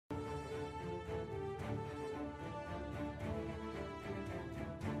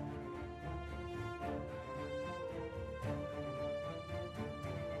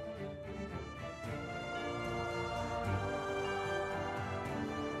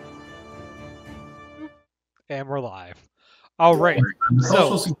And we're live. All right. The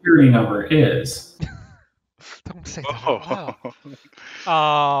social security number is. Don't say that out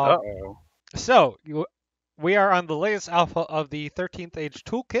loud. We are on the latest alpha of the 13th Age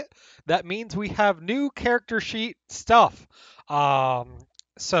Toolkit. That means we have new character sheet stuff.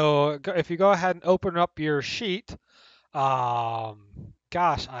 If you go ahead and open up your sheet, gosh,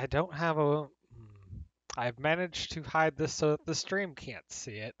 I don't have a. I've managed to hide this so that the stream can't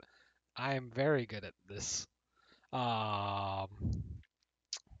see it. I am very good at this. How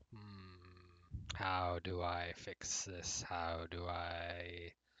do I fix this? How do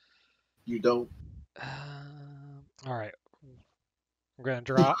I? You don't. All right. I'm going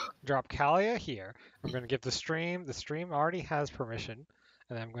to drop Kalia here. I'm going to give the stream. The stream already has permission,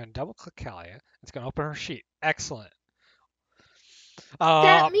 and then I'm going to double click Kalia. It's going to open her sheet. Excellent.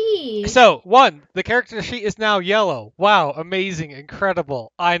 That me. So, the character sheet is now yellow. Wow, amazing,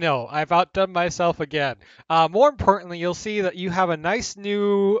 incredible. I know, I've outdone myself again. More importantly, you'll see that you have a nice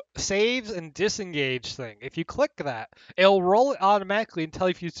new saves and disengage thing. If you click that, it'll roll it automatically and tell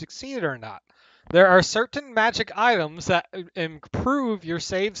you if you succeeded or not. There are certain magic items that improve your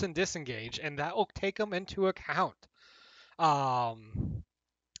saves and disengage, and that will take them into account.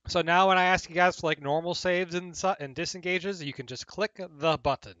 So now when I ask you guys for like normal saves and disengages, you can just click the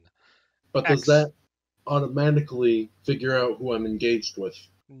button. But does that automatically figure out who I'm engaged with?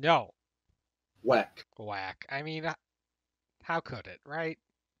 No. Whack. I mean, how could it, right?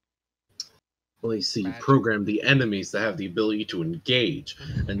 Well, you see, you program the enemies to have the ability to engage,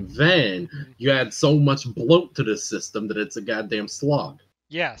 and then you add so much bloat to the system that it's a goddamn slog.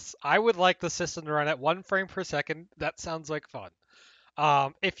 Yes, I would like the system to run at 1 frame per second. That sounds like fun.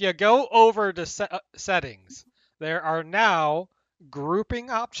 If you go over to settings, there are now grouping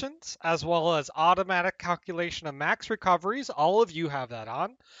options as well as automatic calculation of max recoveries. All of you have that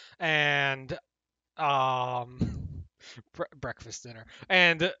on, and breakfast dinner.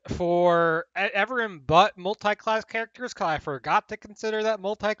 And for everyone but multi-class characters, because I forgot to consider that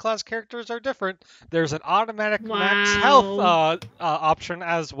multi-class characters are different, there's an automatic max health option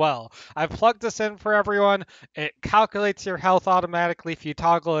as well. I've plugged this in for everyone. It calculates your health automatically if you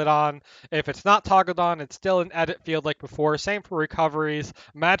toggle it on. If it's not toggled on, it's still an edit field like before. Same for recoveries.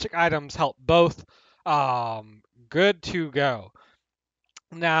 Magic items help both. Good to go.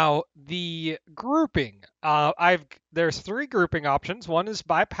 Now, the grouping, there's 3 grouping options. One is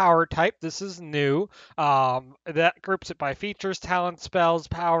by power type. This is new. That groups it by features, talents, spells,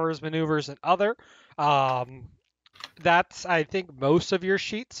 powers, maneuvers, and other. That's, I think, most of your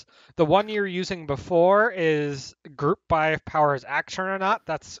sheets. The one you're using before is grouped by if power is action or not.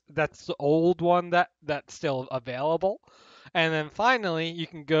 That's the old one that's still available. And then finally, you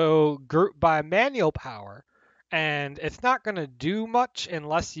can go group by manual power. And it's not going to do much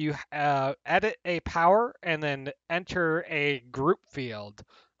unless you edit a power and then enter a group field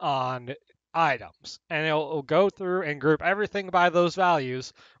on items. And it'll go through and group everything by those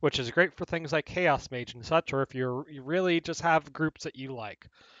values, which is great for things like Chaos Mage and such, or if you really just have groups that you like.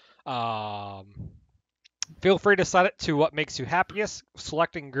 Feel free to set it to what makes you happiest.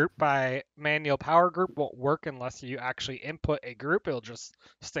 Selecting group by manual power group won't work unless you actually input a group. It'll just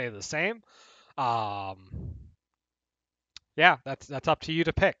stay the same. Yeah, that's up to you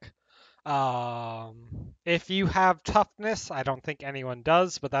to pick. If you have toughness, I don't think anyone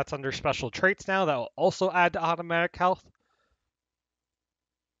does, but that's under special traits now. That will also add to automatic health.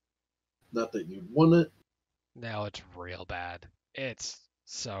 Not that you want it. No, it's real bad. It's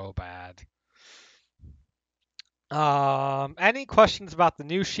so bad. Any questions about the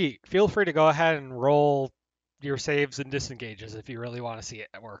new sheet? Feel free to go ahead and roll your saves and disengages if you really want to see it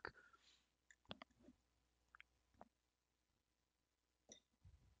at work.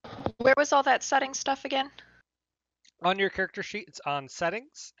 Where was all that setting stuff again? On your character sheet, it's on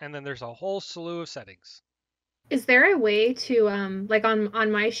settings, and then there's a whole slew of settings. Is there a way to, like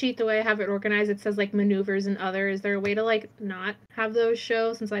on my sheet, the way I have it organized, it says like maneuvers and other. Is there a way to like not have those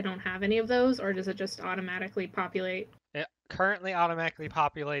show since I don't have any of those, or does it just automatically populate? It currently automatically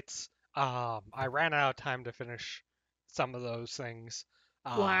populates. I ran out of time to finish some of those things.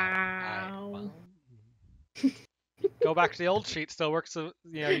 Wow. Go back to the old sheet. Still works.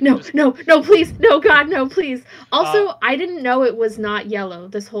 No, please, no, God, no, please. Also, I didn't know it was not yellow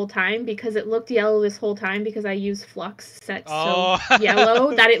this whole time because it looked yellow this whole time because I used Flux set so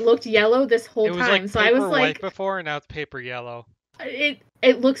yellow that it looked yellow this whole time. Like so I was like, white before, and now it's paper yellow. It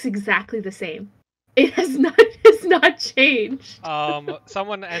looks exactly the same. It has not changed.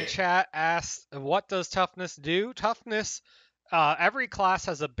 Someone in chat asked, "What does toughness do?" Toughness. Every class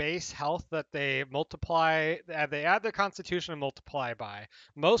has a base health that they multiply. They add their constitution and multiply by.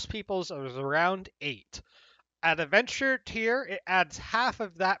 Most people's is around 8. At adventure tier, it adds half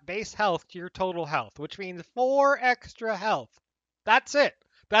of that base health to your total health, which means 4 extra health. That's it.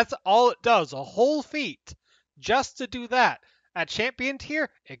 That's all it does. A whole feat just to do that. At champion tier,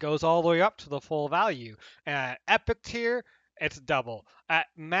 it goes all the way up to the full value. And at epic tier, it's double. At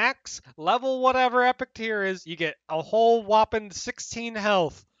max, level whatever epic tier is, you get a whole whopping 16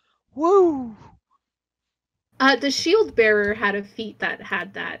 health. Woo! The shield bearer had a feat that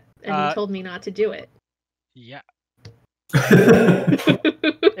had that, and he told me not to do it. Yeah.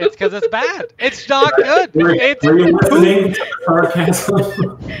 It's because it's bad. It's not good. Were you listening to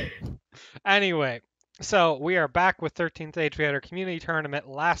sarcasm? Anyway, so we are back with 13th Age. We had our community tournament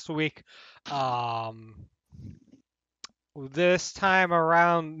last week. This time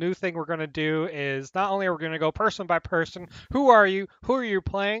around, new thing we're going to do is not only are we going to go person by person, who are you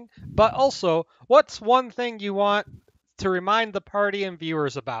playing, but also what's one thing you want to remind the party and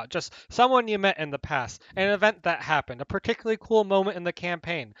viewers about, just someone you met in the past, an event that happened, a particularly cool moment in the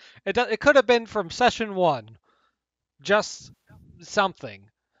campaign. It could have been from session 1, just something.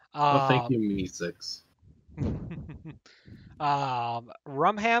 Thank you, Me6.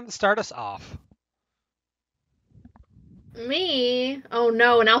 Rumham, start us off. Me? Oh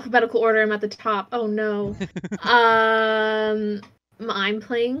no, in alphabetical order, I'm at the top. Oh no. I'm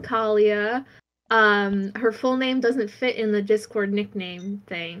playing Kalia. Her full name doesn't fit in the Discord nickname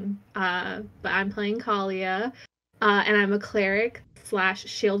thing. But I'm playing Kalia. And I'm a cleric /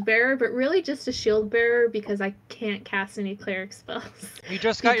 shield bearer, but really just a shield bearer because I can't cast any cleric spells. You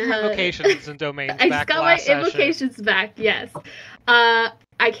just got your invocations and domains back. I just got my session. invocations back, yes. I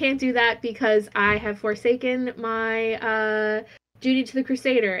can't do that because I have forsaken my duty to the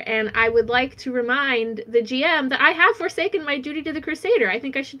Crusader, and I would like to remind the GM that I have forsaken my duty to the Crusader. I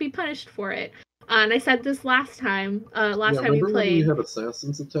think I should be punished for it. And I said this last time. Time we played. Remember when you had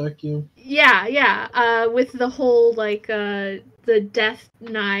assassins attack you? Yeah. With the whole the death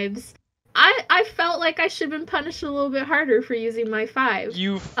knives. I felt like I should have been punished a little bit harder for using my 5.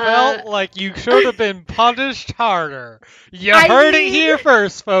 You felt like you should have been punished harder. You heard it here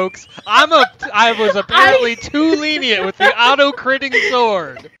first, folks. I was apparently too lenient with the auto-critting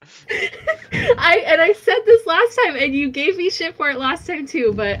sword. I said this last time, and you gave me shit for it last time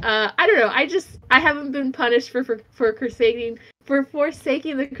too. But I don't know. I haven't been punished for forsaking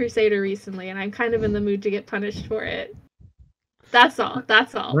the Crusader recently, and I'm kind of in the mood to get punished for it. That's all.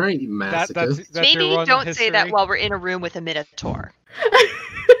 Right, you masochist. That's Maybe don't history. say that while we're in a room with a Minotaur.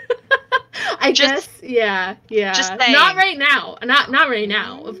 I guess, yeah. Just saying. Not right now. Not right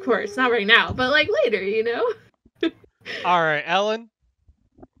now, of course. Not right now, but like later, you know? All right, Ellen?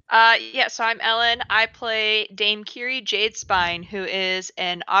 Yeah, so I'm Ellen. I play Dame Kiri Jadespine, who is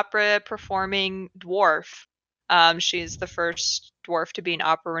an opera-performing dwarf. She's the first dwarf to be an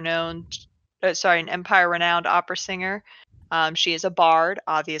an Empire-renowned opera singer. She is a bard,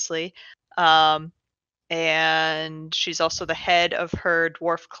 obviously, and she's also the head of her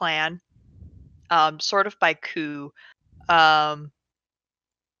dwarf clan, sort of by coup. I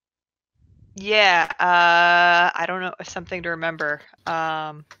don't know, something to remember.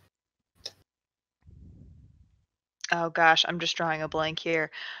 Oh gosh, I'm just drawing a blank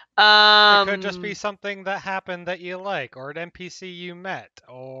here. It could just be something that happened that you like, or an NPC you met,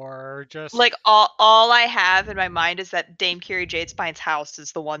 or just like all I have in my mind is that Dame Kiri Jadespine's house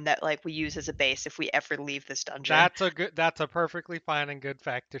is the one that like we use as a base if we ever leave this dungeon. That's a perfectly fine and good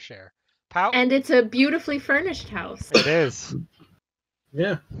fact to share. Pow? And it's a beautifully furnished house. It is.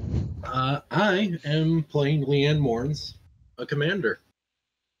 Yeah. I am playing Leanne Morns, a commander.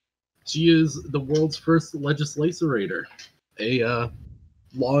 She is the world's first legislacerator, a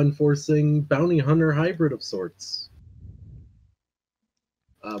law-enforcing bounty hunter hybrid of sorts.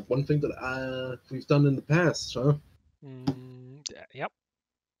 One thing that we've done in the past, huh? Yep.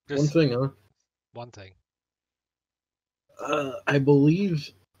 One thing, huh? One thing. I believe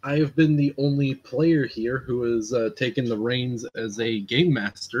I have been the only player here who has taken the reins as a game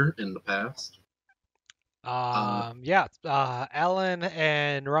master in the past. Ellen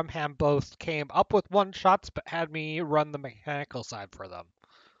and Rumham both came up with one-shots, but had me run the mechanical side for them.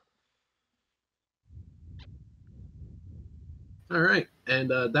 All right, and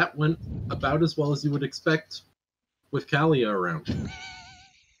that went about as well as you would expect with Kalia around.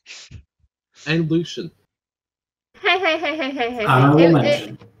 And Lucian. Hey.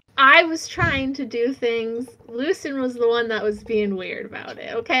 I was trying to do things. Lucian was the one that was being weird about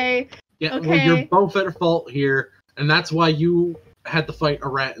it, okay? Yeah, okay. Well, you're both at fault here, and that's why you had to fight a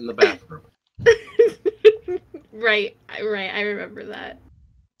rat in the bathroom. Right, I remember that.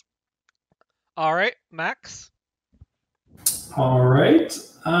 All right, Max? All right.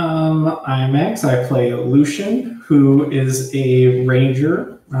 I'm Max. I play Lucian, who is a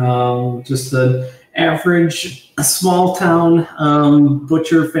ranger, just an average small town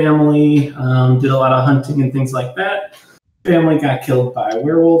butcher family. Did a lot of hunting and things like that. Family got killed by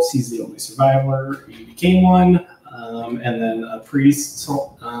werewolves. He's the only survivor. He became one. And then a priest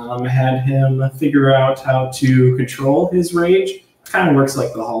had him figure out how to control his rage. Kind of works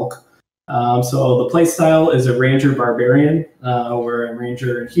like the Hulk. So the playstyle is a ranger barbarian, where I'm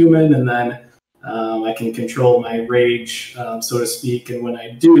ranger and human, and then I can control my rage, so to speak. And when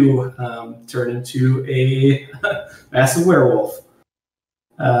I do, turn into a massive werewolf.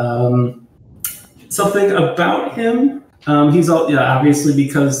 Something about him. He's obviously,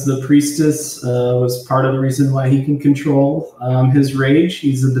 because the priestess was part of the reason why he can control his rage.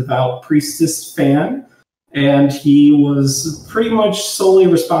 He's a devout priestess fan, and he was pretty much solely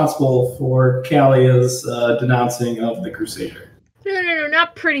responsible for Callia's denouncing of the Crusader. No,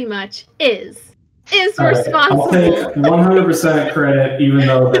 not pretty much. Is All responsible. Right, I'll take 100% credit, even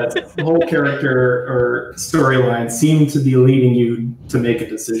though that whole character or storyline seemed to be leading you to make a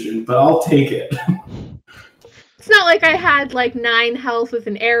decision, but I'll take it. It's not like I had like 9 health with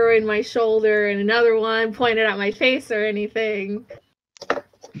an arrow in my shoulder and another one pointed at my face or anything.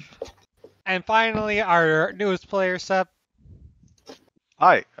 And finally, our newest player, Seb.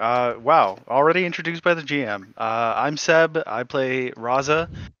 Hi. Wow. Already introduced by the GM. I'm Seb. I play Raza,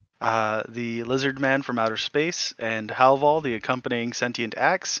 the lizard man from outer space, and Halval, the accompanying sentient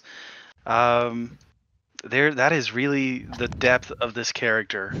axe. That is really the depth of this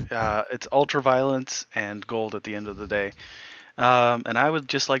character. It's ultra violence and gold at the end of the day. And I would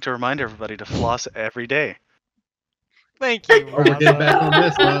just like to remind everybody to floss every day. Thank you, Oh, we're getting back on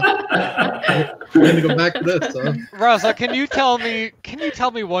this, We're gonna go back to this, Raza, can you tell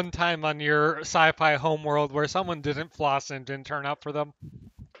me one time on your sci-fi homeworld where someone didn't floss and didn't turn up for them?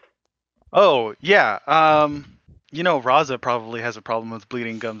 Oh, yeah. Raza probably has a problem with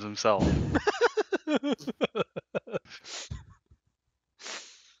bleeding gums himself.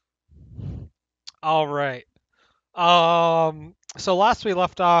 All right. So last we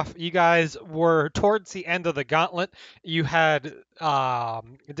left off, you guys were towards the end of the gauntlet. You had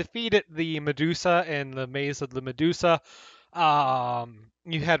defeated the Medusa in the maze of the Medusa.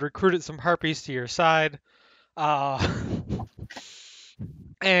 You had recruited some harpies to your side.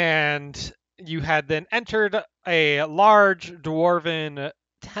 And you had then entered a large dwarven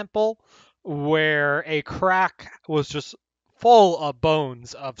temple where a crack was just full of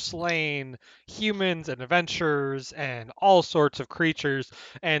bones of slain humans and adventurers and all sorts of creatures,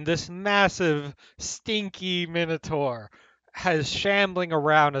 and this massive stinky minotaur has shambling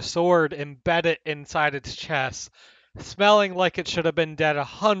around, a sword embedded inside its chest, smelling like it should have been dead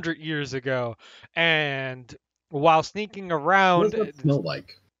 100 years ago. And while sneaking around, What does it smell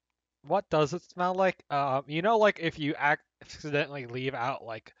like? What does it smell like? Like if you accidentally leave out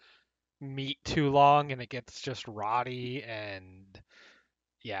like meat too long and it gets just rotty, and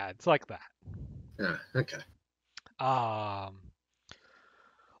yeah, it's like that. Yeah, okay.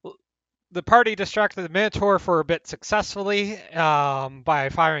 The party distracted the Minotaur for a bit successfully by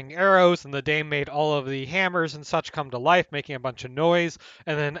firing arrows, and the dame made all of the hammers and such come to life, making a bunch of noise.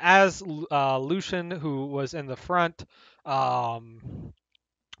 And then as Lucian, who was in the front,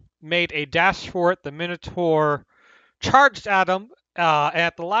 made a dash for it, the Minotaur charged at him.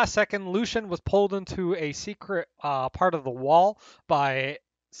 At the last second, Lucian was pulled into a secret part of the wall by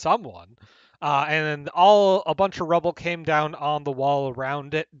someone. And then a bunch of rubble came down on the wall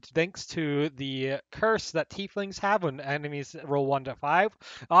around it, thanks to the curse that tieflings have when enemies roll 1 to 5.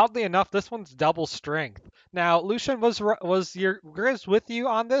 Oddly enough, this one's double strength. Now, Lucian, was your Grizz with you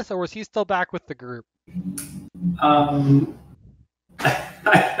on this, or was he still back with the group?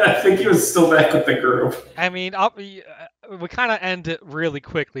 I think he was still back with the group. I mean, we kind of end it really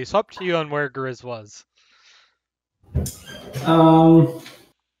quickly, so up to you on where Grizz was.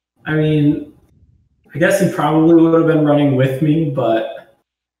 I mean, I guess he probably would have been running with me, but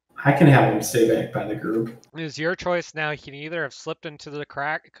I can have him stay back by the group. It is your choice now. He can either have slipped into the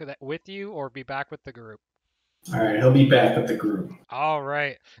crack with you or be back with the group. All right, he'll be back with the group. All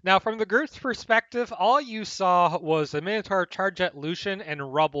right. Now, from the group's perspective, all you saw was the Minotaur charge at Lucian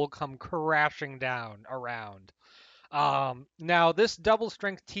and rubble come crashing down around. Now, this double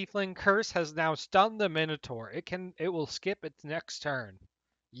strength tiefling curse has now stunned the Minotaur. It will skip its next turn.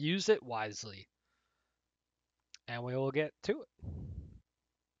 Use it wisely. And we will get to it.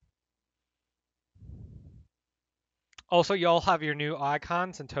 Also, you all have your new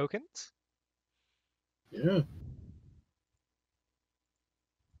icons and tokens. Yeah.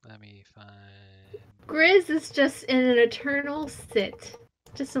 Let me find... Grizz is just in an eternal sit.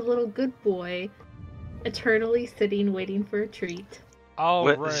 Just a little good boy, eternally sitting, waiting for a treat. Oh,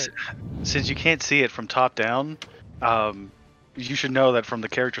 What- right. Since you can't see it from top down, you should know that from the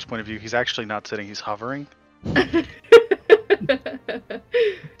character's point of view, he's actually not sitting, he's hovering.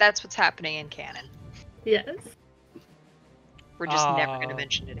 That's what's happening in canon. Yes. We're just never going to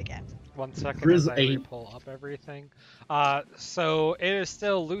mention it again. 1 second Grizz as I 8. pull up everything. So it is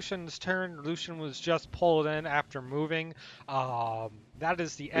still Lucian's turn. Lucian was just pulled in after moving. That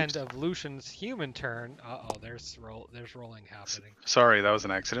is the end of Lucian's human turn. Uh-oh, there's rolling happening. Sorry, that was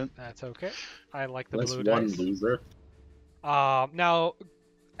an accident. That's okay. I like the That's blue one dice. loser. Now,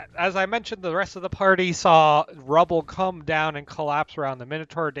 as I mentioned, the rest of the party saw rubble come down and collapse around the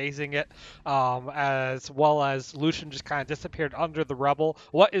Minotaur, dazing it, as well as Lucian just kind of disappeared under the rubble.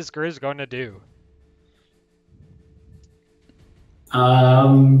 What is Grizz going to do?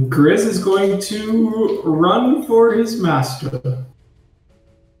 Grizz is going to run for his master.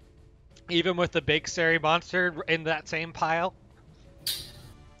 Even with the big scary monster in that same pile?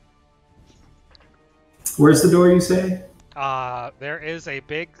 Where's the door, you say? There is a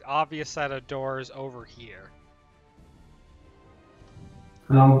big, obvious set of doors over here.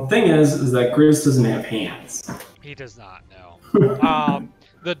 The thing is that Grizz doesn't have hands. He does not know.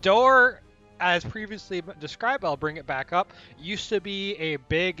 The door, as previously described, I'll bring it back up, used to be a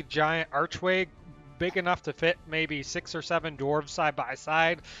big, giant archway, big enough to fit maybe 6 or 7 dwarves side by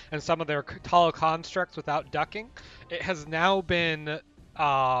side, and some of their tall constructs without ducking. It has now been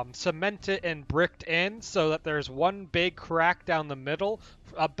cemented and bricked in so that there's one big crack down the middle,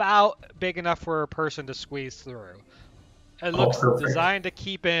 about big enough for a person to squeeze through. It looks designed to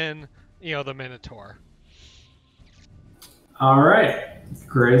keep in, the Minotaur. All right,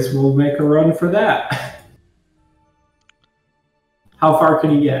 Grizz will make a run for that. How far can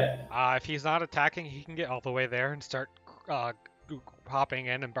he get? If he's not attacking, he can get all the way there and start hopping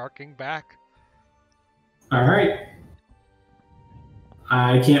in and barking back. All right.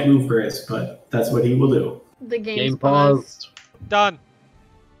 I can't move Grizz, but that's what he will do. The game's Game paused. paused. Done.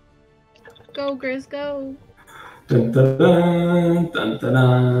 Go, Grizz, go. Dun, dun, dun, dun, dun,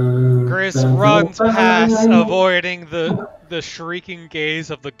 dun, Grizz dun, runs dun, past, dun. avoiding the shrieking gaze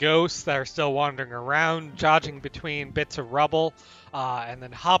of the ghosts that are still wandering around, dodging between bits of rubble, and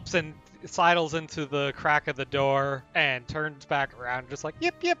then hops and sidles into the crack of the door and turns back around, just like,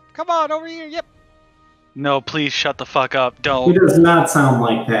 yip, come on, over here, yip. No, please shut the fuck up. He Don't. does not sound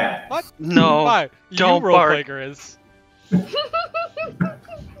like that. What? No. Fine. don't You roleplay, bark. Grizz.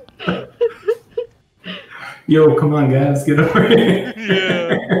 Yo, come on, guys, get over here.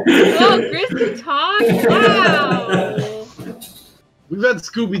 Yeah. Oh, Grizz can talk? Wow. We've had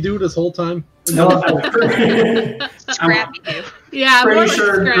Scooby-Doo this whole time. No, I'm Scrappy do. Yeah, more pretty like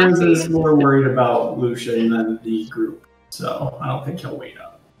sure Grizz Scrappy. is more worried about Lucian than the group, so I don't think he'll wait up.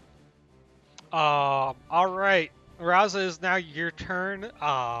 All right. Raza, is now your turn.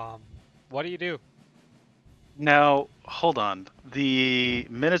 What do you do? Now, hold on. The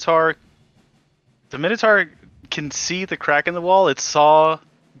Minotaur can see the crack in the wall. It saw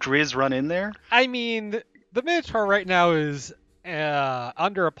Grizz run in there. I mean, the Minotaur right now is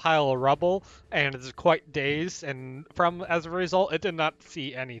under a pile of rubble and is quite dazed, and as a result, it did not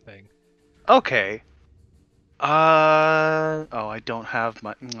see anything. Okay. I don't have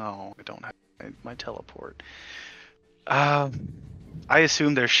my my teleport. I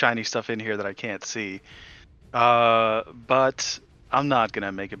assume there's shiny stuff in here that I can't see. But I'm not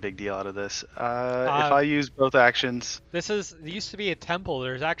gonna make a big deal out of this. If I use both actions. This used to be a temple.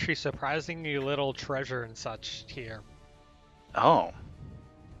 There's actually surprisingly little treasure and such here. Oh.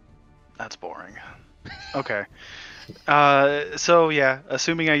 That's boring. Okay. So yeah,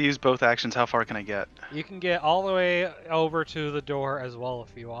 assuming I use both actions, how far can I get? You can get all the way over to the door as well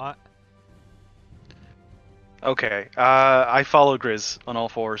if you want. Okay. I follow Grizz on all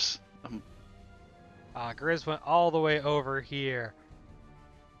fours. Grizz went all the way over here.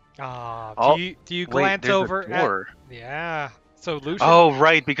 Do you Wait, glance there's over a door. Yeah. So Lucian. Oh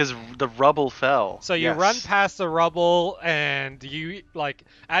right, because the rubble fell. So you Yes. run past the rubble, and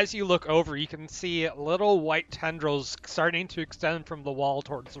as you look over, you can see little white tendrils starting to extend from the wall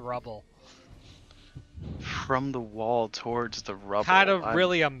towards the rubble. From the wall towards the rubble. Kind of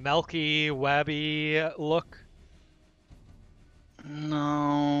really a milky, webby look.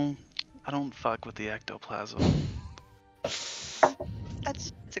 No, I don't fuck with the ectoplasm.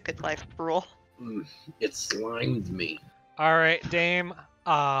 That's a good life rule. It slimed me. All right, Dame.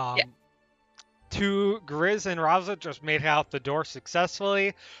 Two Grizz and Raza just made out the door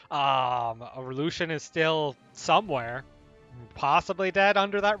successfully. Lucian is still somewhere, possibly dead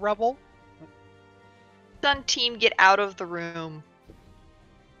under that rubble. Sun team, get out of the room.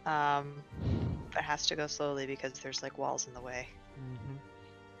 That has to go slowly because there's like walls in the way. Mm-hmm.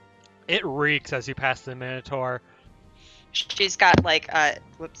 It reeks as you pass the Minotaur. She's got like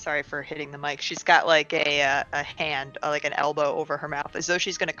whoops, sorry for hitting the mic. She's got like a hand, like an elbow over her mouth, as though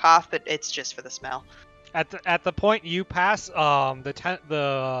she's gonna cough, but it's just for the smell. At the point you pass,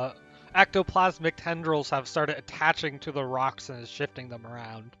 the ectoplasmic tendrils have started attaching to the rocks and is shifting them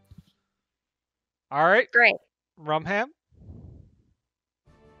around. All right, Great. Rumham.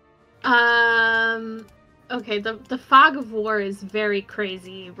 Okay, the fog of war is very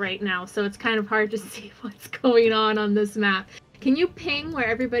crazy right now, so it's kind of hard to see what's going on this map. Can you ping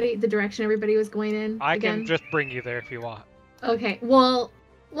where the direction everybody was going in? I again? can just bring you there if you want. Okay. Well,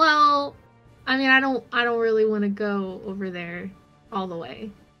 I mean, I don't really want to go over there all the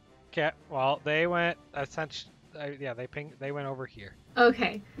way. Okay. Well, they went essentially. Yeah, they went over here.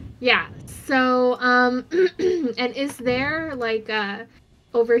 Okay. Yeah. So, and is there like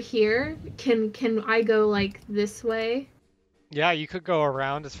over here? Can I go like this way? Yeah, you could go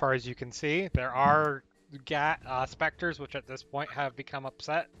around as far as you can see. There are specters, which at this point have become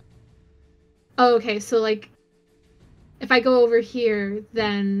upset. Oh, okay. So like, if I go over here,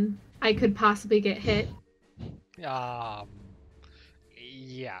 then I could possibly get hit. Yeah.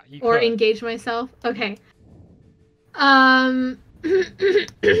 Or engage myself. Okay. I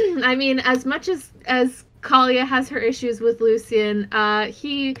mean, as much as Kalia has her issues with Lucian,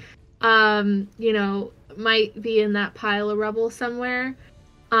 he, you know, might be in that pile of rubble somewhere.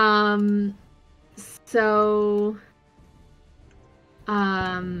 So,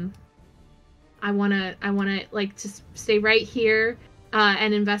 I wanna like just stay right here,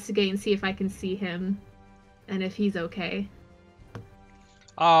 and investigate and see if I can see him, and if he's okay.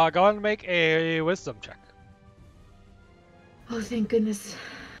 Go ahead and make a wisdom check. Oh, thank goodness.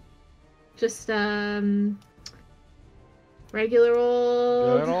 Just, regular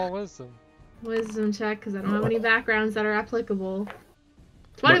old... Good old wisdom. Wisdom check, because I don't have any backgrounds that are applicable.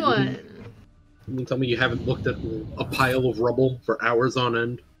 21! You mean tell me you haven't looked at a pile of rubble for hours on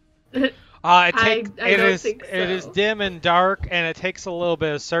end? It is dim and dark, and it takes a little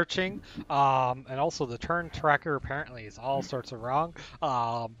bit of searching. And also the turn tracker apparently is all sorts of wrong.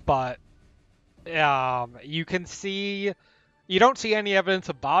 But you can see, you don't see any evidence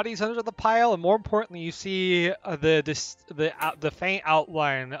of bodies under the pile, and more importantly, you see the faint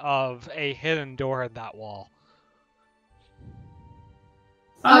outline of a hidden door in that wall.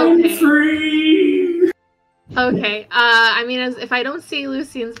 I'm free. Okay, I mean, if I don't see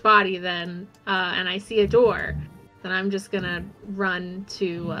Lucian's body, then, and I see a door, then I'm just gonna run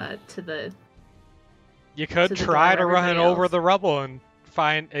to the... You could try to run over the rubble and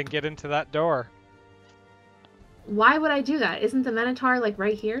get into that door. Why would I do that? Isn't the Minotaur, like,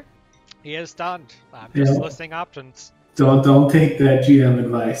 right here? He is stunned. I'm just listing options. Don't take that GM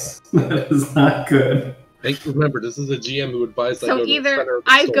advice. That is not good. Remember, this is a GM who advised so either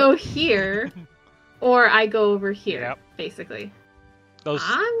I go here... Or I go over here, basically. I'm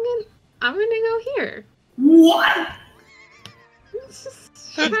gonna go here. What? She's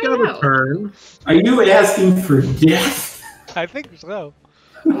got a turn. Are you asking for death? I think so.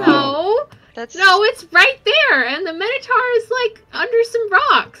 No, it's right there, and the Minotaur is like under some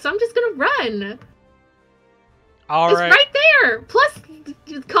rocks. I'm just gonna run. It's right there. Plus,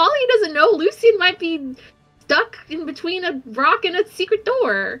 Colleen doesn't know Lucian might be stuck in between a rock and a secret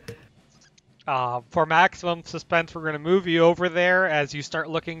door. For maximum suspense, we're going to move you over there as you start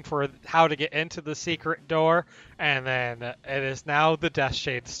looking for how to get into the secret door, and then it is now the Death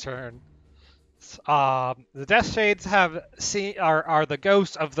Shades' turn. The Death Shades are the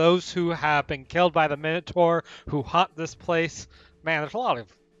ghosts of those who have been killed by the Minotaur, who haunt this place. Man, there's a lot of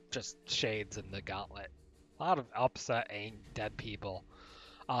just shades in the gauntlet. A lot of upset, dead people.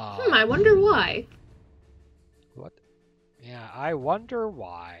 I wonder why. What? Yeah, I wonder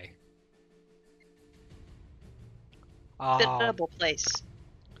why. Fitable place.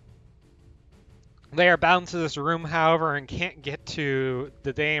 They are bound to this room, however, and can't get to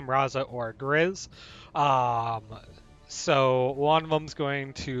the Dame, Raza, or Grizz. So one of them's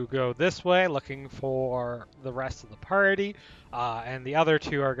going to go this way, looking for the rest of the party, and the other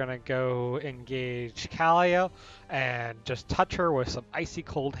two are going to go engage Kalia and just touch her with some icy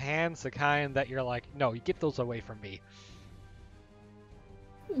cold hands, the kind that you're like, no, you get those away from me.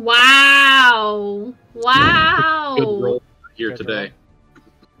 Wow! Wow! Good roll here today.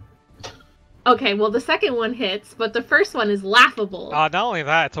 Okay, well the second one hits, but the first one is laughable. Not only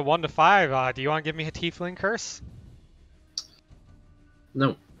that, it's a 1 to 5. Do you want to give me a Tiefling curse?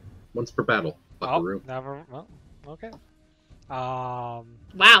 No. Once per battle. Never. Well, okay. Wow,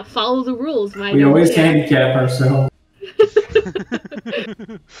 follow the rules, my We always handicap ourselves.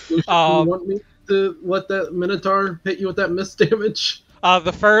 You want me to let that Minotaur hit you with that mist damage?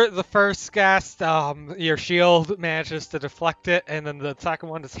 The first cast, your shield manages to deflect it, and then the second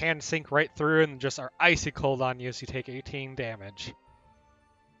one, its hand sink right through and just are icy cold on you, so you take 18 damage.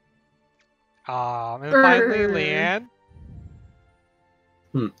 And finally, Leanne.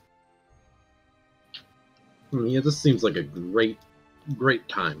 Yeah, this seems like a great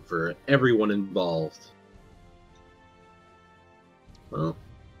time for everyone involved. Well,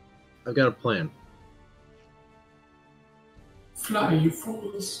 I've got a plan. Fly, you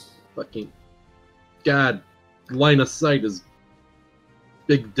fools. Fucking God, line of sight is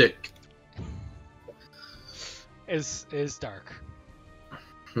big dick. Is dark.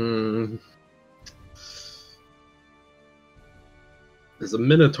 There's a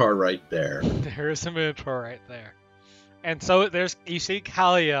Minotaur right there. There is a Minotaur right there. And so you see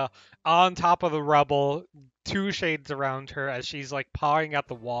Kalia on top of the rubble, 2 shades around her as she's like pawing at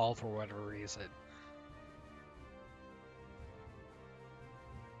the wall for whatever reason.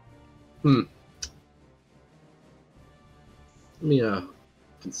 Let me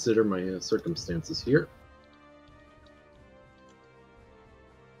consider my circumstances here.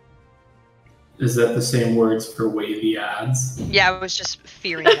 Is that the same words for weigh the odds? Yeah, I was just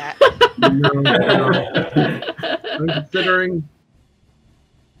fearing that. No. I'm considering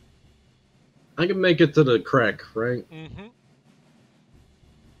I can make it to the crack, right? Mm-hmm.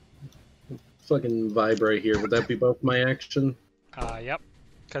 Fucking vibrate here. Would that be both my action? Yep.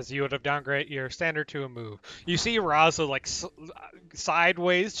 Because you would have downgraded your standard to a move. You see Raza like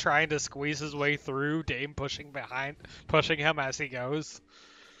sideways trying to squeeze his way through, Dame pushing him as he goes.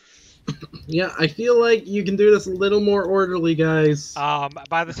 Yeah, I feel like you can do this a little more orderly, guys.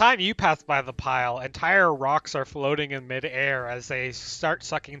 By the time you pass by the pile, entire rocks are floating in midair as they start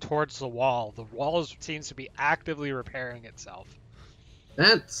sucking towards the wall. The wall seems to be actively repairing itself.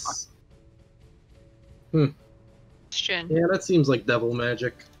 That's... Yeah, that seems like devil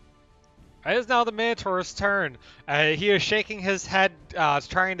magic. It is now the Minotaur's turn. He is shaking his head,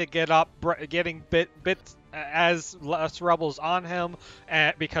 trying to get up, getting bits as less rebels on him,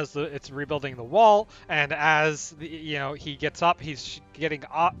 because it's rebuilding the wall. And as he gets up, he's getting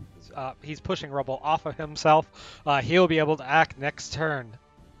he's pushing rubble off of himself. He'll be able to act next turn.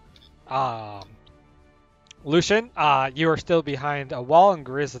 Lucian, you are still behind a wall, and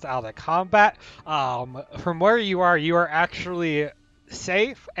Grizz is out of combat. From where you are actually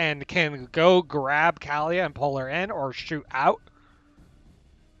safe and can go grab Kalia and pull her in or shoot out.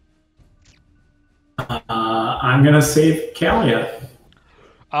 I'm gonna save Kalia.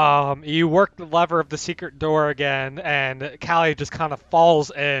 You work the lever of the secret door again, and Kalia just kind of falls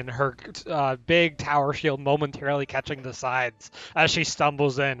in, her big tower shield momentarily catching the sides as she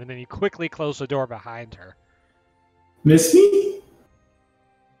stumbles in, and then you quickly close the door behind her. Miss me?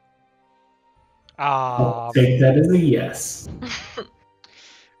 I'll take that as a yes.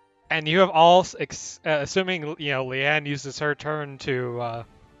 And you have all, assuming Leanne uses her turn to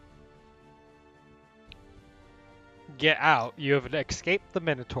get out, you have escaped the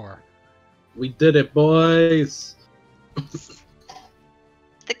Minotaur. We did it, boys!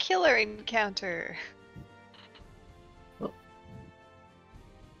 The killer encounter.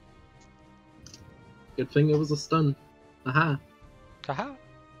 Good thing it was a stun. Aha. Aha.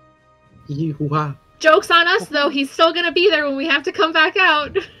 Yee-hoo-ha. Joke's on us, though. He's still gonna be there when we have to come back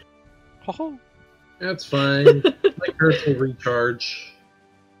out. Oh. That's fine. My curse will recharge.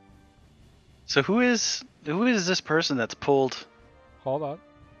 So who is this person that's pulled? Hold on.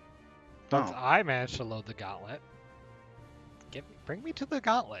 Once Oh. I managed to load the gauntlet. Bring me to the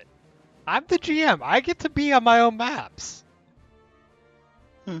gauntlet. I'm the GM. I get to be on my own maps.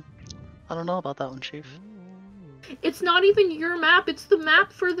 I don't know about that one, Chief. It's not even your map. It's the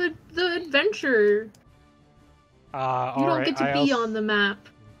map for the adventure. You don't get to be on the map.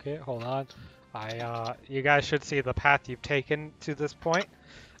 Okay, hold on. You guys should see the path you've taken to this point.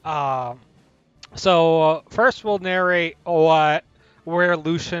 So first we'll narrate where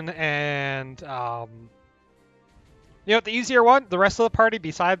Lucian and the easier one, the rest of the party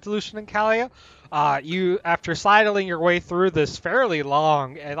besides Lucian and Kalia, you after sidling your way through this fairly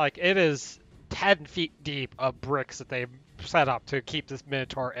long, and it is 10 feet deep of bricks that they've set up to keep this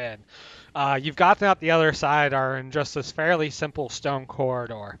Minotaur in. You've gotten out the other side are in just this fairly simple stone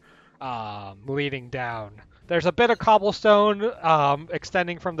corridor leading down. There's a bit of cobblestone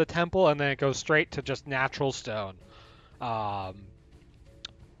extending from the temple, and then it goes straight to just natural stone.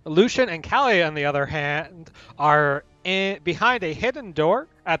 Lucian and Kalia, on the other hand, are behind a hidden door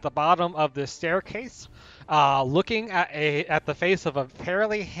at the bottom of this staircase, looking at the face of a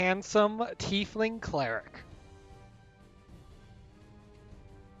fairly handsome tiefling cleric.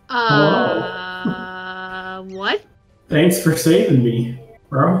 What? Thanks for saving me,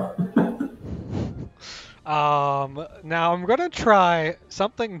 bro. Now I'm gonna try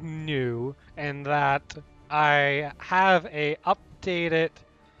something new in that I have a updated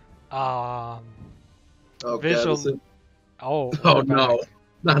Oh, visual. God, Oh, oh we're no, back.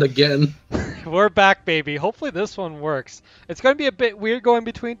 not again. We're back, baby. Hopefully this one works. It's gonna be a bit weird going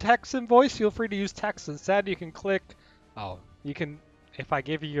between text and voice. Feel free to use text instead. You can click. Oh, you can. If I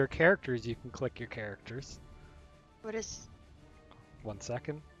give you your characters, you can click your characters. What is? 1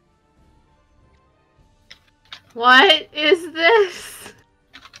 second. What is this?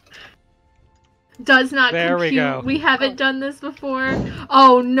 Does not There we compute. go. We haven't done this before.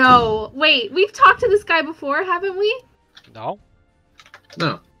 Oh no. Wait, we've talked to this guy before, haven't we? No.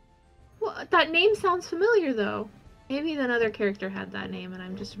 No. Well, that name sounds familiar though. Maybe another character had that name and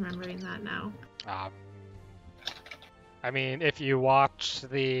I'm just remembering that now. I mean, if you watch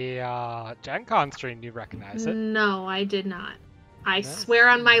the Gen Con stream, you recognize it. No, I did not. I Yes. swear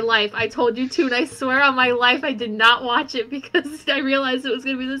on my life. I told you to, and I swear on my life I did not watch it because I realized it was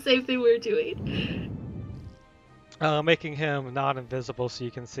going to be the same thing we were doing. Making him non-invisible so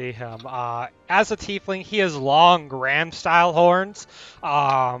you can see him. As a tiefling, he has long ram-style horns.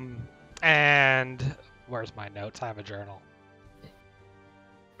 And where's my notes? I have a journal.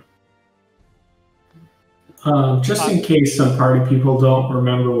 Just in case some party people don't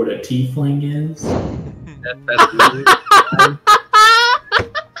remember what a tiefling is. That's really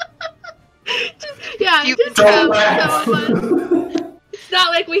Yeah, You just can laugh. it's not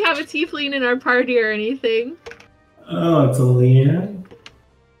like we have a tiefling in our party or anything. Oh, it's a Leanne?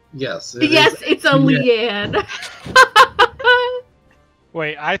 yes. Yes, it's a Leanne.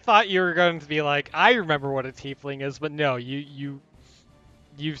 Wait, I thought you were going to be like, I remember what a tiefling is, but no, you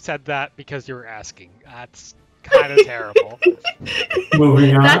said that because you were asking. That's kind of terrible.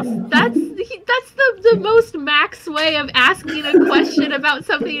 Moving on. That's the most max way of asking a question about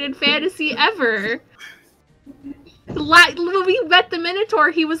something in fantasy ever. When we met the Minotaur,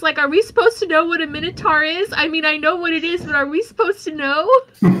 he was like, "Are we supposed to know what a Minotaur is? I mean, I know what it is, but are we supposed to know?"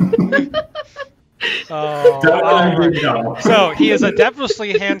 So he is a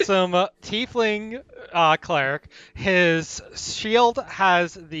devilishly handsome tiefling cleric. His shield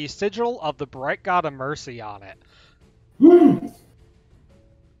has the sigil of the bright god of mercy on it.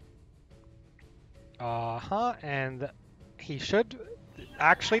 And he should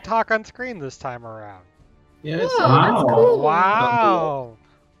actually talk on screen this time around. Yes. Whoa, that's cool. Wow.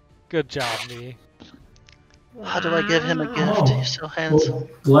 Good job, me. How do I give him a gift? Oh. He's so handsome. Well,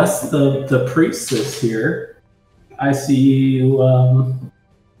 bless the priestess here. I see you are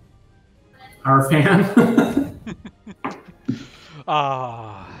a fan.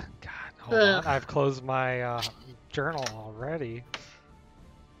 God. Hold on. I've closed my journal already.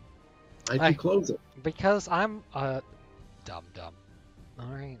 Why'd you close it? Because I'm a dumb.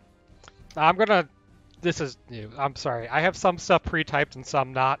 Alright. I'm gonna... This is new. I'm sorry. I have some stuff pre-typed and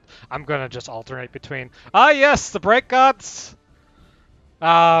some not. I'm gonna just alternate between... yes! The Bright Gods!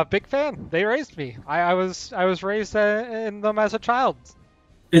 Big fan. They raised me. I was raised in them as a child.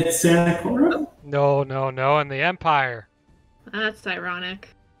 It's Santa Clara? No, in the Empire. That's ironic.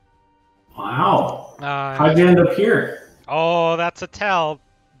 Wow. How'd you end up here? Oh, that's a tell.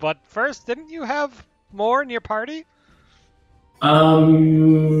 But first, didn't you have more in your party? Are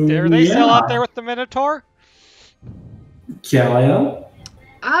they still out there with the Minotaur? Galileo?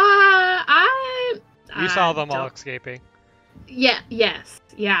 You saw them all escaping. Yes.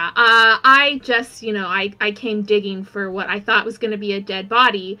 I just, I came digging for what I thought was going to be a dead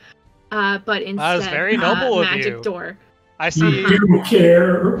body, but instead, that was very noble of magic you. door. I see. You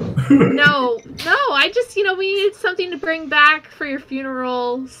care. No, I just, we needed something to bring back for your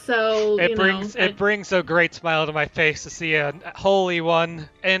funeral, so, It brings a great smile to my face to see a holy one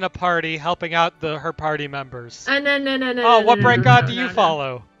in a party helping out her party members. No. What bright god do you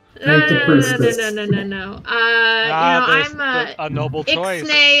follow? No. I'm a noble choice.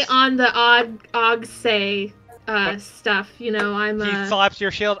 Ixnay on the Ogsay stuff. He slaps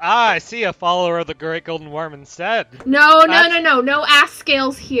your shield. I see a follower of the Great Golden Worm instead. No ass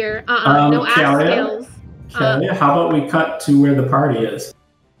scales here. No ass scales. Kalia, how about we cut to where the party is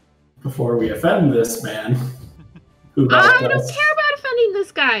before we offend this man? Who I don't care about offending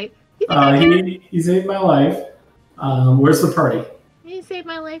this guy. You think I care? He saved my life. Where's the party? He saved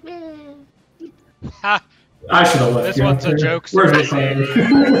my life. Ha! I should have left. This one's a joke. Where's the party?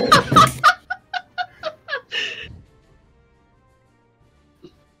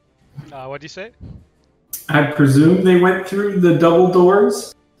 What'd you say? I presume they went through the double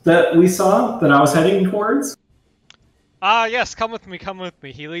doors that we saw, that I was heading towards? Yes, come with me, come with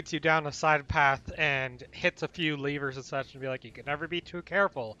me. He leads you down a side path and hits a few levers and such and be like, you can never be too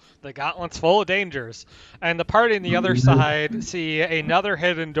careful. The gauntlet's full of dangers. And the party on the other side see another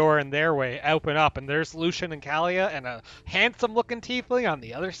hidden door in their way open up, and there's Lucian and Kalia and a handsome-looking tiefling on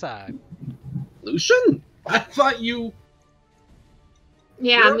the other side. Lucian? I thought you...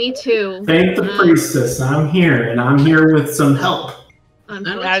 Yeah, me too. Thank the priestess. I'm here, and I'm here with some help.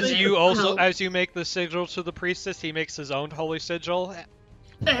 As you make the sigil to the priestess, he makes his own holy sigil.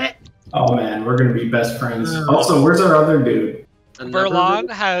 Oh man, we're gonna be best friends. Also, where's our other dude? Verlon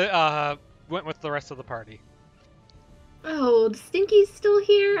went with the rest of the party. Oh, the Stinky's still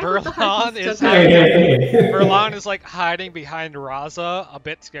here. Verlon is like hiding behind Raza, a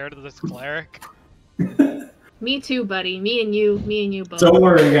bit scared of this cleric. Me too, buddy. Me and you both. Don't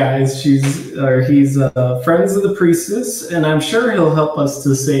worry, guys. He's friends of the priestess, and I'm sure he'll help us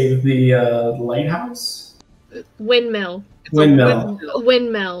to save the lighthouse. Windmill.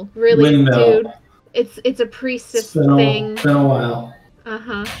 Windmill. Really, Windmill. dude. It's a priestess It's thing. been a while.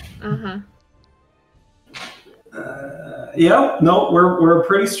 Yep. No, we're a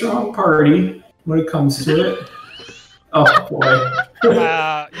pretty strong party when it comes to it. Oh boy. You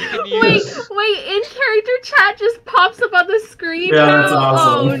can use... Wait! In character chat just pops up on the screen. Yeah, that's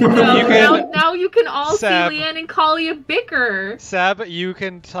awesome. Oh no! You now you can all Seb, see Leanne and Kalia bicker. Seb, you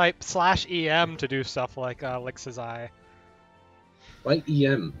can type /EM to do stuff like Lix's eye. Why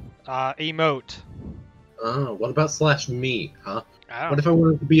EM? Emote. What about /me, huh? I don't What if I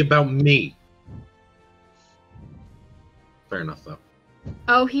wanted it to be about me? Fair enough, though.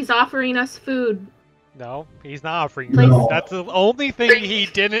 Oh, he's offering us food. No, he's not offering. No. That's the only thing he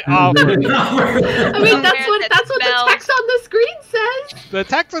didn't offer. I mean, that's what the text on the screen says. The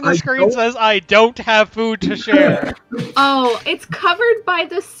text on the screen says, "I don't have food to share." Oh, it's covered by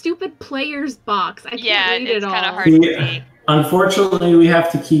the stupid players box. I can't read it all. It's kind of hard to see. Unfortunately, we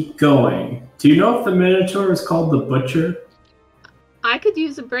have to keep going. Do you know if the Minotaur is called the Butcher? I could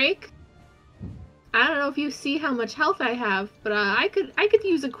use a break. I don't know if you see how much health I have, but I could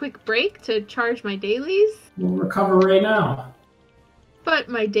use a quick break to charge my dailies. We'll recover right now. But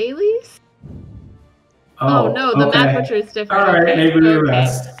my dailies? Oh no, the okay. Mad Butcher is different. All right, okay. maybe we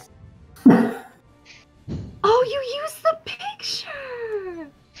rest. Oh, you used the picture!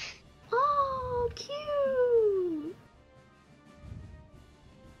 Oh, cute!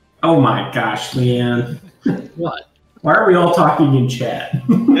 Oh my gosh, Leanne. What? Why are we all talking in chat?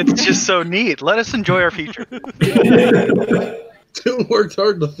 It's just so neat. Let us enjoy our feature. Dude worked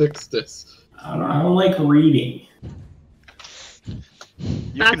hard to fix this. I don't like reading.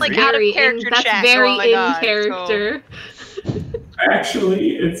 That's like very out of character that's chat very going in on, character.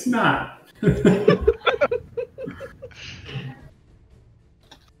 Actually, it's not.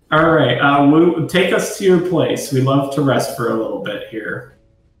 All right, take us to your place. We love to rest for a little bit here.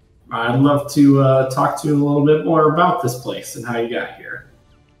 I'd love to talk to you a little bit more about this place and how you got here.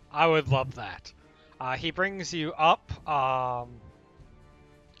 I would love that. He brings you up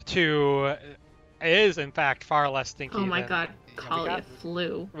to... It is, in fact, far less stinky Oh my than... god, Kalia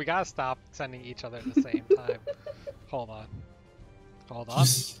flew. We gotta stop sending each other at the same time. Hold on.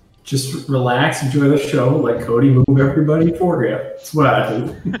 Just relax, enjoy the show, let Cody move everybody for you. That's what I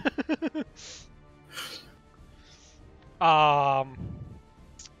do.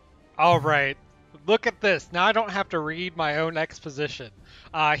 Alright. Look at this. Now I don't have to read my own exposition.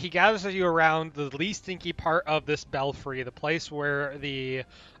 He gathers you around the least stinky part of this belfry, the place where the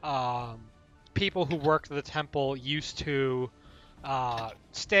people who worked the temple used to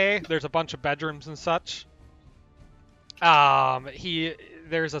stay. There's a bunch of bedrooms and such.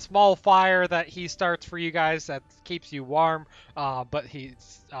 There's a small fire that he starts for you guys that keeps you warm, but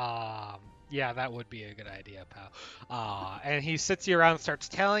he's yeah, that would be a good idea, pal. And he sits you around and starts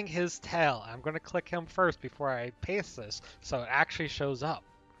telling his tale. I'm going to click him first before I paste this, so it actually shows up.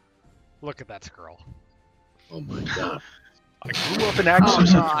 Look at that scroll. Oh my god. I grew up in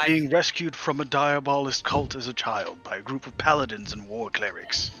Axis after being rescued from a diabolist cult as a child by a group of paladins and war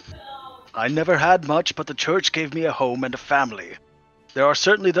clerics. I never had much, but the church gave me a home and a family. There are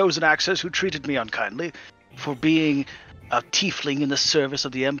certainly those in Axis who treated me unkindly for being a tiefling in the service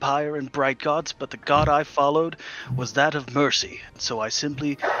of the Empire and bright gods, but the god I followed was that of mercy, so I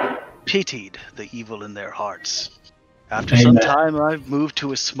simply pitied the evil in their hearts. After some time, I moved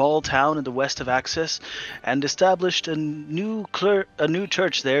to a small town in the west of Axis and established a new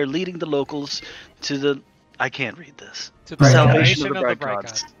church there, leading the locals to the... I can't read this. To the salvation of the bright bright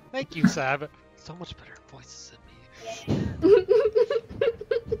gods. Thank you, Sab. So much better voices than me.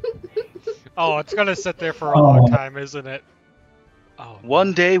 Oh, it's gonna sit there for a long time, isn't it? Oh,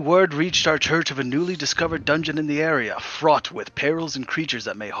 One day, word reached our church of a newly discovered dungeon in the area, fraught with perils and creatures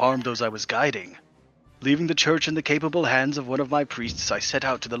that may harm those I was guiding. Leaving the church in the capable hands of one of my priests, I set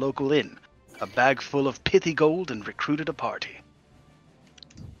out to the local inn, a bag full of pithy gold, and recruited a party.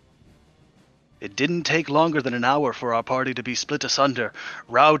 It didn't take longer than an hour for our party to be split asunder,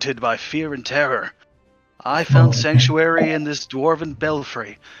 routed by fear and terror. I found sanctuary in this dwarven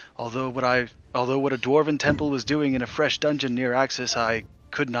belfry, although what a dwarven temple was doing in a fresh dungeon near Axis I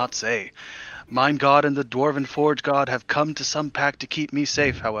could not say. Mine god and the dwarven forge god have come to some pact to keep me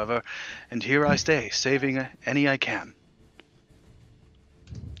safe, however, and here I stay, saving any I can.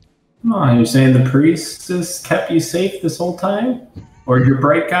 Oh, you're saying the priest has kept you safe this whole time? Or your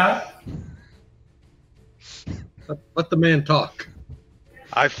bright god? Let the man talk.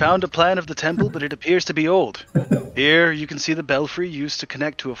 I found a plan of the temple, but it appears to be old. Here you can see the belfry used to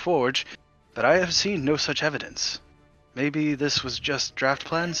connect to a forge, but I have seen no such evidence. Maybe this was just draft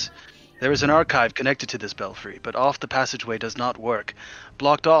plans? There is an archive connected to this belfry, but off the passageway does not work.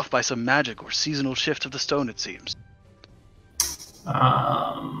 Blocked off by some magic or seasonal shift of the stone, it seems.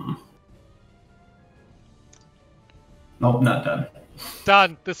 Nope, not done.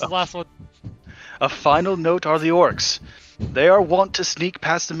 Done. This is the last one. A final note are the orcs. They are wont to sneak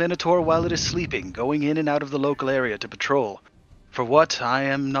past the Minotaur while it is sleeping, going in and out of the local area to patrol. For what, I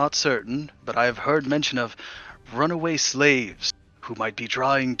am not certain, but I have heard mention of runaway slaves who might be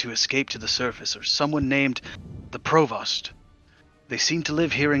trying to escape to the surface, or someone named the Provost. They seem to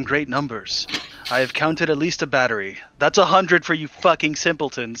live here in great numbers. I have counted at least a battery. That's 100 for you fucking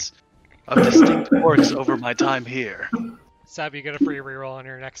simpletons. Of distinct orcs over my time here. Sab, you get a free reroll on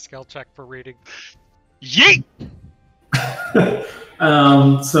your next skill check for reading. Yeet!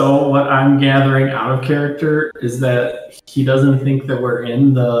 So what I'm gathering out of character is that he doesn't think that we're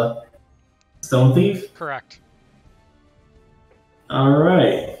in the Stone Thief? Correct.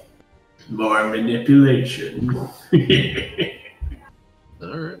 Alright. More manipulation.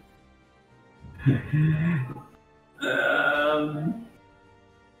 Alright.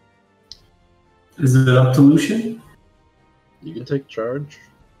 Is it up to Lucian? You can take charge.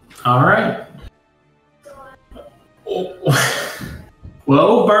 Alright.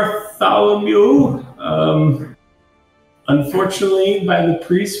 Well, Bartholomew, unfortunately, by the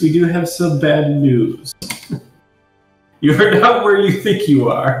priest, we do have some bad news. You are not where you think you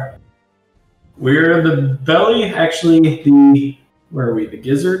are. We're the belly, actually, where are we, the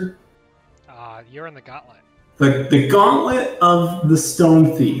gizzard? You're in the gauntlet. The gauntlet of the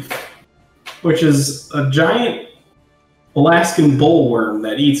Stone Thief, which is a giant Alaskan bullworm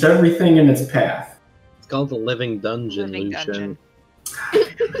that eats everything in its path. It's called the Living Dungeon, Living Lucian. Dungeon.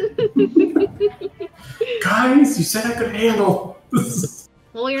 Guys, you said I could handle this.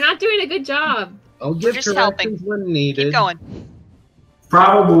 Well, you're not doing a good job. I'll give just helping. corrections when needed. Keep going.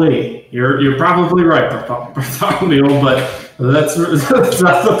 Probably. You're probably right, Bartholomew, but that's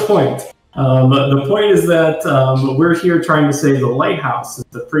not the point. The point is that we're here trying to save the lighthouse. It's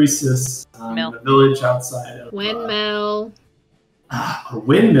the priestess, the village outside of... Windmill. A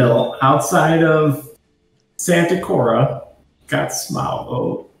windmill outside of Santa Cora got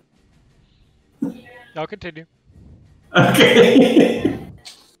swallowed. I'll continue. Okay.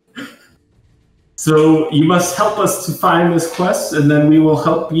 So you must help us to find this quest, and then we will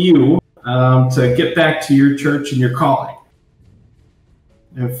help you to get back to your church and your calling.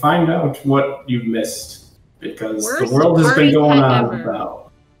 And find out what you've missed. Because the world has been going on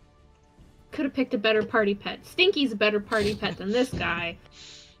about. Could have picked a better party pet. Stinky's a better party pet than this guy.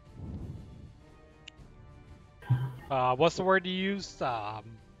 What's the word you used? A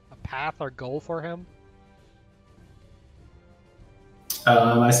path or goal for him?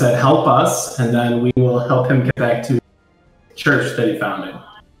 I said help us, and then we will help him get back to the church that he founded.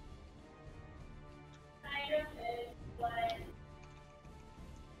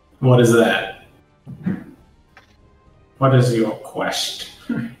 What is that? What is your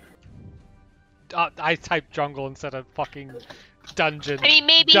question? I typed jungle instead of fucking dungeon. I mean,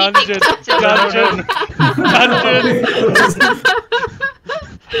 maybe Dungeon. Dungeon.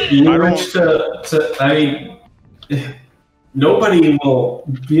 You wish I mean, nobody will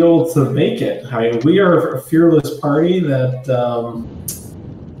be able to make it. I mean, we are a fearless party that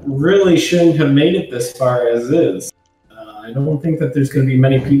really shouldn't have made it this far as is. I don't think that there's going to be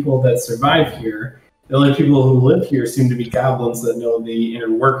many people that survive here. The only people who live here seem to be goblins that know the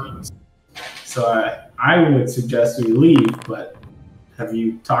inner workings. So I would suggest we leave, but have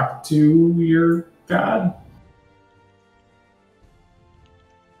you talked to your god?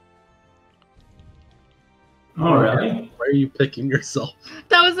 Oh, really? Why are you picking yourself?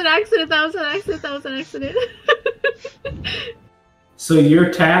 That was an accident. That was an accident. That was an accident. So you're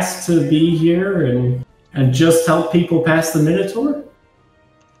tasked to be here and just help people past the Minotaur?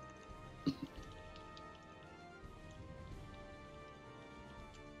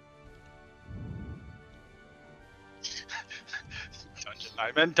 Dungeon.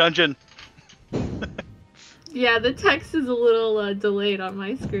 I meant dungeon. Yeah, the text is a little delayed on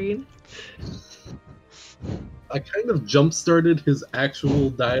my screen. I kind of jump-started his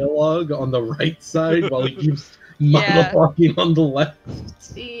actual dialogue on the right side while he keeps monologuing on the left.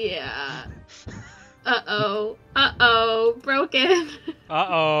 Yeah. Uh-oh. Uh-oh. Broken.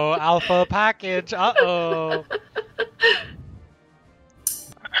 Uh-oh. Alpha package. Uh-oh.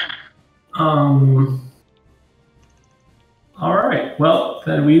 All right. Well,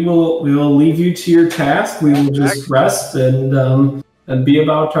 then we will leave you to your task. We will just rest and be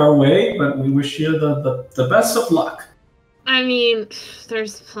about our way. But we wish you the best of luck. I mean,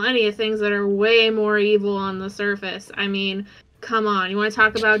 there's plenty of things that are way more evil on the surface. I mean, come on. You want to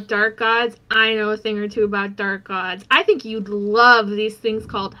talk about dark gods? I know a thing or two about dark gods. I think you'd love these things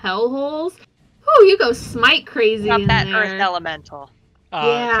called hellholes. Ooh, you go smite crazy Not in that there. earth elemental.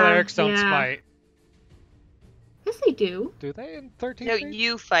 Clerics don't smite. Yes, they do. Do they in 13th? No,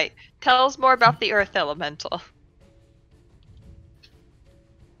 you fight. Tell us more about the earth elemental.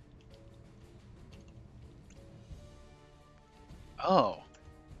 Oh.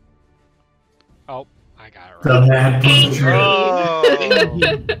 Oh, I got it The right. mad butcher.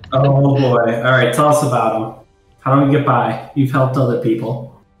 Oh boy. All right, tell us about him. How do we get by? You've helped other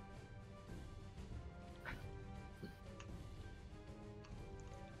people.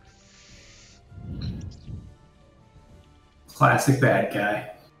 Classic bad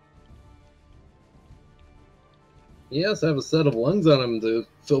guy. He has to have a set of lungs on him to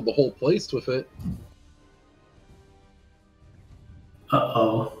fill the whole place with it.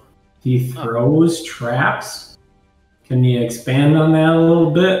 Uh-oh. He throws traps? Can you expand on that a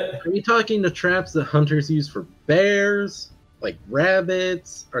little bit? Are you talking the traps that hunters use for bears? Like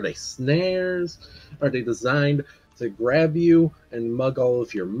rabbits? Are they snares? Are they designed to grab you and mug all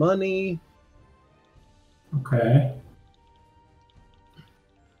of your money? Okay.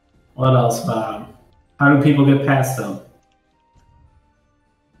 What else about him? How do people get past them?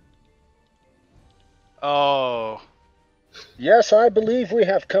 Oh. Yes, I believe we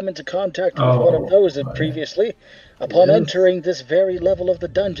have come into contact with one of those previously, upon entering this very level of the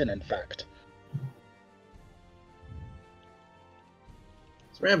dungeon, in fact.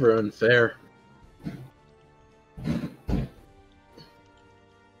 It's rather unfair.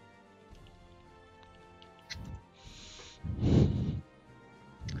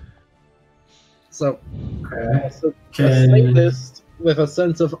 So, a sadist with a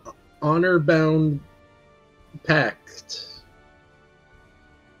sense of honor-bound pact.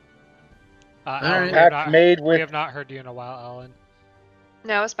 Alan, Pact made with... We have not heard you in a while, Alan.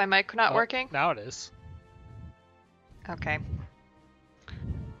 No, is my mic not working? Now it is. Okay.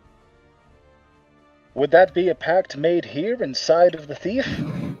 Would that be a pact made here inside of the thief?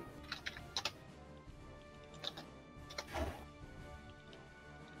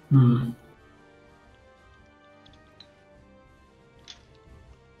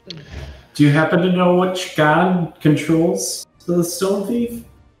 Do you happen to know which god controls the stone thief?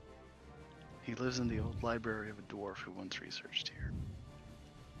 He lives in the old library of a dwarf who once researched here.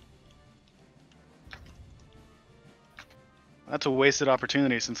 That's a wasted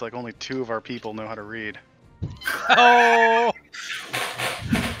opportunity since like only 2 of our people know how to read. Oh!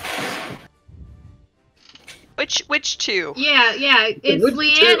 Which 2? Yeah, it's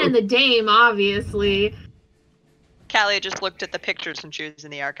Leanne and the Dame, obviously. Callie just looked at the pictures and she was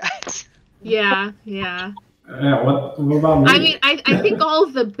in the archives. Yeah. Yeah, what about me? I mean, I think all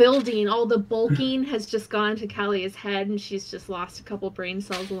of the building, all the bulking has just gone to Callie's head, and she's just lost a couple brain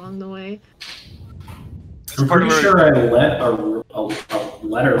cells along the way. I'm pretty sure I let a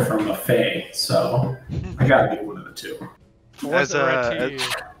letter from a fae, so I gotta be one of the 2. As I'm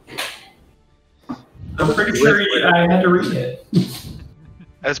pretty sure I had to read it.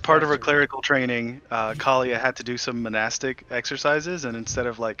 As part of her clerical training, Kalia had to do some monastic exercises, and instead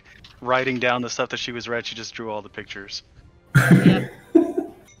of like writing down the stuff that she was read, she just drew all the pictures.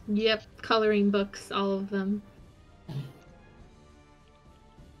 Yep, coloring books, all of them.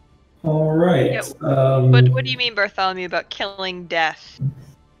 All right. Yeah, what do you mean, Bartholomew, about killing death?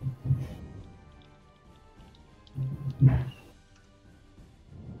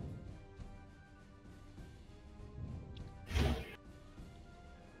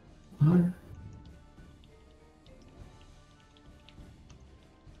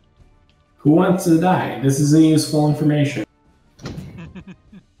 Who wants to die? This isn't useful information.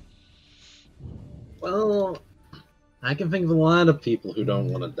 Well, I I can think of a lot of people who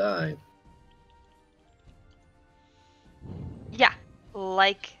don't want to die. Yeah,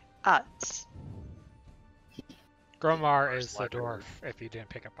 like us. Gromar is the dwarf, if you didn't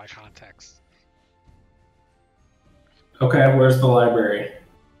pick up by context. Okay, where's the library?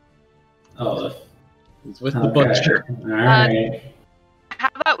 Oh, He's with the butcher. Alright. How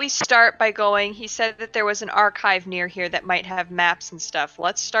about we start by going, he said that there was an archive near here that might have maps and stuff.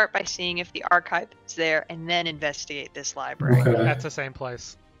 Let's start by seeing if the archive is there and then investigate this library. Okay. That's the same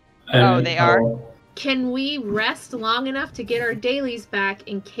place. Oh, they are? Can we rest long enough to get our dailies back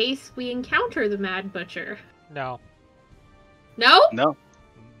in case we encounter the Mad Butcher? No. No? No.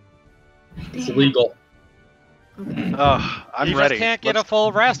 It's illegal. Okay. I'm you ready. just can't get a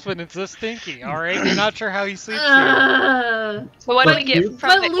full rest when it's this stinky, alright? You're not sure how he sleeps here. So what do we get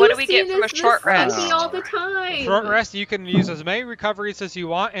from a short rest? All the time. Short rest, you can use as many recoveries as you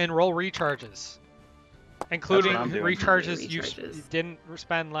want and roll recharges. Including recharges you didn't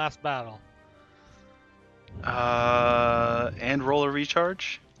spend last battle. And roll a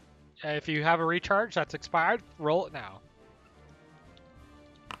recharge? If you have a recharge that's expired, roll it now.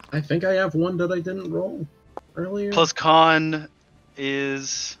 I think I have one that I didn't roll earlier. Plus con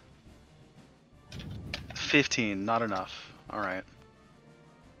is 15, not enough. Alright.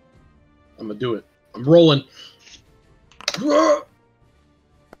 I'm gonna do it. I'm rolling.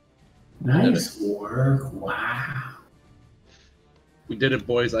 Nice work. Wow. We did it,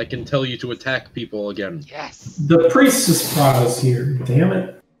 boys. I can tell you to attack people again. Yes. The priestess brought us here. Damn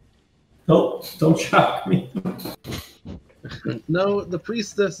it. Don't shock me. No, the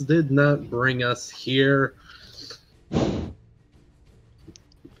priestess did not bring us here.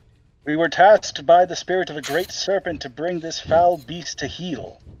 We were tasked by the spirit of a great serpent to bring this foul beast to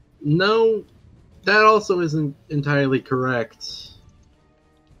heel. No, that also isn't entirely correct.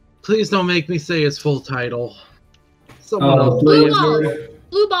 Please don't make me say his full title. Someone else.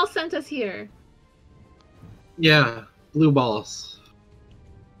 Blue Ball sent us here. Yeah, Blue Balls.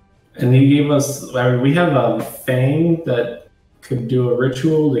 And he gave us, I mean, we have a fang that could do a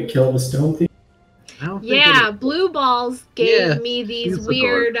ritual to kill the stone thief. Yeah, Blue Balls gave me these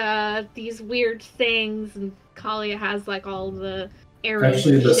weird things, and Kalia has like all the arrows.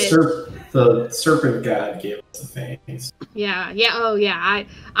 Actually, and shit. the serpent god gave us the fangs. Yeah. Oh yeah.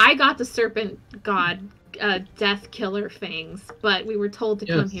 I got the serpent god death killer fangs, but we were told to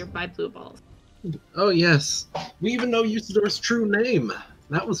come here by Blue Balls. Oh yes, we even know Usador's true name.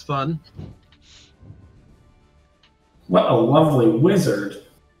 That was fun. What a lovely wizard.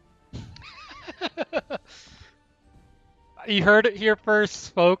 You heard it here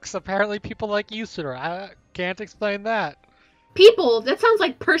first, folks. Apparently people like Usador. I can't explain that. People? That sounds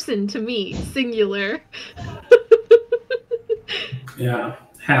like person to me. Singular. Yeah.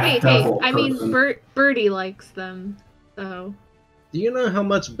 Hey, I mean, Birdie likes them, so... Do you know how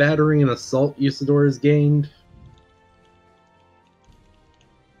much battering and assault Usador has gained?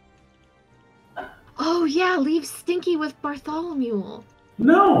 Oh yeah, leave Stinky with Bartholomew.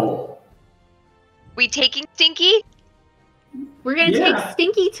 No. We taking Stinky? We're gonna take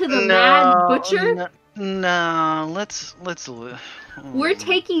Stinky to the Mad Butcher? No, let's. We're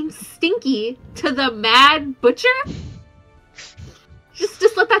taking Stinky to the Mad Butcher?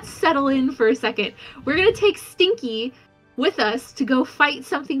 Just let that settle in for a second. We're gonna take Stinky with us to go fight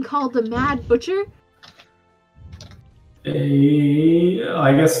something called the Mad Butcher?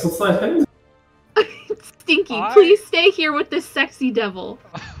 I guess let's let him. Stinky, please stay here with this sexy devil.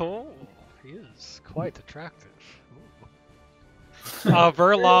 Oh, he is quite attractive.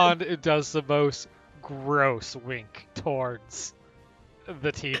 Verlon does the most gross wink towards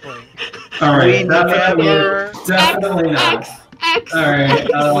the tiefling. Alright, definitely not. X. Alright,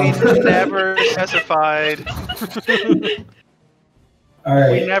 we never specified.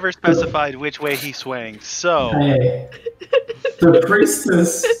 Alright. We never specified which way he swings, so. Hey, the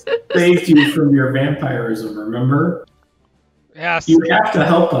priestess saved you from your vampirism, remember? Yes. You have to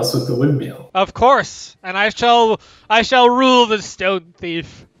help us with the windmill. Of course, and I shall rule the stone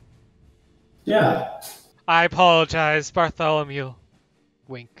thief. Yeah. I apologize, Bartholomew.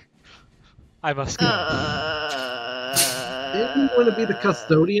 Wink. I must go. Didn't you want to be the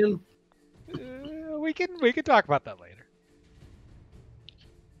custodian? We can talk about that later.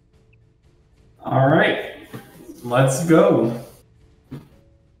 All right, let's go.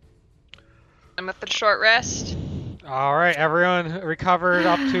 I'm at the short rest. All right, everyone recovered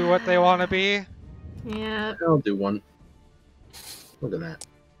up to what they want to be. Yeah. I'll do one. Look at that.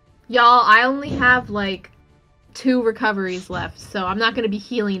 Y'all, I only have like 2 recoveries left, so I'm not going to be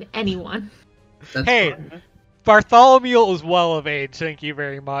healing anyone. That's hey, fine. Bartholomew is well of age, thank you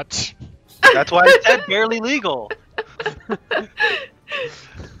very much. That's why I said barely legal.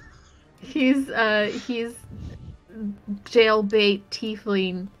 He's jailbait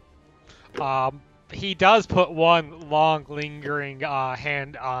tiefling. He does put one long, lingering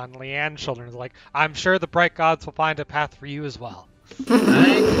hand on Leanne's shoulder and is like, I'm sure the bright gods will find a path for you as well.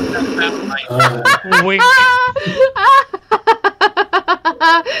 Wink.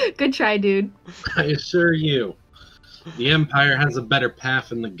 Good try, dude. I assure you, the Empire has a better path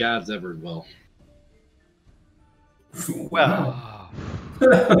than the gods ever will. Wow.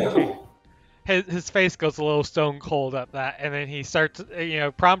 His face goes a little stone cold at that, and then he starts,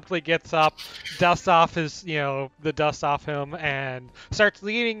 promptly gets up, dusts off his, the dust off him, and starts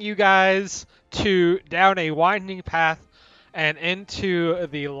leading you guys down a winding path and into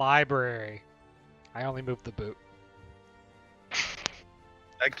the library. I only moved the boot.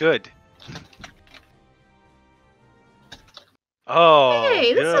 Good. Oh,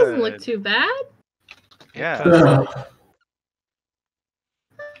 hey, this good. doesn't look too bad. Yeah.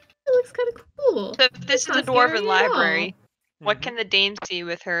 It looks kind of cool. So if this is a That's not scary dwarven at library, all. what can the dame see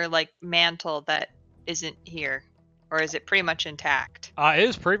with her mantle that isn't here? Or is it pretty much intact? It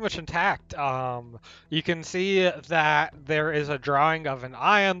is pretty much intact. You can see that there is a drawing of an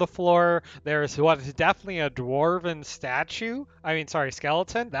eye on the floor. There's what is definitely a dwarven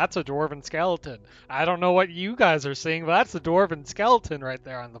skeleton. That's a dwarven skeleton. I don't know what you guys are seeing, but that's a dwarven skeleton right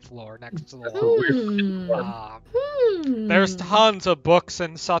there on the floor next to the wall. There's tons of books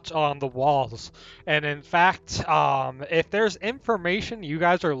and such on the walls. And in fact, if there's information you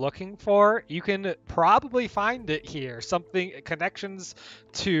guys are looking for, you can probably find it here. Something, connections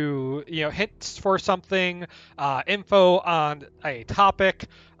to, hints for something, info on a topic,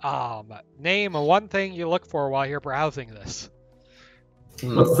 name one thing you look for while you're browsing this.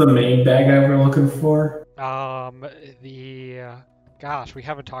 What's the main bad guy we're looking for? Gosh, we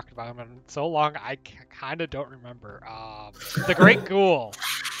haven't talked about him in so long, I kind of don't remember. The Great Ghoul.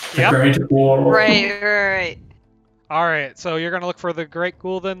 The Great Ghoul. Right. All right, so you're gonna look for the Great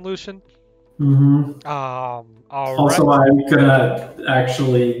Ghoul then, Lucian? Mm-hmm. Also, I'm gonna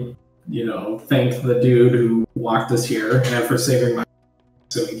actually, thank the dude who walked us here and for saving my.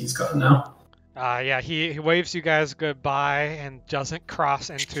 Assuming he's gone now. Yeah, he waves you guys goodbye and doesn't cross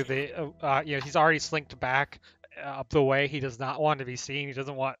into the. He's already slinked back up the way. He does not want to be seen. He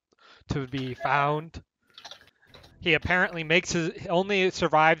doesn't want to be found. He apparently only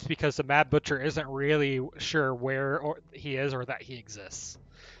survives because the Mad Butcher isn't really sure where he is or that he exists.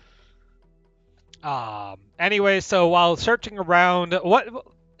 Anyway, so while searching around, what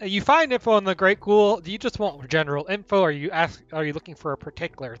you find info on the Great Ghoul? Do you just want general info? Are you looking for a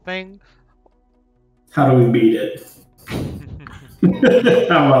particular thing? How do we beat it?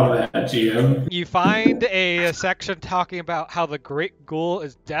 How about that, GM? You find a section talking about how the Great Ghoul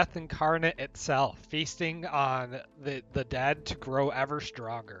is death incarnate itself, feasting on the dead to grow ever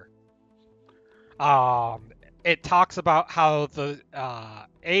stronger. It talks about how the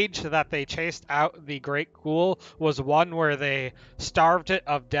age that they chased out the Great Ghoul was one where they starved it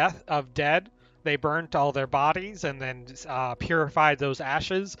of dead. They burnt all their bodies and then purified those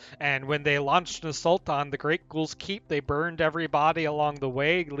ashes. And when they launched an assault on the Great Ghoul's keep, they burned every body along the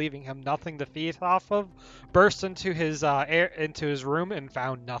way, leaving him nothing to feed off of. Burst into his room and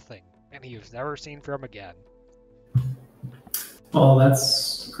found nothing, and he was never seen from again. Well,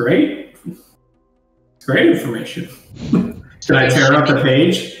 that's great. Great information. Should I tear up the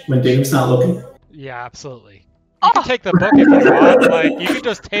page when Dave's not looking? Yeah, absolutely. You can take the book if you want. You can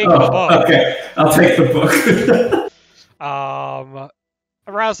just take the book. Okay, I'll take the book.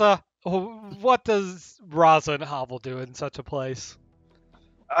 Raza, what does Raza and Havel do in such a place?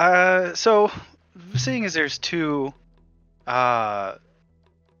 So, seeing as there's two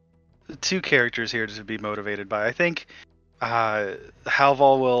characters here to be motivated by, I think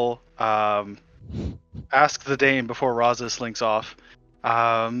Halval will ask the Dame before Raza slinks off.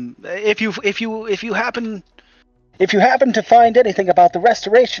 If you happen to find anything about the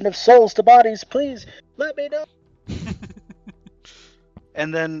restoration of souls to bodies, please let me know.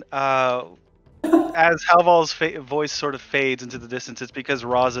 And then, as Halval's voice sort of fades into the distance, it's because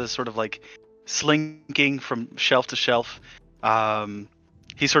Raza is sort of slinking from shelf to shelf.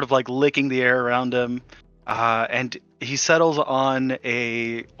 He's sort of licking the air around him, and he settles on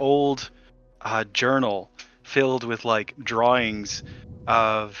a old journal filled with drawings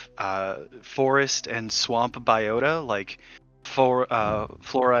of forest and swamp biota,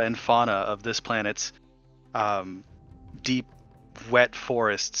 flora and fauna of this planet's deep, wet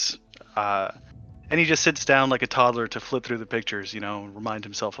forests. And he just sits down like a toddler to flip through the pictures, remind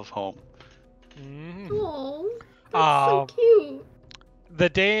himself of home. Oh, that's so cute. The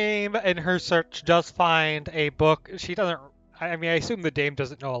dame in her search does find a book. She doesn't. I mean, I assume the dame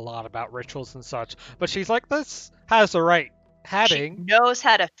doesn't know a lot about rituals and such, but she's like, this has the right heading. She knows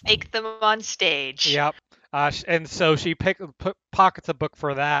how to fake them on stage. Yep. And so she pockets a book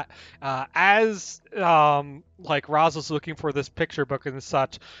for that. As like Raza's looking for this picture book and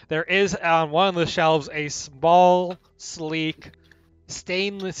such, there is on one of the shelves a small, sleek,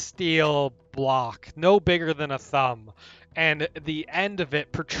 stainless steel block, no bigger than a thumb. And the end of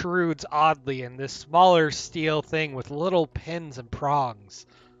it protrudes oddly in this smaller steel thing with little pins and prongs.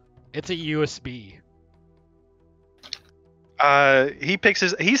 It's a USB.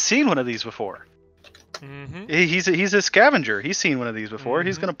 He's seen one of these before. Mm-hmm. He's a scavenger. He's seen one of these before. Mm-hmm.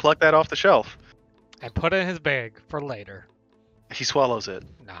 He's gonna pluck that off the shelf And put it in his bag for later. He swallows it.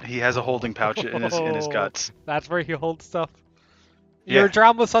 No. He has a holding pouch in his guts. That's where he holds stuff. Yeah. Your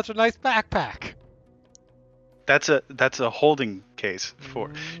drum was such a nice backpack. That's a holding case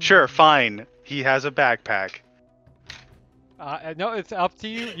for. Sure, fine. He has a backpack. No, it's up to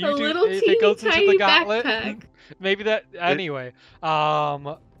you. You A do little if it goes into teeny the tiny gauntlet. backpack. Maybe that. Anyway,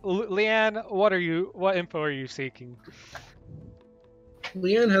 Leanne, what info are you seeking?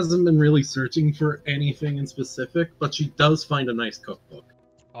 Leanne hasn't been really searching for anything in specific, but she does find a nice cookbook.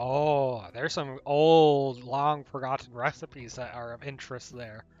 Oh, there's some old, long forgotten recipes that are of interest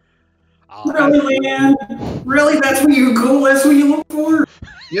there. Really, Leanne? Really? That's what you go? That's what you look for?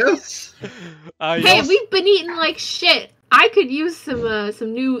 Yes. Hey, we've been eating like shit. I could use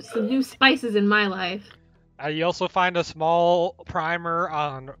some new spices in my life. You also find a small primer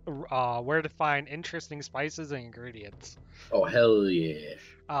on where to find interesting spices and ingredients. Oh, hell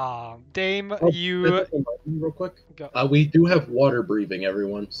yeah. Dame, you... Real quick. Go. We do have water breathing,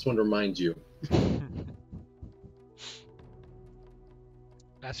 everyone. Just want to remind you.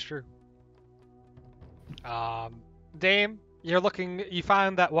 That's true. Dame, you're looking. You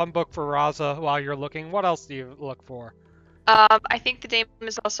found that one book for Raza while you're looking. What else do you look for? I think the dame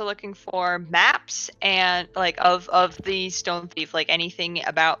is also looking for maps and of the stone thief, like anything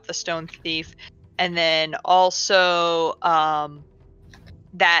about the stone thief, and then also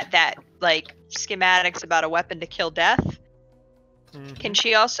that like schematics about a weapon to kill death. Mm-hmm. Can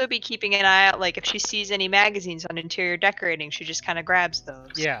she also be keeping an eye out, like if she sees any magazines on interior decorating, she just kind of grabs those?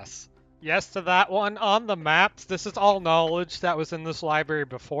 Yes. Yes to that one. On the maps, this is all knowledge that was in this library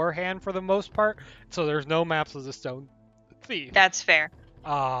beforehand for the most part, so there's no maps of the stone thief. That's fair.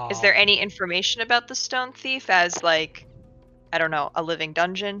 Is there any information about the stone thief as, like, I don't know, a living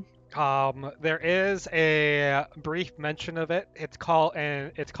dungeon? There is a brief mention of it. It's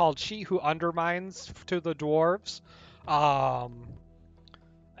called She Who Undermines to the Dwarves.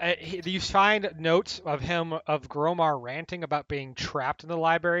 You find notes of Gromar ranting about being trapped in the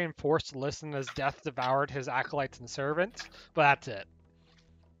library and forced to listen as death devoured his acolytes and servants, but that's it.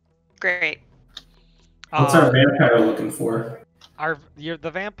 Great. What's our vampire looking for?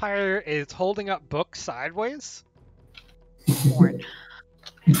 The vampire is holding up books sideways.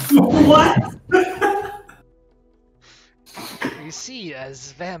 What? You see,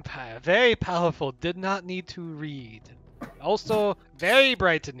 as vampire, very powerful, did not need to read. Also, very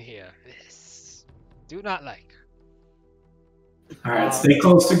bright in here. Yes. Do not like. Alright, stay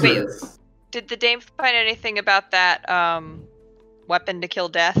close to Grizz. Did the dame find anything about that weapon to kill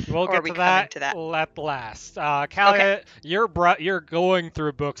death? We'll get to that at last. Kalia, okay. You're going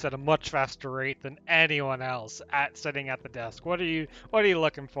through books at a much faster rate than anyone else sitting at the desk. What are you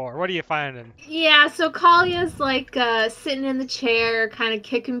looking for? What are you finding? Yeah, so Kalia's like sitting in the chair, kind of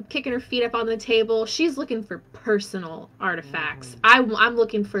kicking her feet up on the table. She's looking for personal artifacts. I'm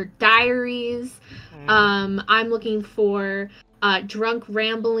looking for diaries. I'm looking for drunk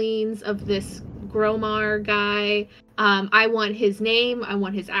ramblings of this Gromar guy. I want his name, I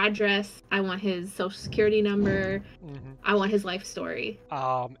want his address, I want his social security number, I want his life story.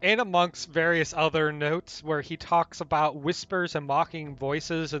 And amongst various other notes where he talks about whispers and mocking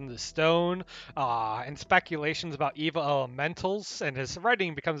voices in the stone, and speculations about evil elementals, and his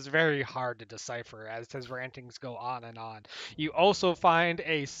writing becomes very hard to decipher as his rantings go on and on. You also find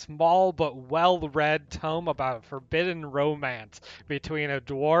a small but well-read tome about a forbidden romance between a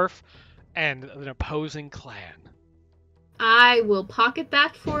dwarf and an opposing clan. I will pocket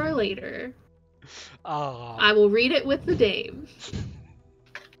that for later. I will read it with the dame.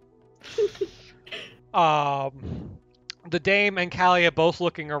 The dame and Kalia, both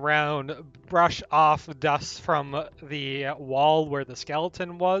looking around, brush off dust from the wall where the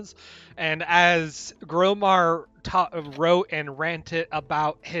skeleton was, and as Gromar wrote and ranted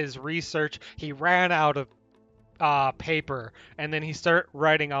about his research, he ran out of paper, and then he started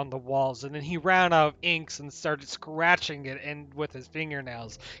writing on the walls, and then he ran out of inks and started scratching it with his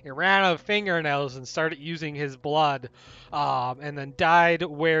fingernails. He ran out of fingernails and started using his blood, and then died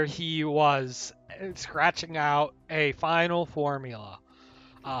where he was, scratching out a final formula.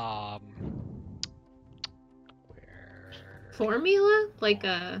 Where? Formula? Like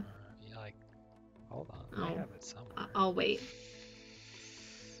a... Yeah, like, hold on, Oh, I have it somewhere. I'll wait.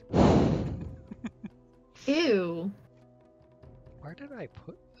 Ew. Where did I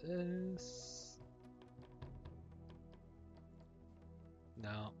put this?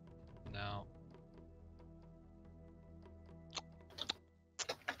 No.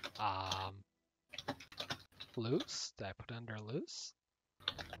 Loose? Did I put it under loose?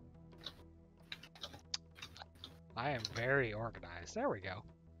 I am very organized. There we go.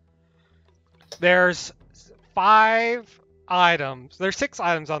 There's 5 items. There's 6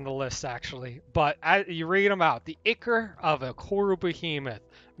 items on the list, actually, but you read them out. The ichor of a Koru behemoth,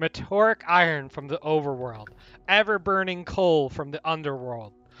 meteoric iron from the overworld, ever-burning coal from the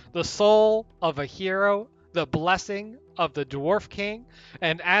underworld, the soul of a hero, the blessing of the dwarf king,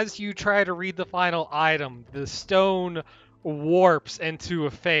 and as you try to read the final item, the stone warps into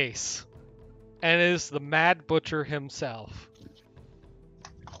a face, and it is the Mad Butcher himself.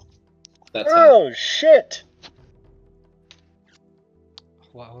 Oh, shit!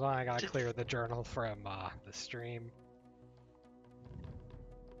 Well, hold on, I gotta clear the journal from the stream.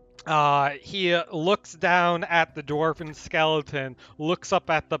 He looks down at the dwarven skeleton, looks up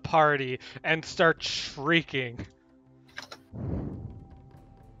at the party, and starts shrieking.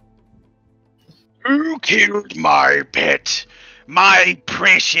 Who killed my pet? My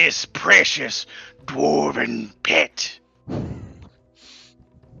precious, precious dwarven pet?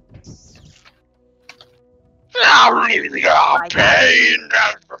 I really are pain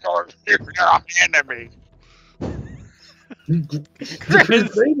your enemy.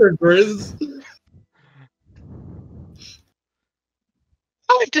 Grizz.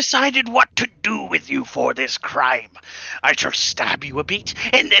 I've decided what to do with you for this crime. I shall stab you a bit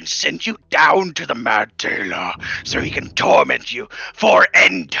and then send you down to the Mad Tailor so he can torment you for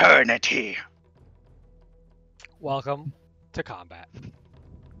eternity. Welcome to combat.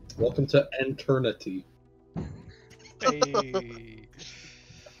 Welcome to eternity. Hey.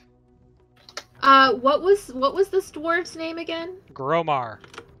 What was this dwarf's name again? Gromar.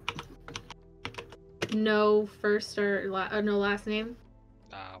 No first or no last name.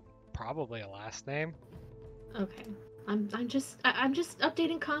 Probably a last name. Okay, I'm just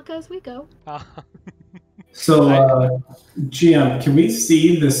updating Conka as we go. So, GM, can we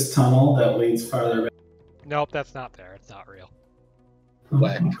see this tunnel that leads farther back? Nope, that's not there. It's not real.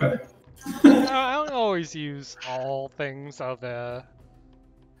 Whack. Okay. I don't always use all things of the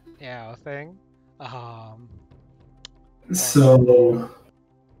thing. So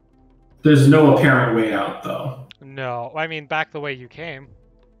there's no apparent way out, though. No, I mean back the way you came.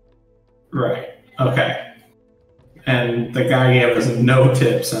 Right. Okay. And the guy gave us no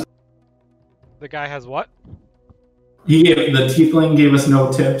tips. The guy has what? The tiefling gave us no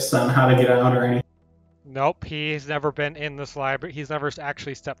tips on how to get out or anything. Nope, he's never been in this library. He's never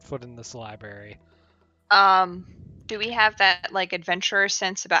actually stepped foot in this library. Do we have that like adventurer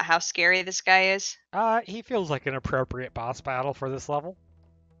sense about how scary this guy is? He feels like an appropriate boss battle for this level.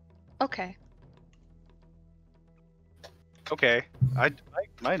 Okay. Okay,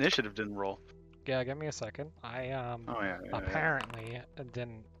 my initiative didn't roll. Yeah, give me a second. I apparently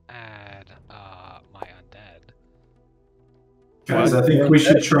didn't add my undead. Guys, I think we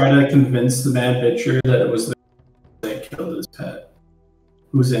should try to convince the Mad Butcher that it was the that killed his pet.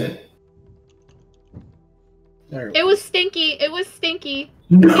 Who's in it? It was Stinky. It was Stinky.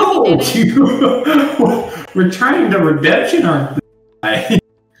 No, we're trying to redemption arc this guy.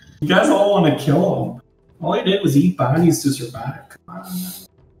 You guys all want to kill him. All he did was eat bodies to survive. Come on.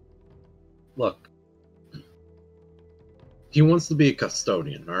 Look, he wants to be a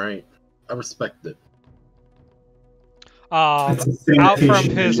custodian. All right, I respect it. Out from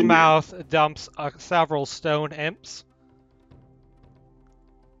his mouth dumps several stone imps.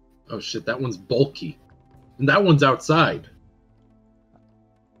 Oh shit, that one's bulky. And that one's outside.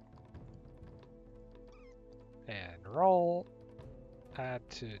 And roll. Add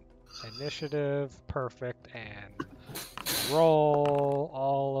to initiative. Perfect. And roll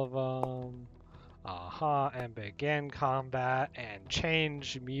all of them. And begin combat. And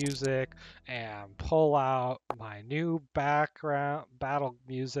change music. And pull out my new background battle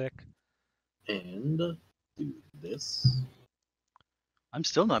music. And do this. I'm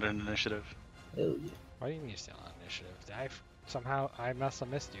still not in initiative. Hell yeah. What do you mean you're still on initiative? I must have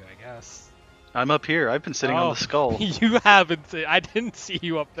missed you, I guess. I'm up here. I've been sitting on the skull. You haven't seen. I didn't see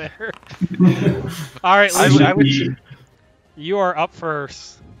you up there. All right, I would. you are up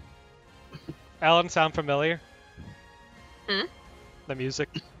first. Ellen, sound familiar? Hmm? The music.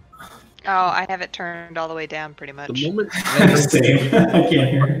 Oh, I have it turned all the way down pretty much. The moment I Same. I can't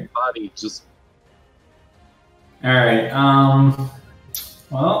hear it. body just All right.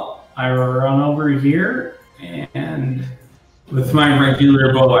 Well, I run over here, and with my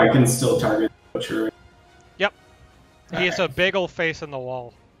regular bow, I can still target the butcher. Yep. He has All a big old face in the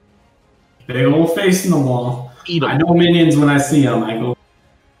wall. Big old face in the wall. eat 'em. I know minions when I see them. I go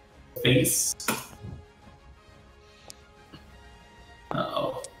face.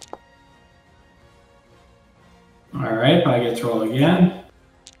 Uh-oh. All right, I get to roll again.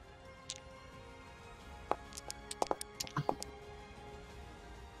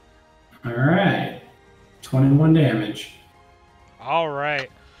 All right, 21 damage. All right.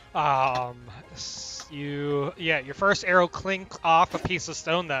 Your first arrow clinks off a piece of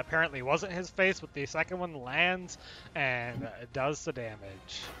stone that apparently wasn't his face, but the second one lands and it does the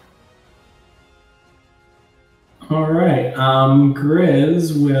damage. All right,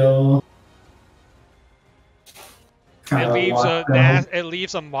 Grizz will. It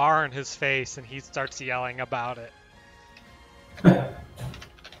leaves a mar on his face, and he starts yelling about it.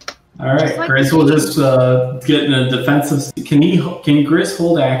 All right, like Grizz will just get in a defensive. Can Grizz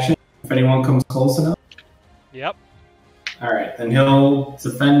hold action if anyone comes close enough? Yep. All right, then he'll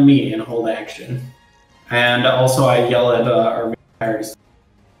defend me and hold action. And also, I yell at our vampires.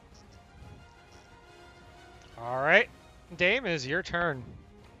 All right, Dame, is your turn.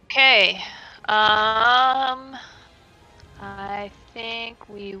 Okay. I think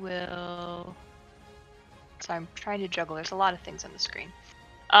we will. So I'm trying to juggle. There's a lot of things on the screen.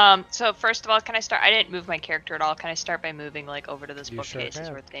 So first of all, can I start? I didn't move my character at all. Can I start by moving like over to this You bookcase? sure Is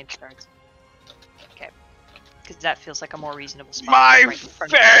can. where the game starts. Okay. Because that feels like a more reasonable spot. My right in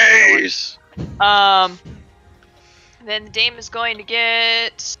front of the door. face! Then the dame is going to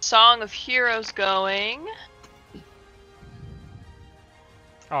get Song of Heroes going.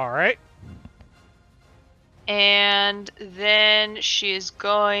 All right. And then she is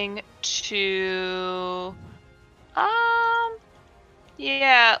going to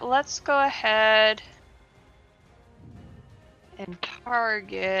yeah, let's go ahead and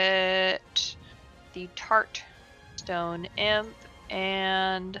target the Tart Stone Imp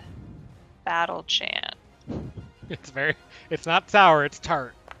and Battle Chant. It's not sour, it's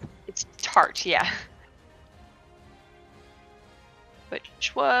tart. It's Tart, yeah.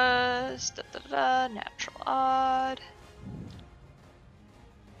 Which was natural odd.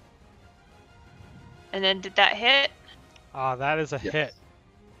 And then did that hit? That is a hit.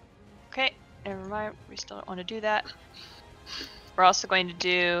 Okay, never mind. We still don't want to do that. We're also going to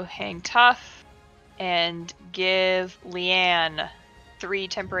do Hang Tough and give Leanne 3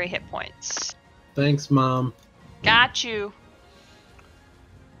 temporary hit points. Thanks, Mom. Got you.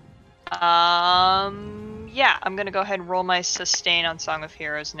 Yeah, I'm gonna go ahead and roll my sustain on Song of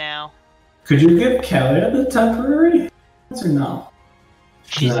Heroes now. Could you give Kalia the temporary or no?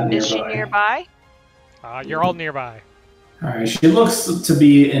 Is she nearby? You're all nearby. All right, she looks to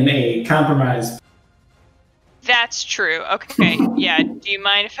be in a compromised. That's true. Okay, yeah. Do you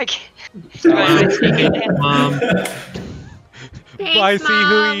mind if I get? Mom. Thanks, I see who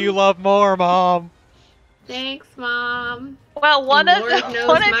Mom. you love more, Mom. Thanks, Mom. Well, one of Lord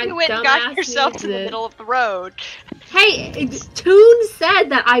knows you went and got dumbass yourself needs to the it. middle of the road. Hey, Toon said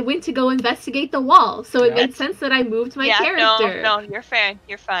that I went to go investigate the wall, so it Yeah. made sense that I moved my character. No, you're fine.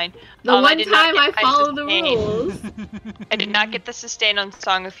 You're fine. The one time I followed the sustain. rules. I did not get the sustain on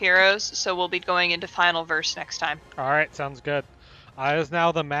Song of Heroes, so we'll be going into final verse next time. All right, sounds good. It is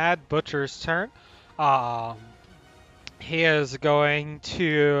now the Mad Butcher's turn. He is going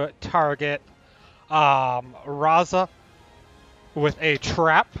to target Raza with a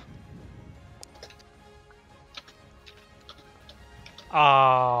trap.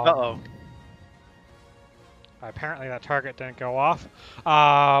 Uh-oh. Apparently that target didn't go off.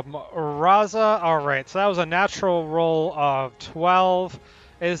 Raza, alright, so that was a natural roll of 12.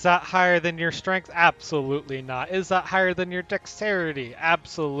 Is that higher than your strength? Absolutely not. Is that higher than your dexterity?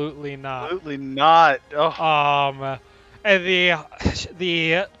 Absolutely not. Absolutely not. Oh. And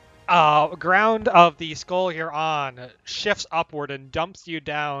the ground of the skull you're on shifts upward and dumps you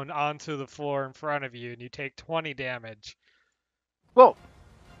down onto the floor in front of you, and you take 20 damage. Whoa.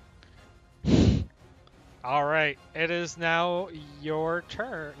 Alright, it is now your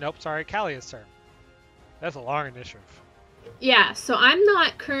turn. Nope, sorry, Kalia's turn. That's a long initiative. Yeah, so I'm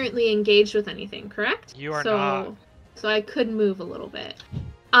not currently engaged with anything, correct? You are so, not. So I could move a little bit.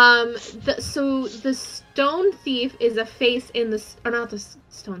 So the stone thief is a face in the, or not the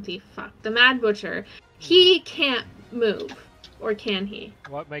stone thief. Fuck, the Mad Butcher. He can't move, or can he?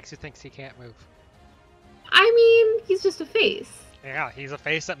 What makes you think he can't move? I mean, he's just a face. Yeah, he's a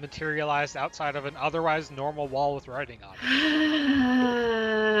face that materialized outside of an otherwise normal wall with writing on it.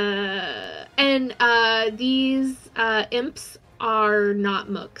 And these imps are not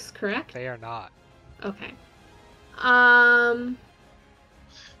mooks, correct? They are not. Okay.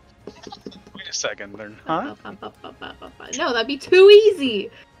 Wait a second, they're not? No, that'd be too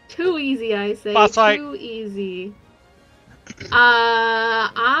easy. Too easy, I say. Spotlight. Too easy. I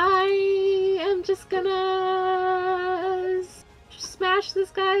am just gonna smash this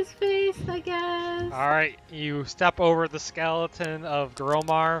guy's face, I guess. Alright, you step over the skeleton of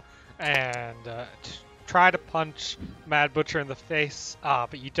Gromar and try to punch Mad Butcher in the face,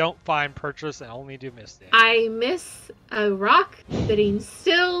 but you don't find purchase and only do miss damage. I miss a rock sitting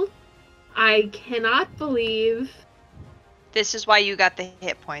still. I cannot believe. This is why you got the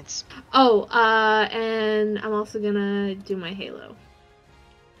hit points. Oh, and I'm also gonna do my halo.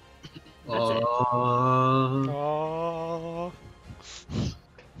 That's it. Oh.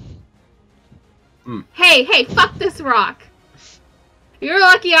 Hey, fuck this rock. You're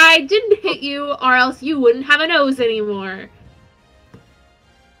lucky I didn't hit you, or else you wouldn't have a nose anymore.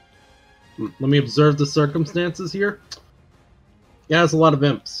 Let me observe the circumstances here. Yeah, there's a lot of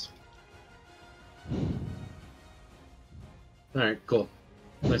imps. Alright, cool.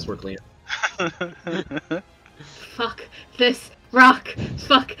 Nice work, Leah. Fuck this rock.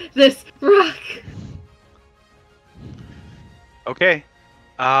 Fuck this rock. Okay.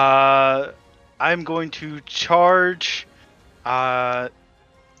 I'm going to charge the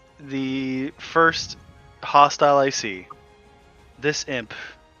first hostile I see. This imp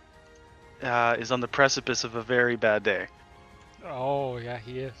is on the precipice of a very bad day. Oh, yeah,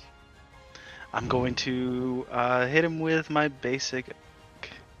 he is. I'm going to hit him with my basic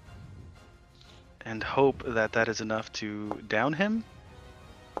and hope that that is enough to down him.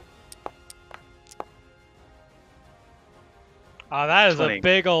 That is 20. a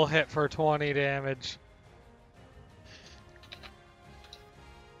big ol' hit for 20 damage.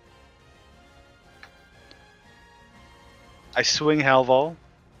 I swing Halval,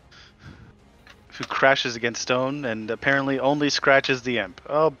 who crashes against stone and apparently only scratches the imp.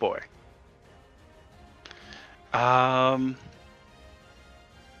 Oh boy.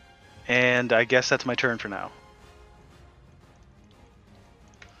 And I guess that's my turn for now.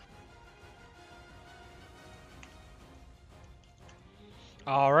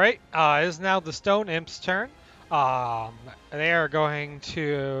 Alright, it is now the Stone Imp's turn. They are going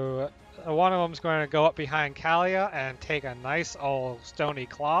to... One of them is going to go up behind Kalia and take a nice old stony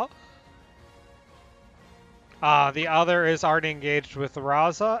claw. The other is already engaged with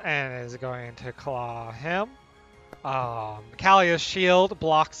Raza and is going to claw him. Kalia's shield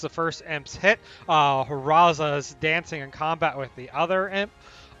blocks the first imp's hit. Raza is dancing in combat with the other imp.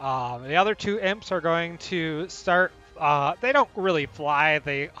 The other two imps are going to start... they don't really fly,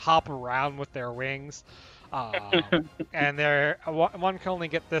 they hop around with their wings. And one can only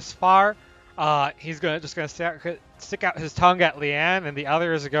get this far. He's just gonna stick out his tongue at Leanne, and the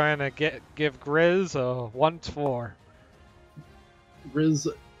other is going to give Grizz a 1-4. Grizz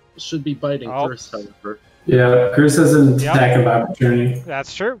should be biting first, however. Yeah, Grizz has an attack of opportunity.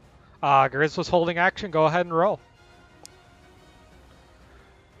 That's true. Grizz was holding action. Go ahead and roll.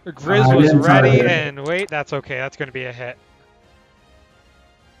 Grizz was ready, and wait, that's okay. That's going to be a hit.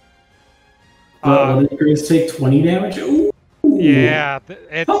 Will Grizz take 20 damage? Ooh. Yeah,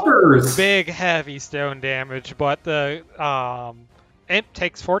 it's Puppers. Big, heavy stone damage, but the imp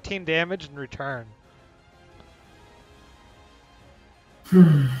takes 14 damage in return.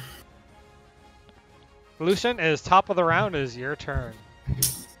 Lucian, is top of the round. Is your turn.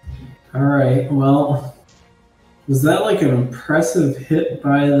 All right. Well, was that like an impressive hit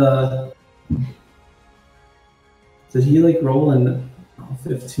by the? Did he like roll in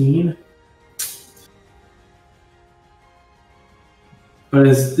 15? But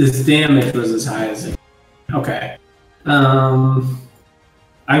his damage was as high as it. Okay. I'm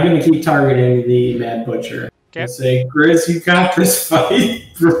gonna keep targeting the Mad Butcher. Okay. Say, Grizz, you got this fight.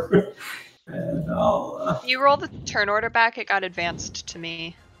 And I'll. You roll the turn order back. It got advanced to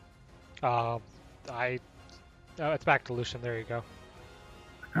me. It's back to Lucian. There you go.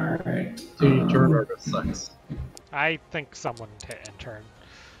 All right. Dude, turn order sucks. I think someone hit in turn.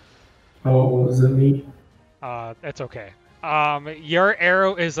 Oh, was it me? It's okay. Your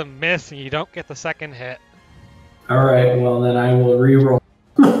arrow is a miss, and you don't get the second hit. All right. Well, then I will re-roll.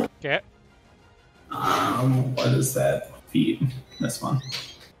 Okay. What is that? Feet. This one.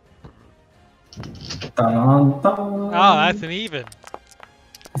 Dun, dun. Oh, that's an even.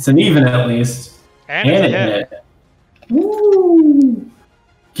 It's an even at least. And it's a hit. Hit. Woo!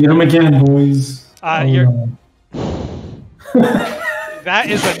 Get him again, boys. No. That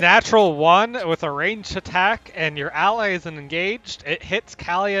is a natural 1 with a ranged attack, and your ally isn't engaged. It hits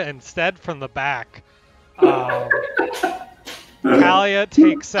Kalia instead from the back. Kalia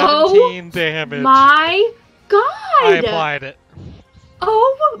takes 17 damage. My God! I applied it.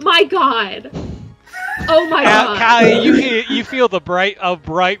 Oh my God! Oh my God! Kalia, you feel a bright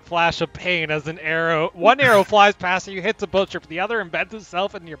flash of pain as one arrow flies past you, hits a butcher, but the other embeds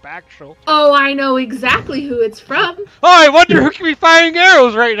itself in your back shoulder. Oh, I know exactly who it's from. Oh, I wonder who can be firing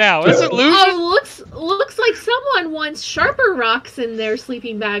arrows right now. Is it Lucian? Oh, looks like someone wants sharper rocks in their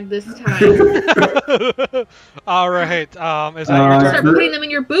sleeping bag this time. All right. Is that your turn? Start putting them in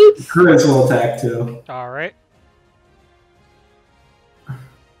your boots. Crits will attack too. All right.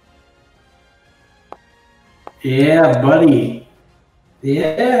 Yeah, buddy.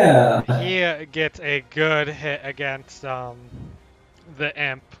 Yeah. He gets a good hit against the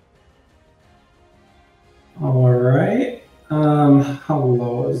imp. All right. How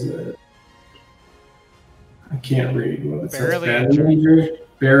low is it? I can't read what it Barely says. Injured.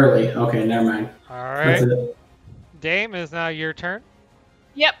 Barely. Okay, never mind. All right. That's it. Dame, is now your turn.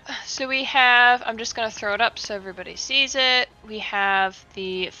 Yep, so we have, I'm just going to throw it up so everybody sees it. We have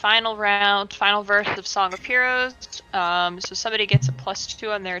the final verse of Song of Heroes. So somebody gets a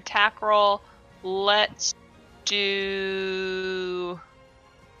 +2 on their attack roll. Let's do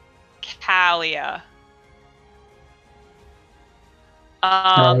Kalia.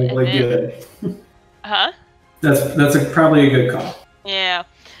 Probably good. Huh? That's probably a good call. Yeah.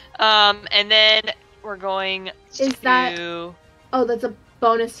 And then we're going to... Is that... Oh, that's a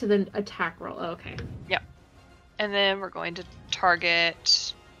bonus to the attack roll. Oh, okay. Yep. And then we're going to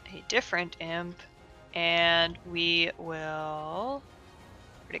target a different imp, and we will...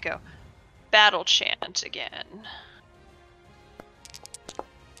 Where'd it go? Battle chant again.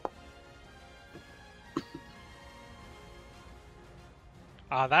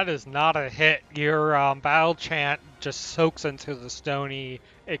 That is not a hit. Your battle chant just soaks into the stony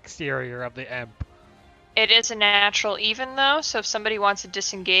exterior of the imp. It is a natural even, though, so if somebody wants a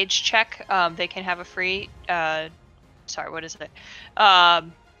disengage check, they can have a free... sorry, what is it?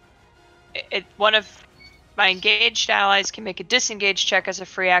 One of my engaged allies can make a disengage check as a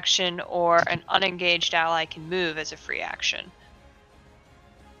free action, or an unengaged ally can move as a free action.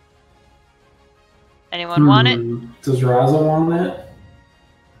 Anyone want it? Does Raza want it?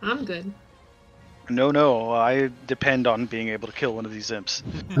 I'm good. No, I depend on being able to kill one of these imps.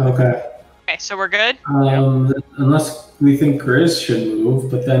 Okay. Okay, so we're good? Unless we think Grizz should move,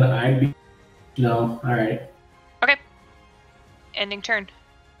 but then I'd be... No, alright. Okay. Ending turn.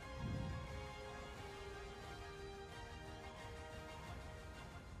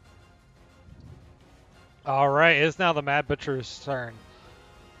 Alright, it's now the Mad Butcher's turn.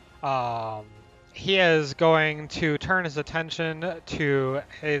 He is going to turn his attention to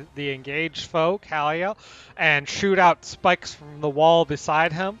the engaged foe, Kalia, and shoot out spikes from the wall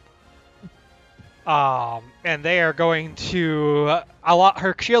beside him. And they are going to...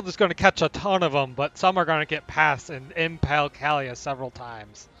 her shield is going to catch a ton of them, but some are going to get past and impale Kalia several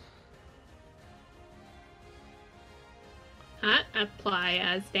times. Apply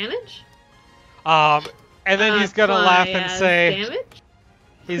as damage. And then he's going to laugh and say... Damage?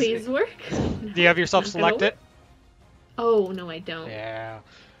 Please work. Do you have yourself selected? Oh, no, I don't. Yeah.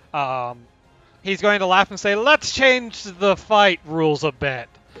 He's going to laugh and say, let's change the fight rules a bit.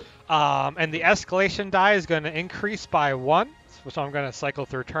 And the escalation die is going to increase by 1, so I'm going to cycle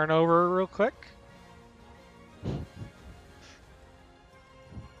through turnover real quick.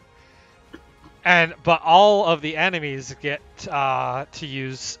 But all of the enemies get to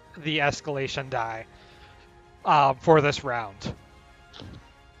use the escalation die for this round.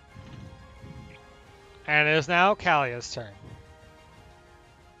 And it is now Kalia's turn.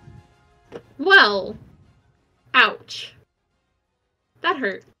 Well, ouch. That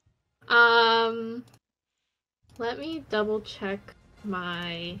hurt. Let me double check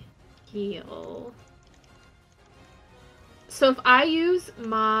my heal. So if I use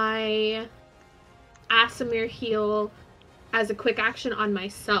my Asimir heal as a quick action on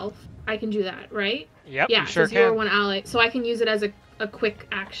myself, I can do that, right? Yep, yeah, you sure can. 0 or 1 ally. So I can use it as a quick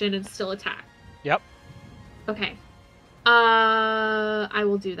action and still attack. Yep. Okay. I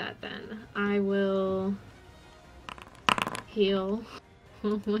will do that then. I will heal.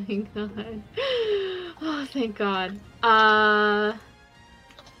 Oh my god. Oh, thank god.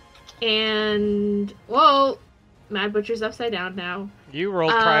 And whoa, Mad Butcher's upside down now. You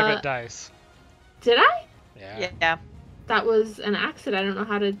rolled private dice. Did I? Yeah. That was an accident. I don't know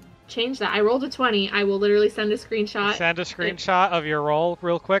how to change that. I rolled a 20. I will literally send a screenshot. Send a screenshot of your roll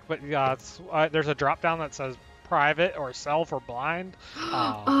real quick, but there's a drop down that says private or self or blind.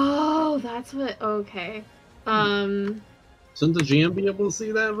 Oh, that's what. Okay. Shouldn't the GM be able to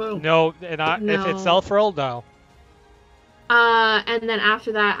see that though? No, if it's self rolled, no. And then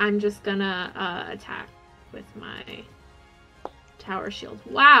after that, I'm just gonna attack with my tower shield.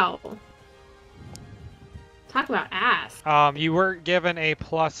 Wow. Talk about ass. You were given a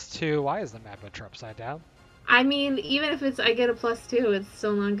 +2. Why is the Mad Butcher upside down? I mean, even if I get a +2, it's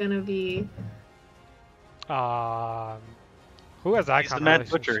still not gonna be. Who has icon? He's the Mad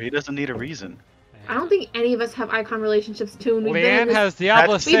Butcher. He doesn't need a reason. I don't think any of us have icon relationships too. Leanne has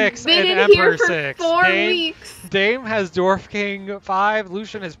Diablo 6 and Emperor 6. 4 weeks. Dame has Dwarf King 5.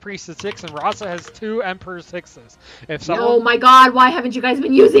 Lucian has Priestess 6, and Rasa has 2 Emperor 6s. Oh my God! Why haven't you guys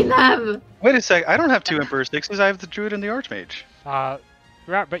been using them? Wait a sec. I don't have 2 Emperor 6s. I have the Druid and the Archmage.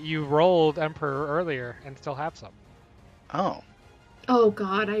 Right, but you rolled Emperor earlier and still have some. Oh. Oh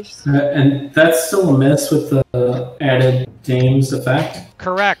God, I just. And that's still a miss with the added Dame's effect.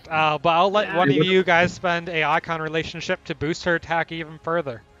 Correct. But I'll let one of you guys spend a icon relationship to boost her attack even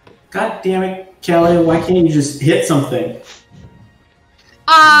further. God damn it, Kelly! Why can't you just hit something?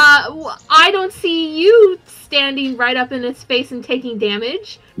 I don't see you standing right up in his face and taking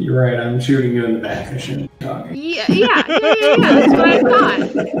damage. You're right. I'm shooting you in the back. I shouldn't be talking. Yeah. That's what I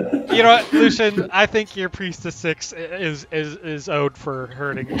thought. You know what, Lucian? I think your Priestess 6 is owed for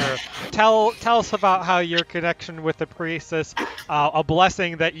hurting her. Tell us about how your connection with the Priestess, a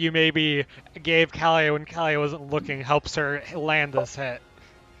blessing that you maybe gave Kalia when Kalia wasn't looking, helps her land this hit.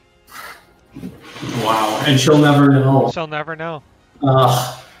 Wow, and she'll never know. She'll never know.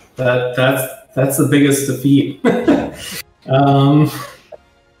 That's the biggest defeat.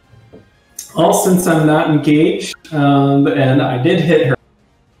 All since I'm not engaged, and I did hit her.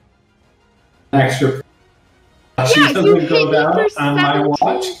 Extra. She doesn't go down on my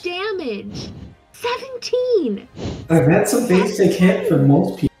watch. Damage. 17. That's a basic hit for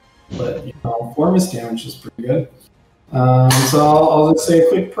most people, but 4 miss damage is pretty good. So I'll just say a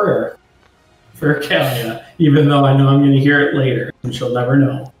quick prayer for Kalia, even though I know I'm going to hear it later, and she'll never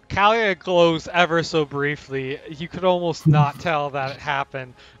know. Kalia glows ever so briefly. You could almost not tell that it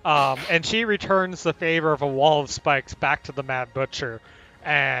happened. And she returns the favor of a wall of spikes back to the Mad Butcher,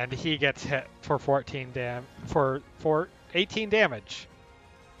 and he gets hit for 18 damage.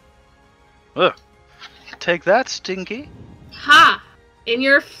 Ugh. Take that, Stinky. Ha! In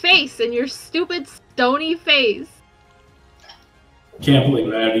your face, in your stupid stony face. Can't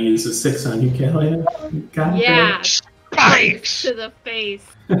believe I had to use a 6 on you, Kalia. God yeah. Spikes! To the face.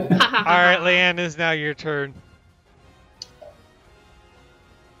 Alright, Leanne, is now your turn.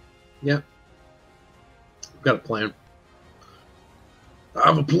 Yep. I've got a plan. I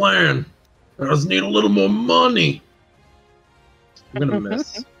have a plan. I just need a little more money. I'm gonna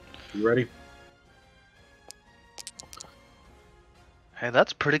miss. You ready? Hey,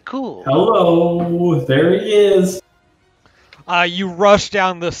 that's pretty cool. Hello, there he is. You rush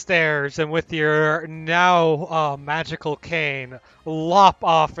down the stairs and with your now magical cane, lop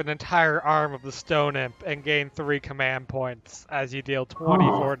off an entire arm of the stone imp and gain 3 command points as you deal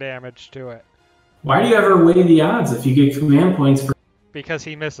 24 damage to it. Why do you ever weigh the odds if you get command points for... Because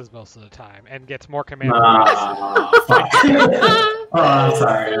he misses most of the time and gets more command points. Oh,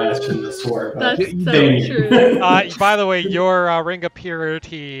 sorry, I shouldn't have swore. That's so true. By the way, your Ring of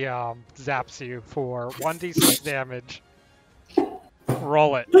Purity zaps you for 1d6 damage.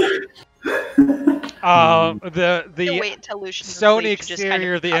 Roll it. The wait until Lucian's stony asleep,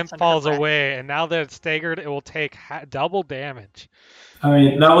 exterior of the imp falls away, and now that it's staggered, it will take double damage. I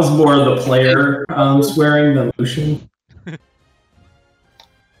mean, that was more the player swearing than Lucian.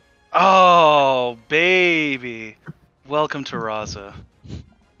 Oh, baby. Welcome to Raza.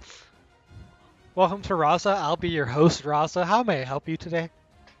 Welcome to Raza. I'll be your host, Raza. How may I help you today?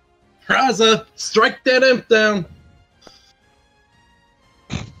 Raza, strike that imp down.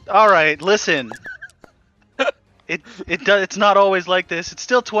 All right, listen. It's not always like this. It's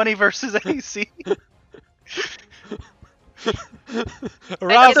still 20 versus AC.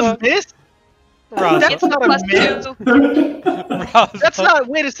 Raza, miss? That's not a miss. That's not.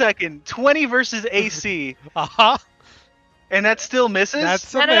 Wait a second. 20 versus AC. And that still misses.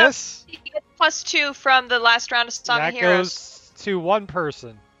 That's a miss. You get +2 from the last round of Song of That Heroes. goes to one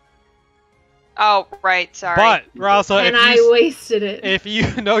person. Oh, right. Sorry. But Raza, And I wasted it. If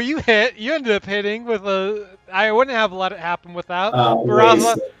you know you hit, you ended up hitting with a. I wouldn't have let it happen without.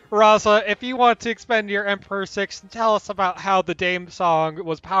 Raza, if you want to expend your Emperor 6 and tell us about how the Dame song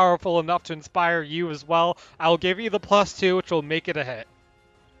was powerful enough to inspire you as well, I'll give you the +2, which will make it a hit.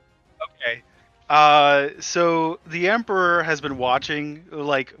 Okay. So the Emperor has been watching,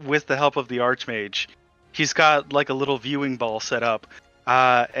 like, with the help of the Archmage. He's got, like, a little viewing ball set up.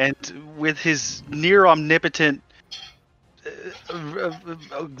 And with his near omnipotent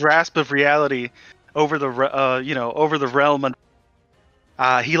grasp of reality over the, over the realm,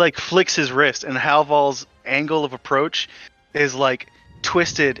 he, like, flicks his wrist, and Halval's angle of approach is, like,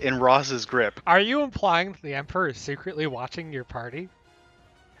 twisted in Ross's grip. Are you implying that the Emperor is secretly watching your party?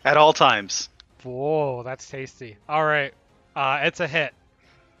 At all times. Whoa, that's tasty. All right, it's a hit.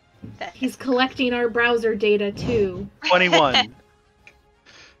 He's collecting our browser data too. 21.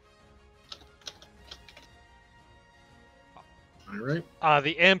 All right.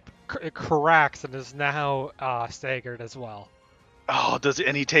 The imp cracks and is now staggered as well. Oh,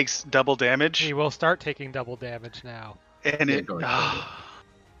 and he takes double damage? He will start taking double damage now. And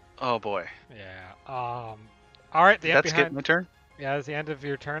oh boy. Yeah. All right, the imp That's behind. my turn? Yeah, it's the end of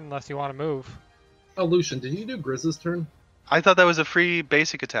your turn unless you want to move. Oh, Lucian, did you do Grizz's turn? I thought that was a free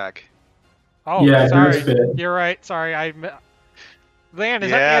basic attack. Oh, yeah, sorry. You're right. Sorry, Lan,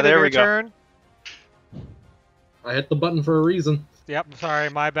 is that the end of your turn? I hit the button for a reason. Yep, sorry,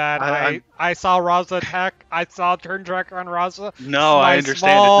 my bad. I saw Raza attack. I saw turn tracker on Raza. No, I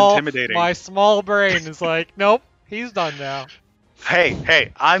understand. It's intimidating. My small brain is like, nope, he's done now.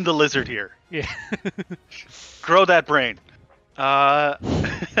 Hey, I'm the lizard here. Yeah. Grow that brain.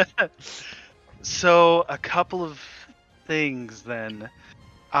 So, a couple of things then.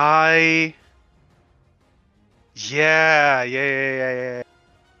 Yeah.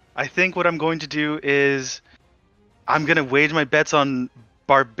 I think what I'm going to do is I'm going to wage my bets on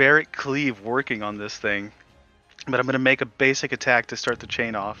Barbaric Cleave working on this thing. But I'm going to make a basic attack to start the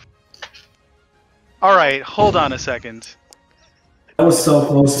chain off. Alright, hold on a second. That was so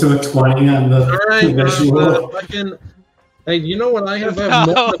close to a 20 on the visual. Hey, you know what I have?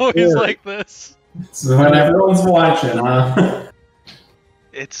 No, he's like this. So when everyone's watching, huh?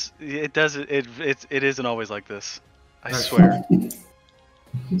 It isn't always like this. I swear.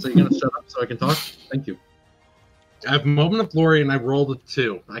 So you're gonna shut up so I can talk? Thank you. I have Moment of Glory and I rolled a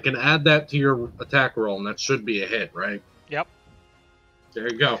 2. I can add that to your attack roll and that should be a hit, right? Yep.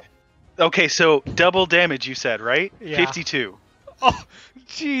 There you go. Okay, so double damage you said, right? Yeah. 52. Oh,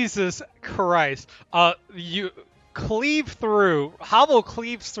 Jesus Christ. You cleave through, Hovel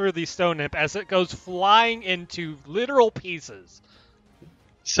cleaves through the stone imp as it goes flying into literal pieces.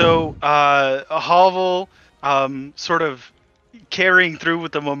 So, Hovel, sort of carrying through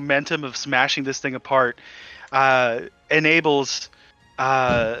with the momentum of smashing this thing apart, enables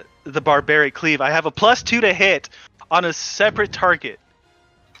the Barbaric Cleave. I have a +2 to hit on a separate target.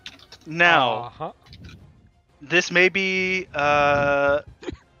 Now, this may be, I'm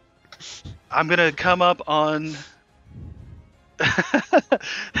gonna come up on...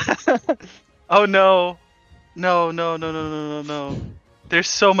 Oh no. No. There's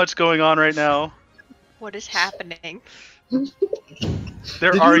so much going on right now. What is happening?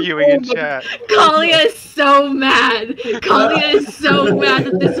 They're arguing in chat. Kalia is so mad. Kalia is so mad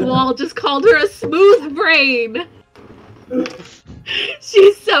that this wall just called her a smooth brain.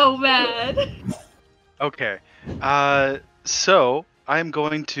 She's so mad. Okay. So I'm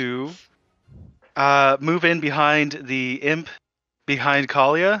going to move in behind the imp behind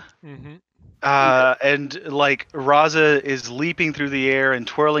Kalia. Mm-hmm. And like Raza is leaping through the air and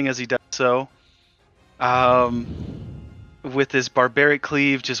twirling as he does so. With this Barbaric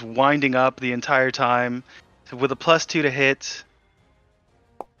Cleave just winding up the entire time. With a +2 to hit.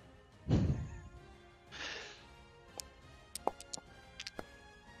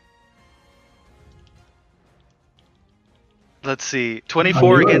 Let's see.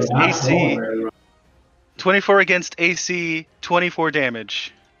 24 against AC. 24 against AC, 24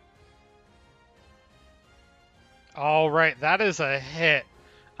 damage. All right, that is a hit.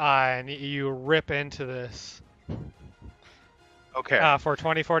 And you rip into this. Okay. For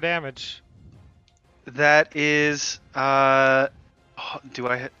 24 damage. That is... do I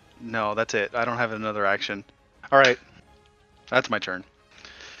hit? No, that's it. I don't have another action. Alright. That's my turn.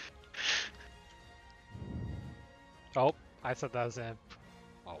 Oh, I said that was imp.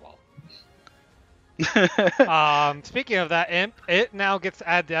 Oh, well. Speaking of that imp, it now gets to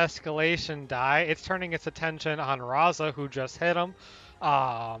add the escalation die. It's turning its attention on Raza, who just hit him.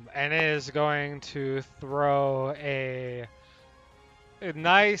 And it is going to throw a a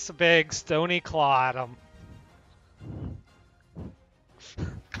nice big stony claw at him.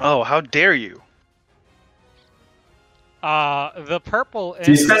 Oh, how dare you! The purple.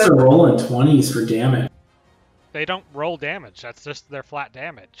 These guys are rolling 20s for damage. They don't roll damage. That's just their flat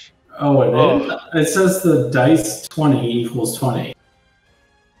damage. Oh, it is? It says the dice 20 equals 20.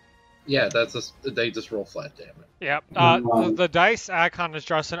 Yeah, they just roll flat damage. Yep. The dice icon is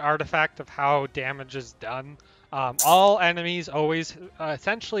just an artifact of how damage is done. All enemies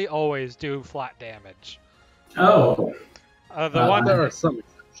essentially always do flat damage. Oh. There are some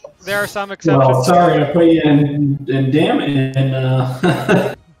exceptions. There are some exceptions. Well, sorry to put you in damage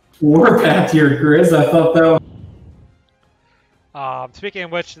in Warpath here, Grizz. I thought that was... Speaking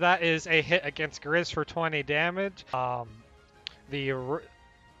of which, that is a hit against Grizz for 20 damage. The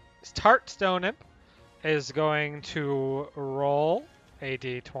Tart Stone Imp is going to roll a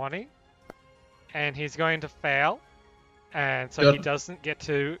d20, and he's going to fail. And so he doesn't get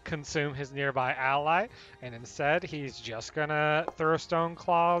to consume his nearby ally, and instead he's just gonna throw stone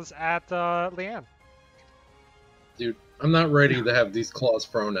claws at Leanne. Dude, I'm not ready to have these claws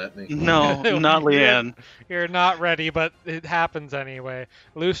thrown at me. No, not Leanne. You're not ready, but it happens anyway.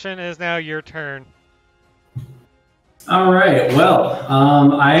 Lucian, is now your turn. All right. Well,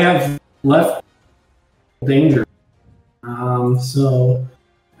 I have left danger. So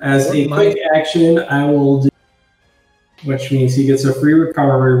as a quick action, I will do, which means he gets a free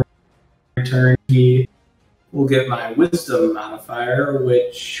recovery return. He will get my wisdom modifier,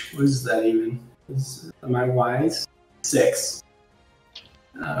 which was that even? Am I wise? 6.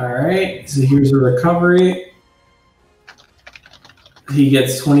 Alright, so here's a recovery. He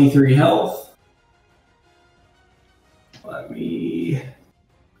gets 23 health. Let me...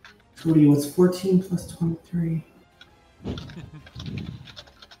 what's 14 plus 23?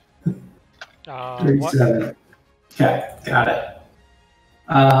 37. What? Okay, got it.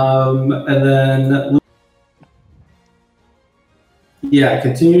 And then... yeah,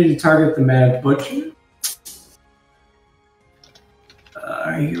 continue to target the Mad Butcher.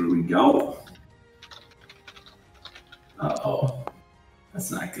 Here we go. Uh-oh. That's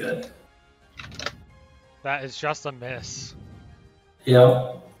not good. That is just a miss.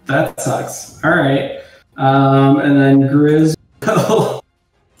 Yep, that sucks. All right. And then Grizz will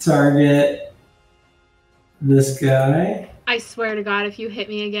target this guy. I swear to God, if you hit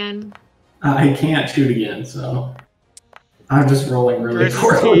me again. I can't shoot again, so I'm just rolling really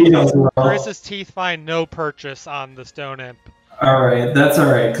poorly as well. Grizz's teeth find no purchase on the Stone Imp. Alright, that's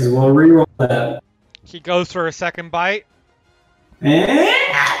alright, because we'll reroll that. He goes for a second bite.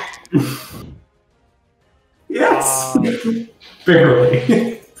 Yes!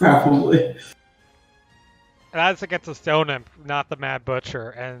 Barely. Probably. That's against the Stone Imp, not the Mad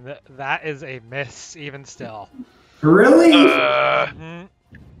Butcher, and that is a miss, even still. Really? Mm-hmm.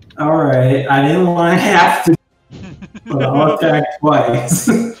 Alright, I didn't want to have to, but I'll attack twice.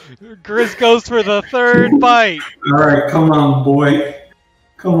 Grizz goes for the third bite. Alright, come on, boy.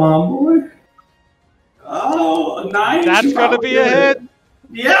 Come on, boy. Oh, 9. That's gonna be a hit.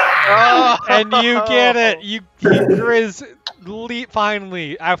 Yeah! Oh, and you get it. You Grizz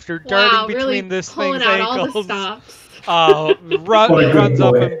finally, after darting between this thing's ankles, runs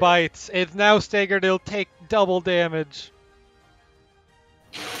up and bites. It's now staggered. It'll take double damage.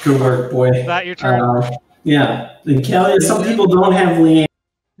 Good work, boy. Is that your turn? Yeah. And Kelly, some people don't have Leanne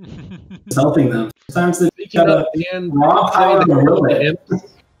helping them. Sometimes they got a raw power to will it.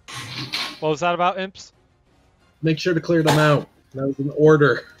 What was that about, imps? Make sure to clear them out. That was an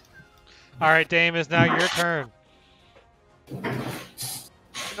order. Alright, Dame, is now your turn.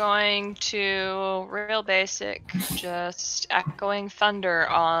 Going to real basic, just echoing thunder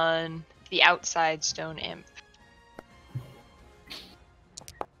on the outside Stone Imp.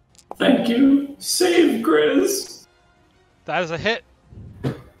 Thank you. Save Grizz. That is a hit.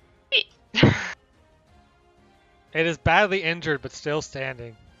 It is badly injured, but still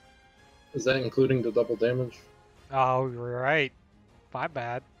standing. Is that including the double damage? Oh, right. My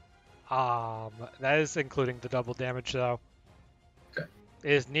bad. That is including the double damage, though. Okay.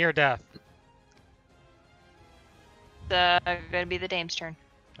 It is near death. Gonna be the Dame's turn.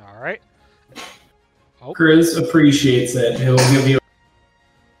 All right. Oh. Grizz appreciates it. He'll give you.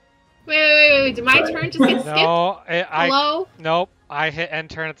 Wait. Did my turn just get skipped? No, Hello? Nope. I hit end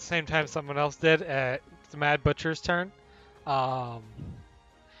turn at the same time someone else did. It's the Mad Butcher's turn.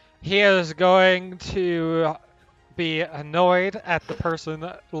 He is going to be annoyed at the person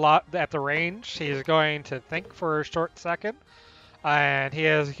at the range. He is going to think for a short second. And he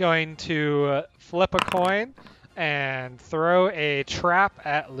is going to flip a coin and throw a trap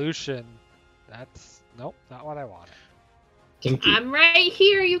at Lucian. That's... nope, not what I wanted. Kinky. I'm right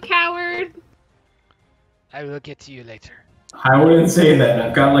here, you coward. I will get to you later. I wouldn't say that.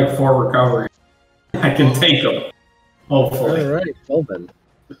 I've got like 4 recovery. I can take them. Hopefully. All right, well then.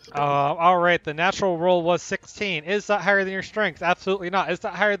 All right, the natural roll was 16. Is that higher than your strength? Absolutely not. Is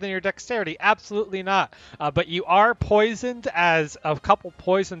that higher than your dexterity? Absolutely not. But you are poisoned as a couple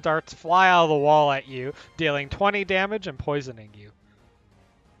poison darts fly out of the wall at you, dealing 20 damage and poisoning you.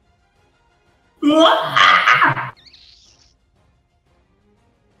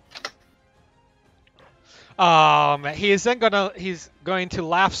 He's going to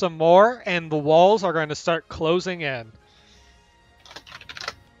laugh some more, and the walls are going to start closing in.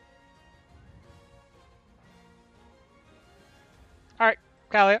 All right,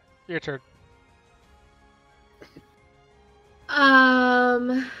 Kalia, your turn.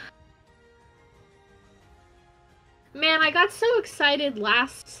 Man, I got so excited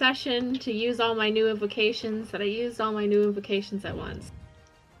last session to use all my new invocations that I used all my new invocations at once.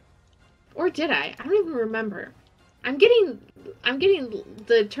 Or did I? I don't even remember. I'm getting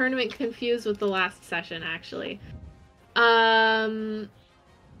the tournament confused with the last session, actually. All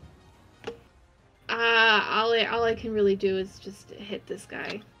I can really do is just hit this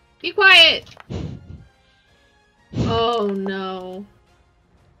guy. Be quiet! Oh no.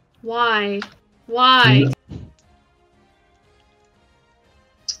 Why? Why?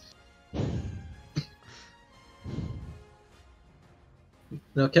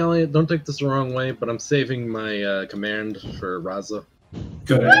 Now, Kelly, don't take this the wrong way, but I'm saving my command for Raza.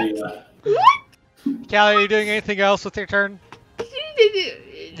 Good idea. What? Callie, are you doing anything else with your turn?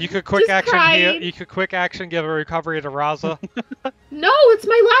 You could quick action give a recovery to Raza. No, it's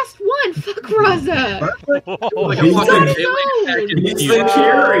my last one. Fuck Raza. He's the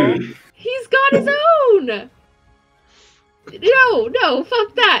carry. He's got his own. No,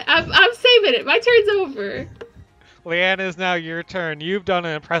 fuck that. I'm saving it. My turn's over. Leanna, is now your turn. You've done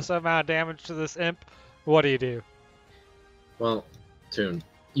an impressive amount of damage to this imp. What do you do? Well, Toon,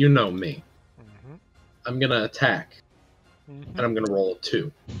 you know me. Mm-hmm. I'm gonna attack, and I'm gonna roll a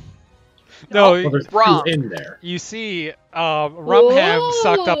 2. No, well, there's wrong. 2 in there. You see, Rumham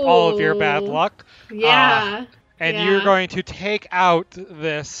sucked up all of your bad luck. Yeah. And you're going to take out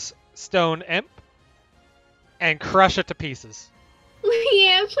this stone imp and crush it to pieces.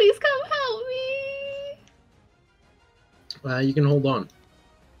 Leanne, please come help me. You can hold on.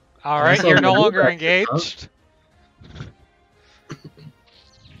 All right, you're no longer engaged.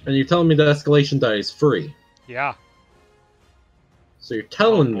 And you're telling me the escalation die is free. Yeah. So you're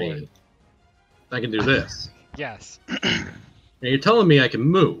telling me I can do this. Yes. And you're telling me I can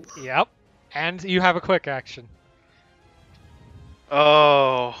move. Yep. And you have a quick action.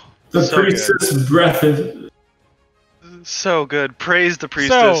 Oh. The so priestess' good. breath is... So good. Praise the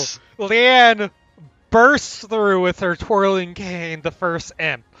priestess. So, Leanne bursts through with her twirling cane the first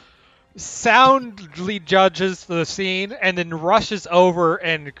imp, soundly judges the scene, and then rushes over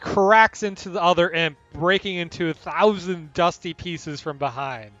and cracks into the other imp, breaking into 1,000 dusty pieces from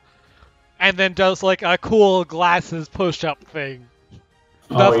behind. And then does like a cool glasses push-up thing.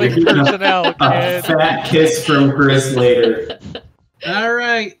 Nothing personnel, kid. A fat kiss from Grizz later. All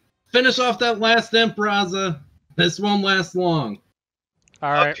right, finish off that last imp, Raza. This won't last long.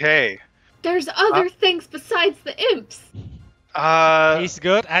 All right. Okay. There's other things besides the imps. He's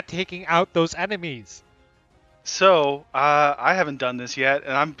good at taking out those enemies. So, I haven't done this yet,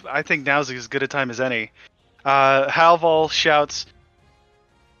 and I think now's as good a time as any. Halval shouts,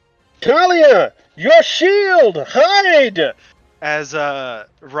 Talia, your shield! Hide! As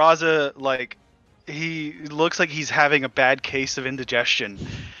Raza, like, he looks like he's having a bad case of indigestion.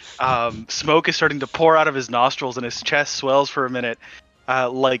 Smoke is starting to pour out of his nostrils, and his chest swells for a minute.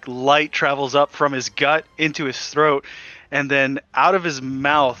 Like light travels up from his gut into his throat, and then out of his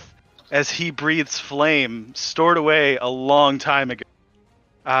mouth as he breathes flame stored away a long time ago.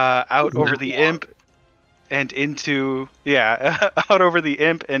 Out over the imp and into out over the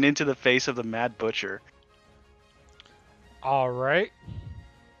imp and into the face of the Mad Butcher. All right.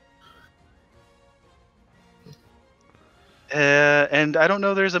 And I don't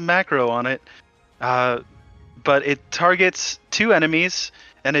know there's a macro on it, but it targets 2 enemies,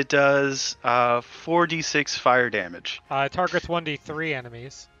 and it does 4d6 fire damage. It targets 1d3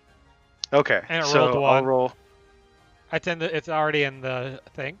 enemies. Okay, And it so rolled 1. I'll roll. It's already in the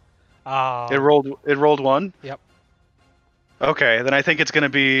thing. It rolled 1? Yep. Okay, then I think it's going to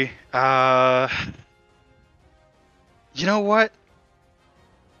be... you know what?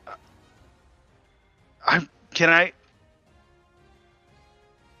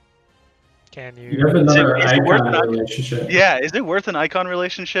 Can you? You have another Is it worth icon relationship. Yeah, is it worth an icon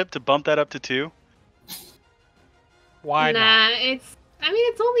relationship to bump that up to 2? Why not? It's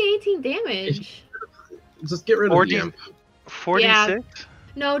only 18 damage. Just get rid of the imp. 46? Yeah.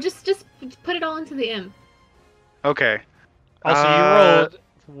 No, just put it all into the imp. Okay. Also, you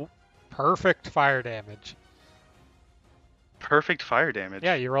rolled perfect fire damage. Perfect fire damage?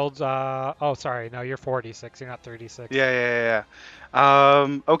 Yeah, you rolled, oh, sorry, no, you're 46, you're not 36. Yeah.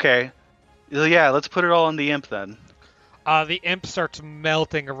 Okay. Yeah, let's put it all on the imp then. The imp starts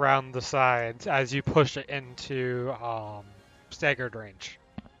melting around the sides as you push it into, staggered range.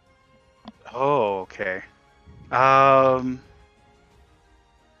 Oh, okay. And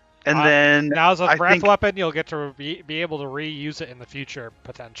then Now as a breath think... weapon, you'll get to be able to reuse it in the future,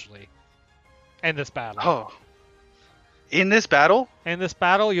 potentially. In this battle. Oh. In this battle? In this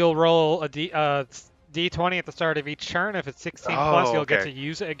battle, you'll roll a d20 at the start of each turn. If it's 16 plus, you'll get to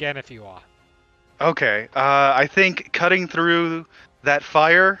use it again if you want. Okay. I think cutting through that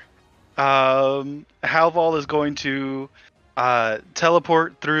fire, Halval is going to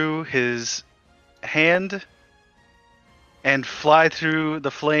teleport through his hand and fly through the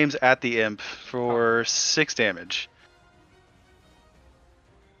flames at the imp for 6 damage.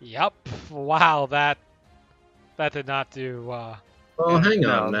 Yep. Wow, that did not do... Oh, hang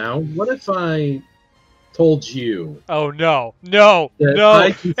on now. What if I told you... Oh, no. No!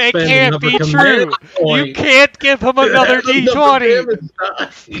 It can't be true! You can't give him another d20!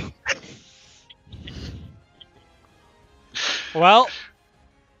 Well...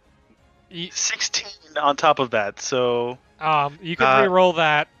 16 on top of that, so... you can re-roll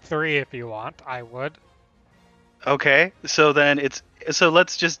that 3 if you want. I would. Okay, so then so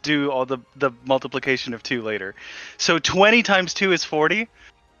let's just do all the multiplication of 2 later. So 20 times 2 is 40?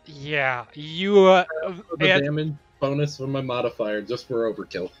 Yeah, you... the damage bonus from my modifier, just for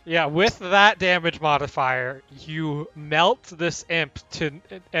overkill. Yeah, with that damage modifier, you melt this imp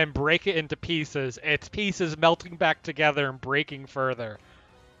and break it into pieces. Its pieces melting back together and breaking further.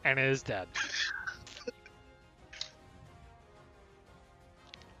 And it is dead.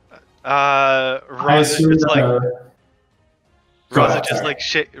 Raza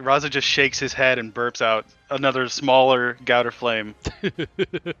just shakes his head and burps out another smaller gouter flame.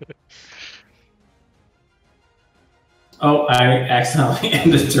 Oh, I accidentally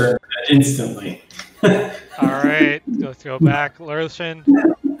ended turn instantly. Alright, let's go back. Lurshin.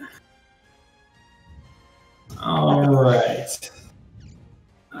 Alright.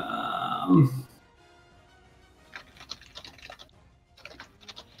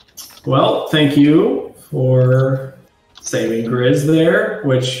 Well, thank you for saving Grizz there,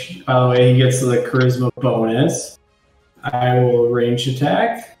 which, by the way, he gets the charisma bonus. I will range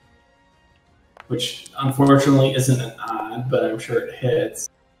attack, which unfortunately isn't an odd, but I'm sure it hits.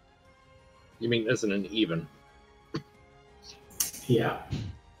 You mean isn't an even? Yeah.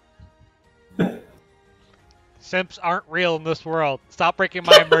 Simps aren't real in this world. Stop breaking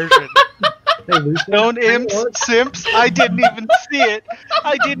my immersion. Known imps, simps. I didn't even see it.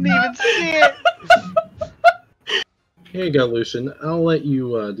 Here you go, Lucian. I'll let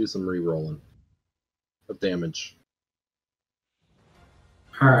you do some re-rolling of damage.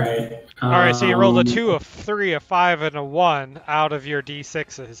 Alright. Alright, so you rolled a 2, a 3, a 5, and a 1 out of your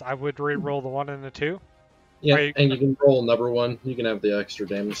d6s. I would re-roll the 1 and the 2. Yeah, and you can roll another one. You can have the extra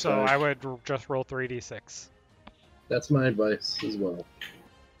damage. So I would just roll 3d6. That's my advice as well.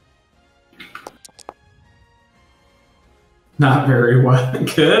 Not very well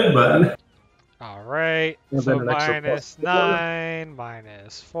good, but... Alright, so minus 9,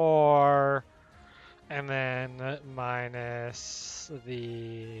 minus 4, and then minus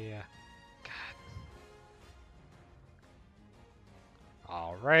the... God.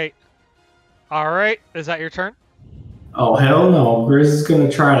 Alright, is that your turn? Oh, hell no. Grizz is going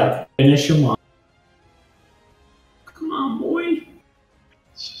to try to finish him off. Come on, boy.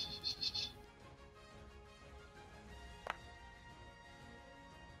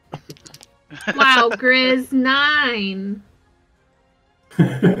 Wow, Grizz, 9.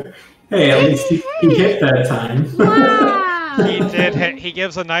 Hey, at least he hit that time. Wow. He did hit. He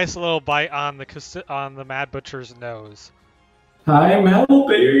gives a nice little bite on the Mad Butcher's nose. I'm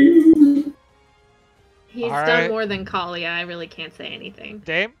helping. He's done more than Kalia. I really can't say anything.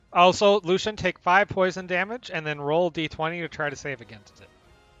 Dame. Also, Lucian, take 5 poison damage and then roll d20 to try to save against it.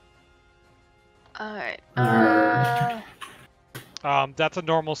 Alright. That's a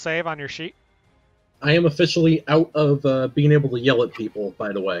normal save on your sheet. I am officially out of being able to yell at people,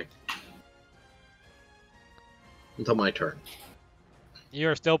 by the way. Until my turn. You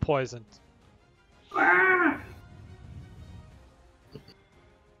are still poisoned. My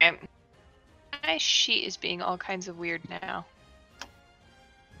sheet is being all kinds of weird now.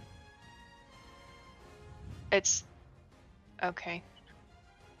 It's Okay.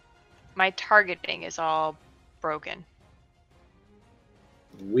 My targeting is all broken.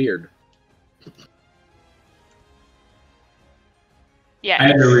 Weird. Yeah. I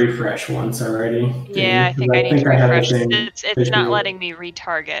had to refresh once already. Yeah, I think I need to refresh. It's not letting me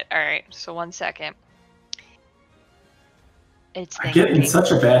retarget. All right, so 1 second. I get in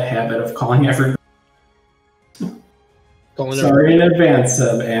such a bad habit of calling everybody. Calling Sorry in advance,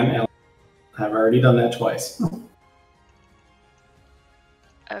 Seb and Ellen. I've already done that twice.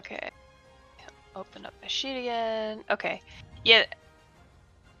 Okay. Open up my sheet again. Okay. Yeah.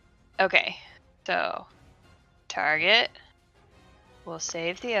 Okay. So, target. We'll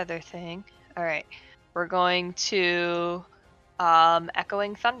save the other thing. All right. We're going to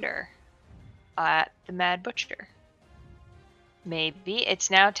Echoing Thunder at the Mad Butcher. Maybe. It's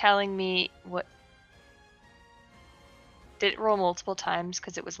now telling me what... Did it roll multiple times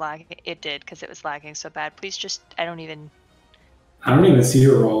because it was lagging? It did because it was lagging so bad. Please just... I don't even see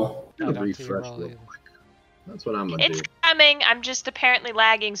your roll. Refresh real quick. That's what I'm gonna do. It's coming. I'm just apparently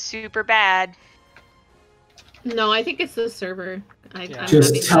lagging super bad. No, I think it's the server.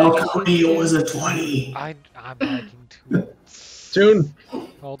 Just tell Cody it was a 20. I'm lagging too. Soon.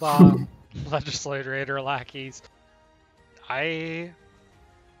 Hold on. Legislator lackeys. I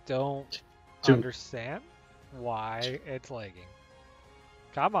don't understand why it's lagging.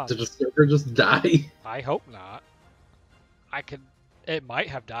 Come on. Did the server just die? I hope not. It might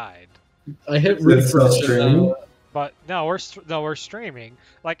have died. I hit refresh. But no, we're streaming.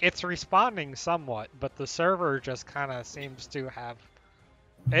 Like, it's responding somewhat, but the server just kind of seems to have...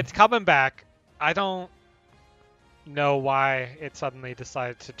 It's coming back. I don't know why it suddenly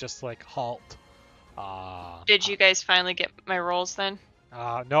decided to just, like, halt. Did you guys finally get my rolls then?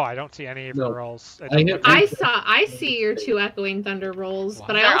 No, I don't see any of your rolls. I see your 2 Echoing Thunder rolls, wow.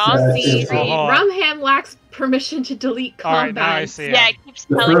 But I also see Rumham lacks permission to delete combat. All right, now I see yeah, it keeps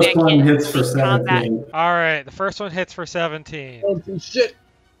the telling me first one hits for 17. All right, the first one hits for 17. Oh, shit.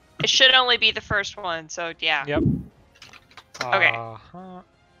 It should only be the first one, so yeah. Yep. Okay.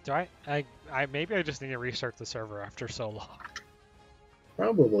 Do I maybe I just need to restart the server after so long.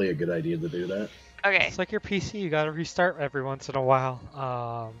 Probably a good idea to do that. Okay. It's like your PC, you gotta restart every once in a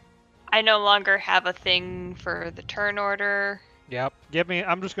while. I no longer have a thing for the turn order. Yep.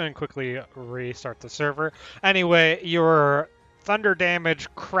 I'm just going to quickly restart the server. Anyway, your thunder damage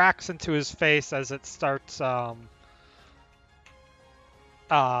cracks into his face as it starts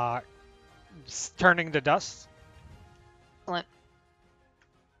turning to dust. Excellent.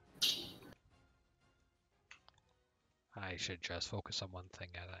 I should just focus on one thing.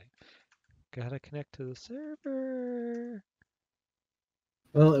 Gotta connect to the server.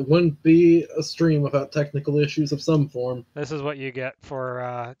 Well, it wouldn't be a stream without technical issues of some form. This is what you get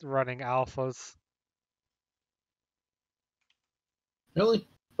for running alphas. Really?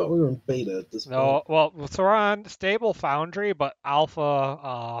 But we were in beta at this point. No, well, so we're on stable Foundry, but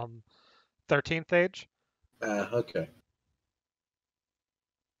alpha 13th age. Okay.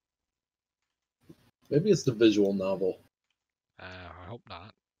 Maybe it's the visual novel. I hope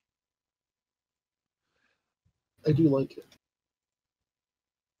not. I do like it.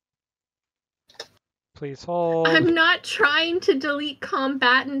 Please hold. I'm not trying to delete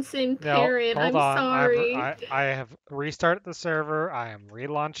combatants in parent. Hold I'm on. sorry. I have restarted the server. I am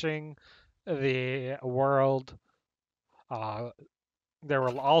relaunching the world. There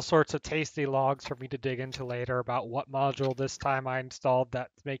were all sorts of tasty logs for me to dig into later about what module this time I installed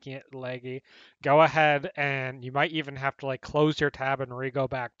that's making it laggy. Go ahead, and you might even have to like close your tab and re-go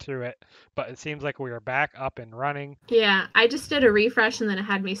back to it. But it seems like we are back up and running. Yeah, I just did a refresh and then it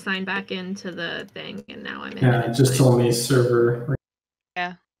had me sign back into the thing, and now I'm in. Yeah, it just told me server.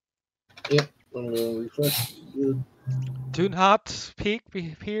 Yeah. Yep, I'm gonna refresh. Good. Do not peek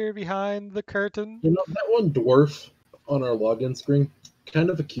here behind the curtain. You know, that one dwarf on our login screen, kind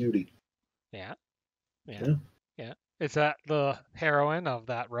of a cutie. Yeah. Is that the heroine of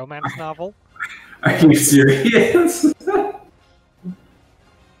that romance novel? Are you serious?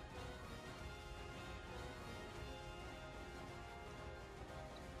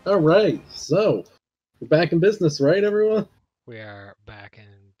 All right, so we're back in business, right, everyone? We are back in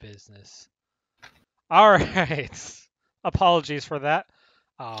business. All right. Apologies for that.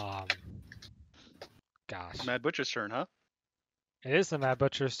 Gosh. Mad Butcher's turn, huh? It is the Mad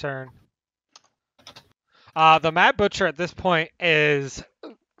Butcher's turn. The Mad Butcher at this point is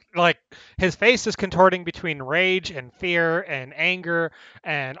like his face is contorting between rage and fear and anger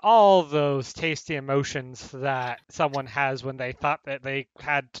and all those tasty emotions that someone has when they thought that they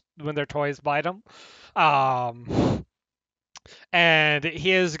had when their toys bite them. And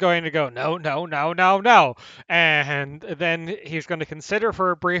he is going to go, no, no, no, no, no. And then he's going to consider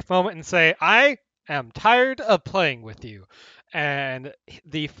for a brief moment and say, I am tired of playing with you. And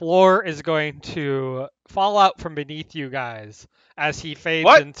the floor is going to fall out from beneath you guys as he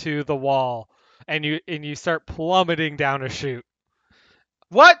fades into the wall. And you start plummeting down a chute.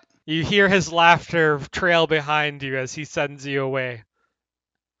 What? You hear his laughter trail behind you as he sends you away.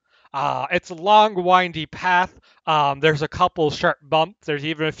 It's a long, windy path. There's a couple sharp bumps. There's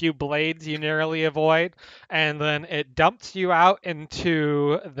even a few blades you narrowly avoid. And then it dumps you out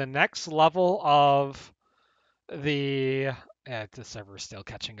into the next level of the... the server's still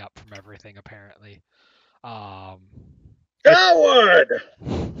catching up from everything, apparently. Coward!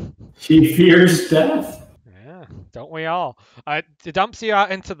 He fears death. Yeah, don't we all? It dumps you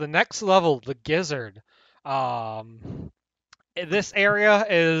out into the next level, the Gizzard. This area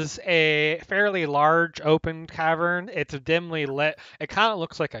is a fairly large open cavern. It's dimly lit. It kind of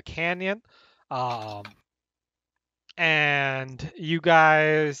looks like a canyon. And you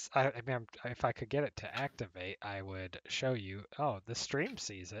guys, I mean, if I could get it to activate, I would show you. Oh, the stream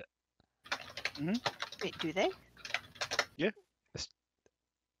sees it. Mm-hmm. Wait, do they? Yeah.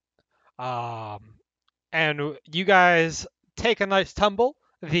 And you guys take a nice tumble.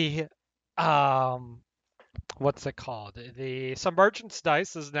 The what's it called? The submergence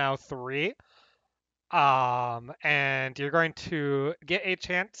dice is now 3. And you're going to get a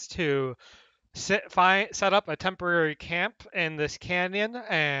chance to set up a temporary camp in this canyon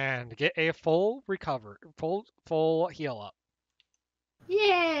and get a full heal up.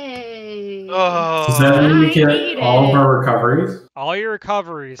 Yay! Does that mean we get all of our recoveries? All your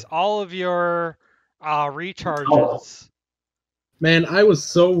recoveries, all of your recharges. Man, I was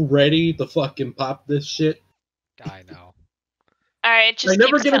so ready to fucking pop this shit. I know. Alright, just I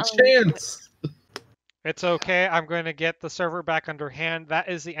never get a chance. It's okay. I'm going to get the server back under hand. That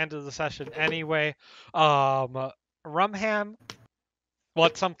is the end of the session anyway. Rumham,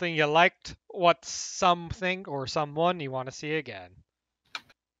 what's something you liked? What's something or someone you want to see again?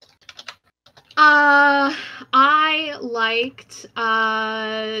 I liked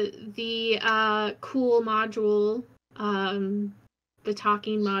the cool module, the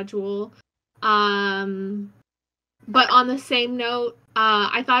talking module. But on the same note,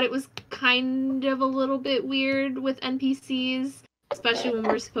 I thought it was kind of a little bit weird with NPCs, especially when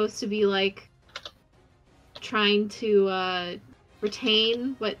we're supposed to be like trying to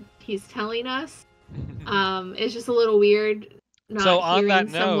retain what he's telling us. It's just a little weird not hearing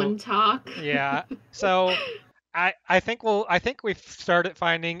someone talk. Yeah. So I think we've started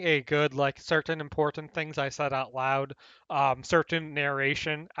finding a good, like, certain important things I said out loud, certain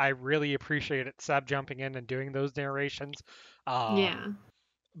narration. I really appreciated Seb jumping in and doing those narrations. Yeah.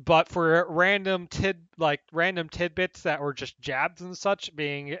 But for random tidbits that were just jabs and such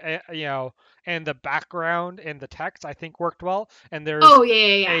being, in the background in the text, I think worked well. And there's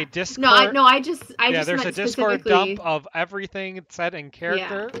a Discord. I just there's a Discord dump of everything said in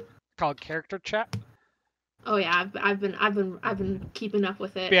character called character chat. Oh yeah, I've been keeping up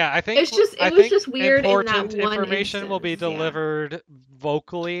with it. Yeah, I think it was just weird. Important in that one information instance, will be delivered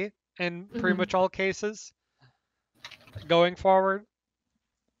vocally in pretty much all cases going forward.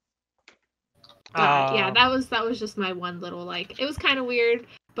 Yeah, that was just my one little, like, it was kind of weird,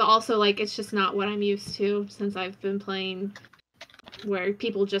 but also, like, it's just not what I'm used to since I've been playing where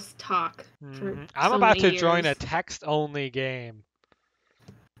people just talk. I'm about to join a text-only game.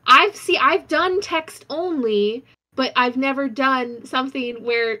 I've done text only, but I've never done something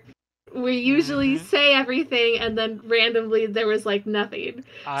where we usually say everything and then randomly there was like nothing.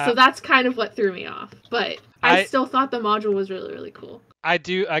 So that's kind of what threw me off. But I still thought the module was really, really cool. I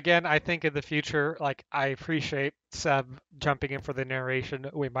do, again, I think in the future, like, I appreciate Seb jumping in for the narration.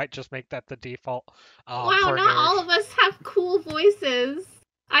 We might just make that the default. Wow, not all of us have cool voices.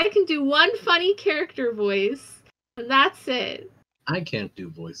 I can do one funny character voice, and that's it. I can't do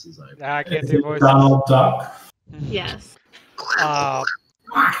voices either. I can't do voices. Donald Duck. Yes. But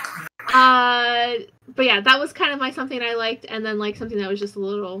yeah, that was kind of like something I liked, and then like something that was just a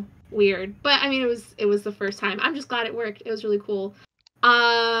little weird. But I mean, it was the first time. I'm just glad it worked. It was really cool.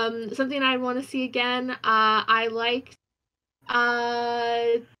 Something I want to see again. I liked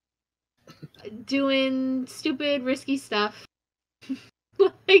doing stupid, risky stuff.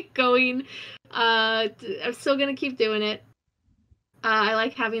 Like going. I'm still gonna keep doing it. I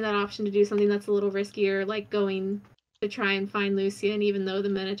like having that option to do something that's a little riskier, like going to try and find Lucian, even though the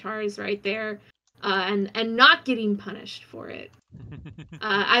Minotaur is right there, and not getting punished for it.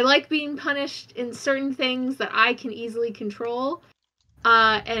 I like being punished in certain things that I can easily control,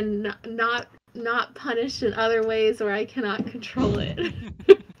 and not not punished in other ways where I cannot control it.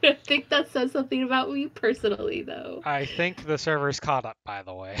 I think that says something about me personally, though. I think the server's caught up, by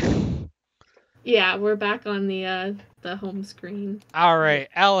the way. Yeah, we're back on the home screen. All right,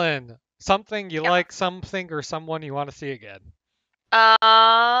 Ellen. Something you like, something or someone you want to see again.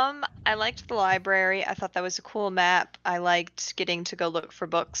 I liked the library. I thought that was a cool map. I liked getting to go look for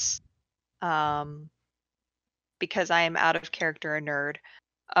books. Because I am out of character a nerd.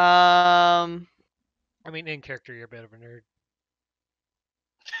 I mean, in character, you're a bit of a nerd.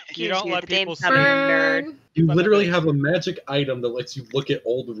 You don't let people see nerd. You literally have a magic item that lets you look at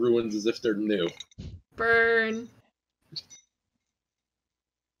old ruins as if they're new. Burn.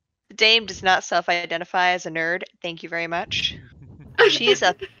 Dame does not self-identify as a nerd. Thank you very much. She's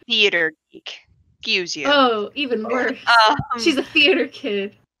a theater geek. Excuse you. Oh, even worse. She's a theater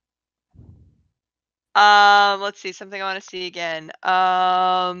kid. Let's see, something I want to see again.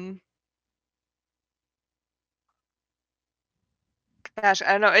 Gosh,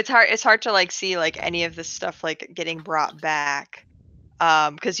 I don't know. It's hard to like see like any of this stuff like getting brought back.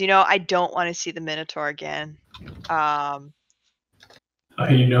 Because I don't want to see the Minotaur again.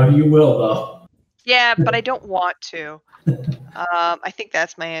 You know you will though. Yeah, but I don't want to. I think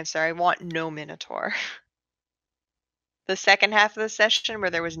that's my answer. I want no Minotaur. The second half of the session where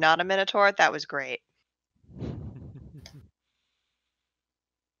there was not a Minotaur, that was great.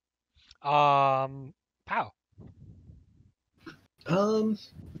 Pow.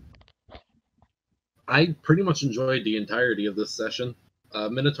 I pretty much enjoyed the entirety of this session.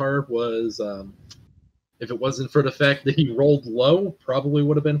 Minotaur was, if it wasn't for the fact that he rolled low, probably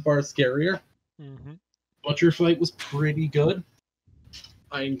would have been far scarier. Mm-hmm. Butcher fight was pretty good.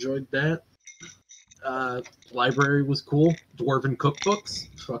 I enjoyed that. Library was cool. Dwarven cookbooks.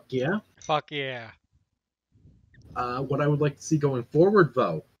 Fuck yeah. Fuck yeah. What I would like to see going forward,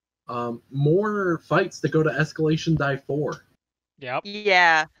 though, more fights that go to escalation die 4. Yep.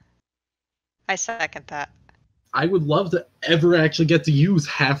 Yeah. I second that. I would love to ever actually get to use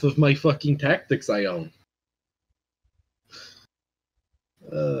half of my fucking tactics I own.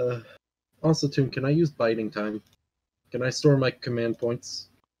 Also, Toon, can I use biting time? Can I store my command points?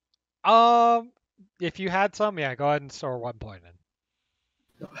 If you had some, yeah, go ahead and store 1 point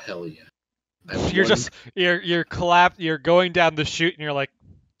in. Oh, hell yeah. You're going down the chute and you're like,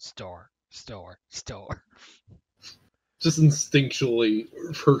 store. Just instinctually,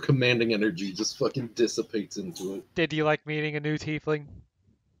 her commanding energy just fucking dissipates into it. Did you like meeting a new tiefling?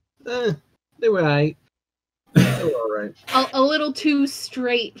 They were alright. They were alright. A little too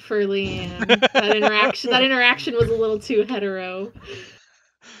straight for Leanne. That interaction was a little too hetero.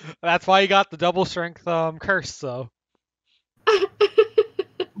 That's why you got the double strength curse, though.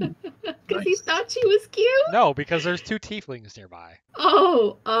 Because he thought she was cute? No, because there's 2 tieflings nearby.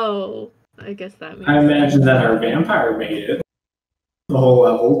 Oh. I guess that makes I imagine that our vampire made it. The whole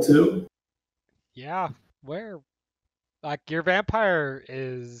level, too. Yeah. Where? Like, your vampire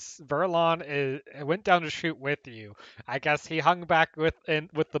Verlon went down to shoot with you. I guess he hung back with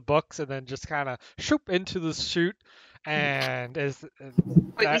the books and then just kind of shoop into the chute and is...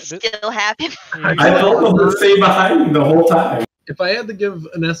 Wait, we still have him? I told him to stay behind me the whole time. If I had to give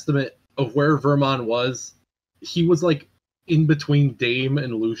an estimate of where Vermon was, he was like in between Dame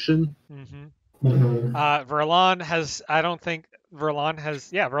and Lucian. Mm-hmm. Mm-hmm. Verlon has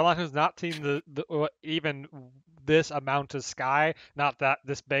not seen the even this amount of sky, not that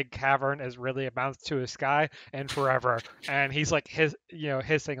this big cavern is really amounts to a sky, in forever. And he's like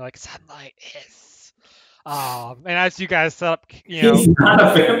hissing like sunlight hiss. And as you guys set up, he's not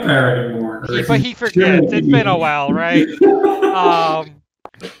a vampire anymore. But he forgets. It's been a while, right?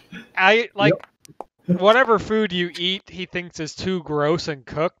 I like whatever food you eat, he thinks is too gross and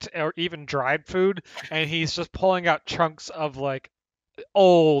cooked, or even dried food, and he's just pulling out chunks of like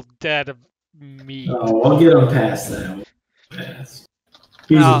old dead meat. Oh, I'll get him past that.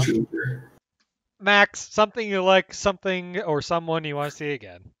 He's a trooper. Max, something you like, something or someone you want to see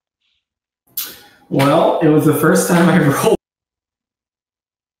again? Well, it was the first time I rolled.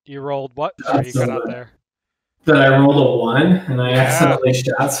 You rolled what? Sorry, you got out there. That I rolled a 1, and I accidentally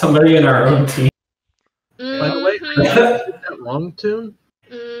shot somebody in our own team. Mm-hmm. By the way, I got that wrong, Toon.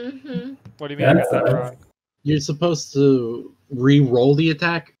 Mm-hmm. What do you mean I got that wrong? You're supposed to re-roll the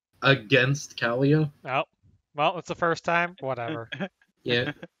attack against Kalia. Oh, well, it's the first time. Whatever.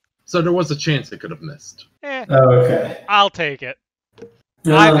 Yeah. So there was a chance it could have missed. Oh, okay. I'll take it.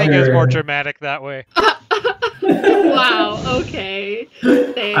 I think it's more dramatic that way. Wow, okay.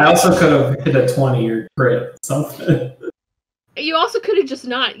 Thanks. I also could have hit a 20 or crit something. You also could have just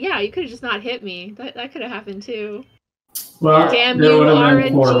not, you could have just not hit me. That could have happened too. Well, damn there you, would have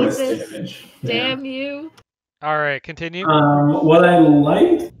been 4 RNGesus. mystic damage. Yeah. Damn you. All right, continue. What I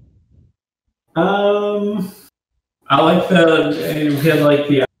like, I like we had like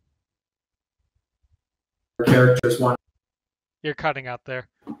the characters one. You're cutting out there.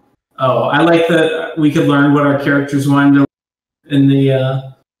 Oh, I like that we could learn what our characters wanted in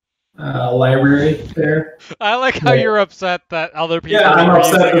the library there. I like how you're upset that other people. Yeah, I'm were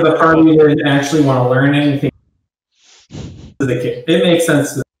upset using that it the for party fun. didn't actually want to learn anything. It makes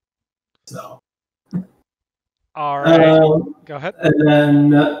sense. So. All right, go ahead. And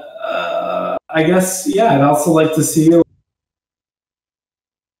then I guess I'd also like to see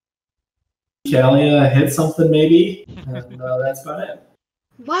Kalia hit something maybe, and that's about it.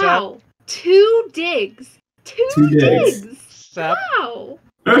 Wow, 2 digs. 2 digs. Seb? Wow.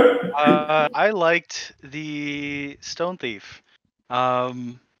 I liked the Stone Thief.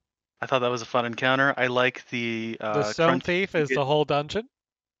 I thought that was a fun encounter. I like the Stone Thief is the whole dungeon.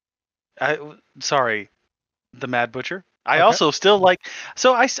 Sorry, the Mad Butcher. I also still like.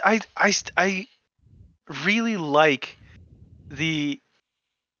 So I really like the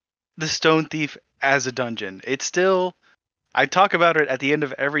Stone Thief as a dungeon. It's still. I talk about it at the end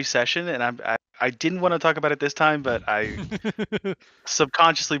of every session, and I didn't want to talk about it this time, but I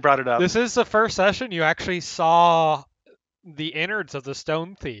subconsciously brought it up. This is the first session you actually saw the innards of the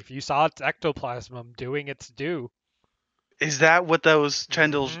Stone Thief. You saw its ectoplasm doing its due. Is that what those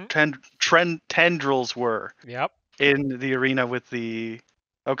tendrils were? Yep. In the arena with the.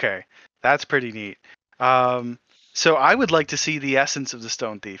 Okay, that's pretty neat. So I would like to see the essence of the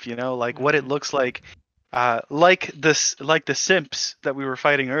Stone Thief. You know, like what it looks like. Like the simps that we were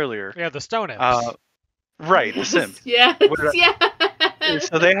fighting earlier. Yeah, the stone imps. Right, the simps. Yes.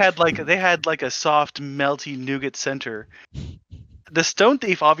 So they had like a soft, melty nougat center. The Stone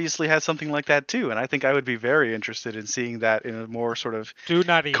Thief obviously has something like that too, and I think I would be very interested in seeing that in a more sort of do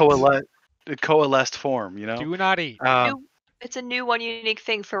not eat coalesced form. You know, do not eat. It's a new one unique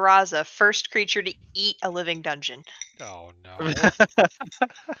thing for Raza. First creature to eat a living dungeon. Oh no.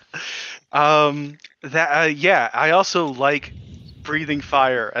 I also like breathing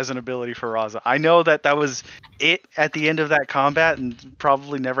fire as an ability for Raza. I know that was it at the end of that combat and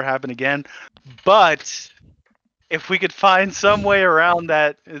probably never happen again. But if we could find some way around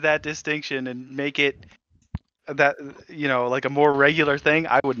that distinction and make it that like a more regular thing,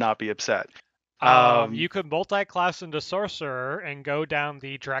 I would not be upset. You could multi-class into sorcerer and go down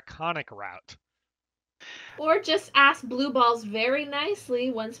the draconic route. Or just ask Blue Balls very nicely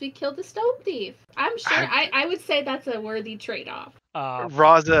once we kill the Stone Thief. I'm sure I would say that's a worthy trade-off.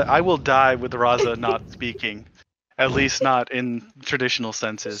 Raza, I will die with Raza not speaking. At least not in traditional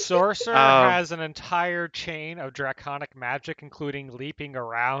senses. Sorcerer has an entire chain of draconic magic, including leaping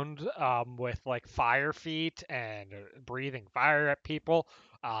around with like fire feet and breathing fire at people.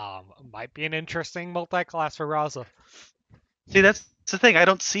 Might be an interesting multi-class for Raza. See, that's the thing. I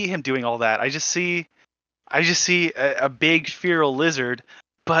don't see him doing all that. I just see a big feral lizard,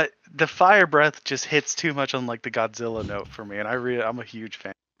 but the fire breath just hits too much on like the Godzilla note for me, and I'm a huge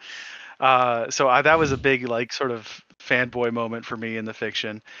fan. So that was a big like sort of fanboy moment for me in the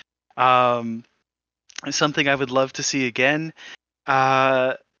fiction. Something I would love to see again.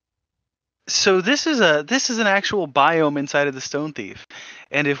 So this is an actual biome inside of the Stone Thief,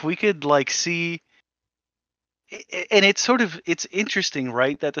 and if we could like see, and it's interesting,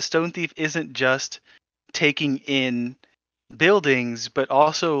 right? That the Stone Thief isn't just taking in buildings, but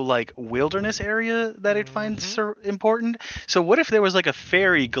also like wilderness area that it finds important. So what if there was like a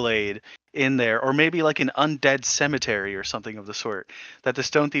fairy glade in there, or maybe like an undead cemetery or something of the sort that the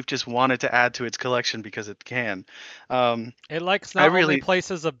Stone Thief just wanted to add to its collection because it can. It likes not only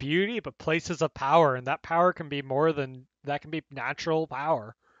places of beauty, but places of power, and that power can be more than that, can be natural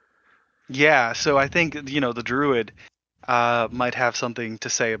power. Yeah, so I think the druid might have something to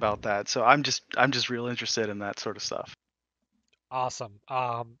say about that. So I'm just real interested in that sort of stuff. Awesome.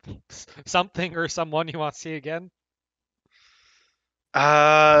 Something or someone you want to see again?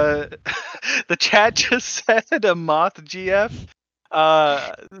 The chat just said a moth GF.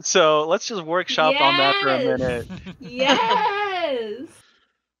 So let's just workshop on that for a minute. Yes.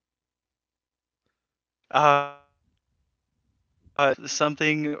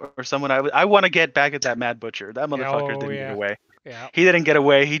 Something or someone I want to get back at that Mad Butcher. That motherfucker didn't get away. Yeah. He didn't get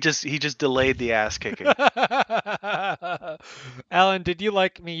away. He just delayed the ass kicking. Alan, did you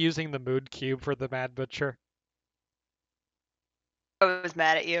like me using the mood cube for the Mad Butcher? I was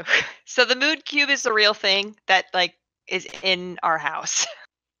mad at you. So the mood cube is the real thing that like is in our house.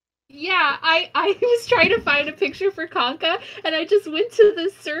 Yeah, I was trying to find a picture for Conka, and I just went to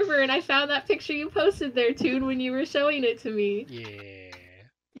the server and I found that picture you posted there, Toon, when you were showing it to me. Yeah.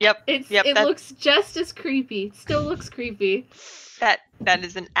 Yep. It looks just as creepy. It still looks creepy. That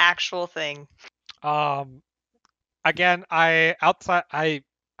is an actual thing. Again,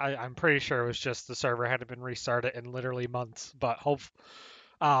 I'm pretty sure it was just the server hadn't been restarted in literally months, but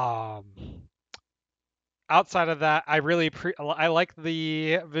outside of that, I like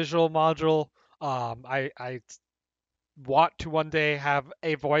the visual module. I want to one day have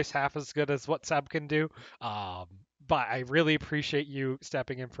a voice half as good as what Seb can do. But I really appreciate you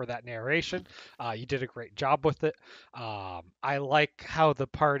stepping in for that narration. You did a great job with it. I like how the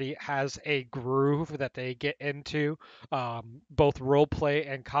party has a groove that they get into, both roleplay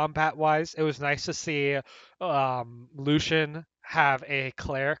and combat wise. It was nice to see Lucian have a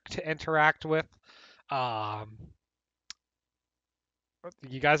cleric to interact with.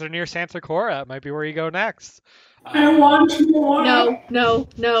 You guys are near Santa Cora. That might be where you go next. I want more. No.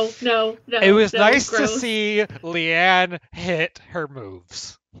 It was nice gross. to see Leanne hit her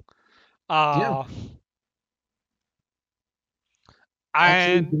moves. Yeah.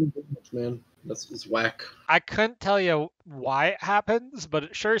 And man, that's whack. I couldn't tell you why it happens, but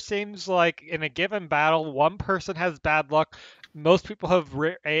it sure seems like in a given battle, one person has bad luck. Most people have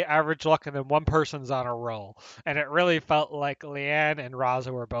average luck, and then one person's on a roll. And it really felt like Leanne and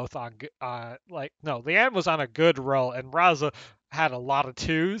Raza were both on Leanne was on a good roll, and Raza had a lot of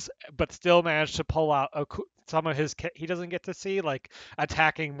twos, but still managed to pull out some of his he doesn't get to see, like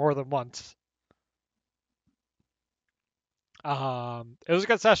attacking more than once. It was a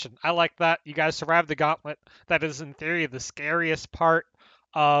good session. I like that you guys survived the gauntlet. That is, in theory, the scariest part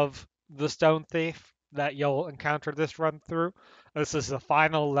of the Stone Thief that you'll encounter this run through. This is the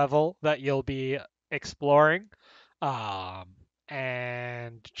final level that you'll be exploring. And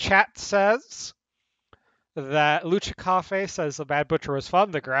chat says that Lucha Cafe says the Bad Butcher was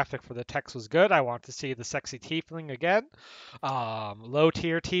fun. The graphic for the text was good. I want to see the sexy tiefling again. Low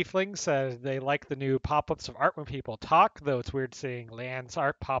tier tiefling says they like the new pop-ups of art when people talk, though it's weird seeing Leanne's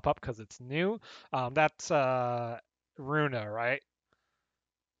art pop up because it's new. That's Runa, right?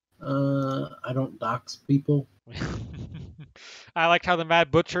 I don't dox people. I like how the Mad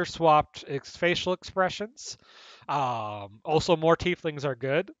Butcher swapped its facial expressions. Also, more tieflings are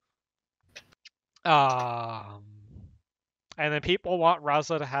good. And then people want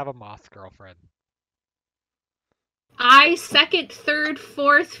Raza to have a moth girlfriend. I second, third,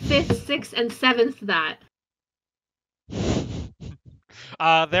 fourth, fifth, sixth, and seventh that.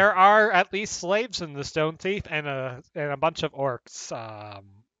 There are at least slaves in the Stone Thief and a bunch of orcs,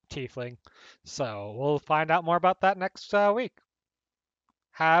 tiefling. So we'll find out more about that next week.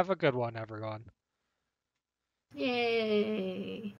 Have a good one, everyone. Yay.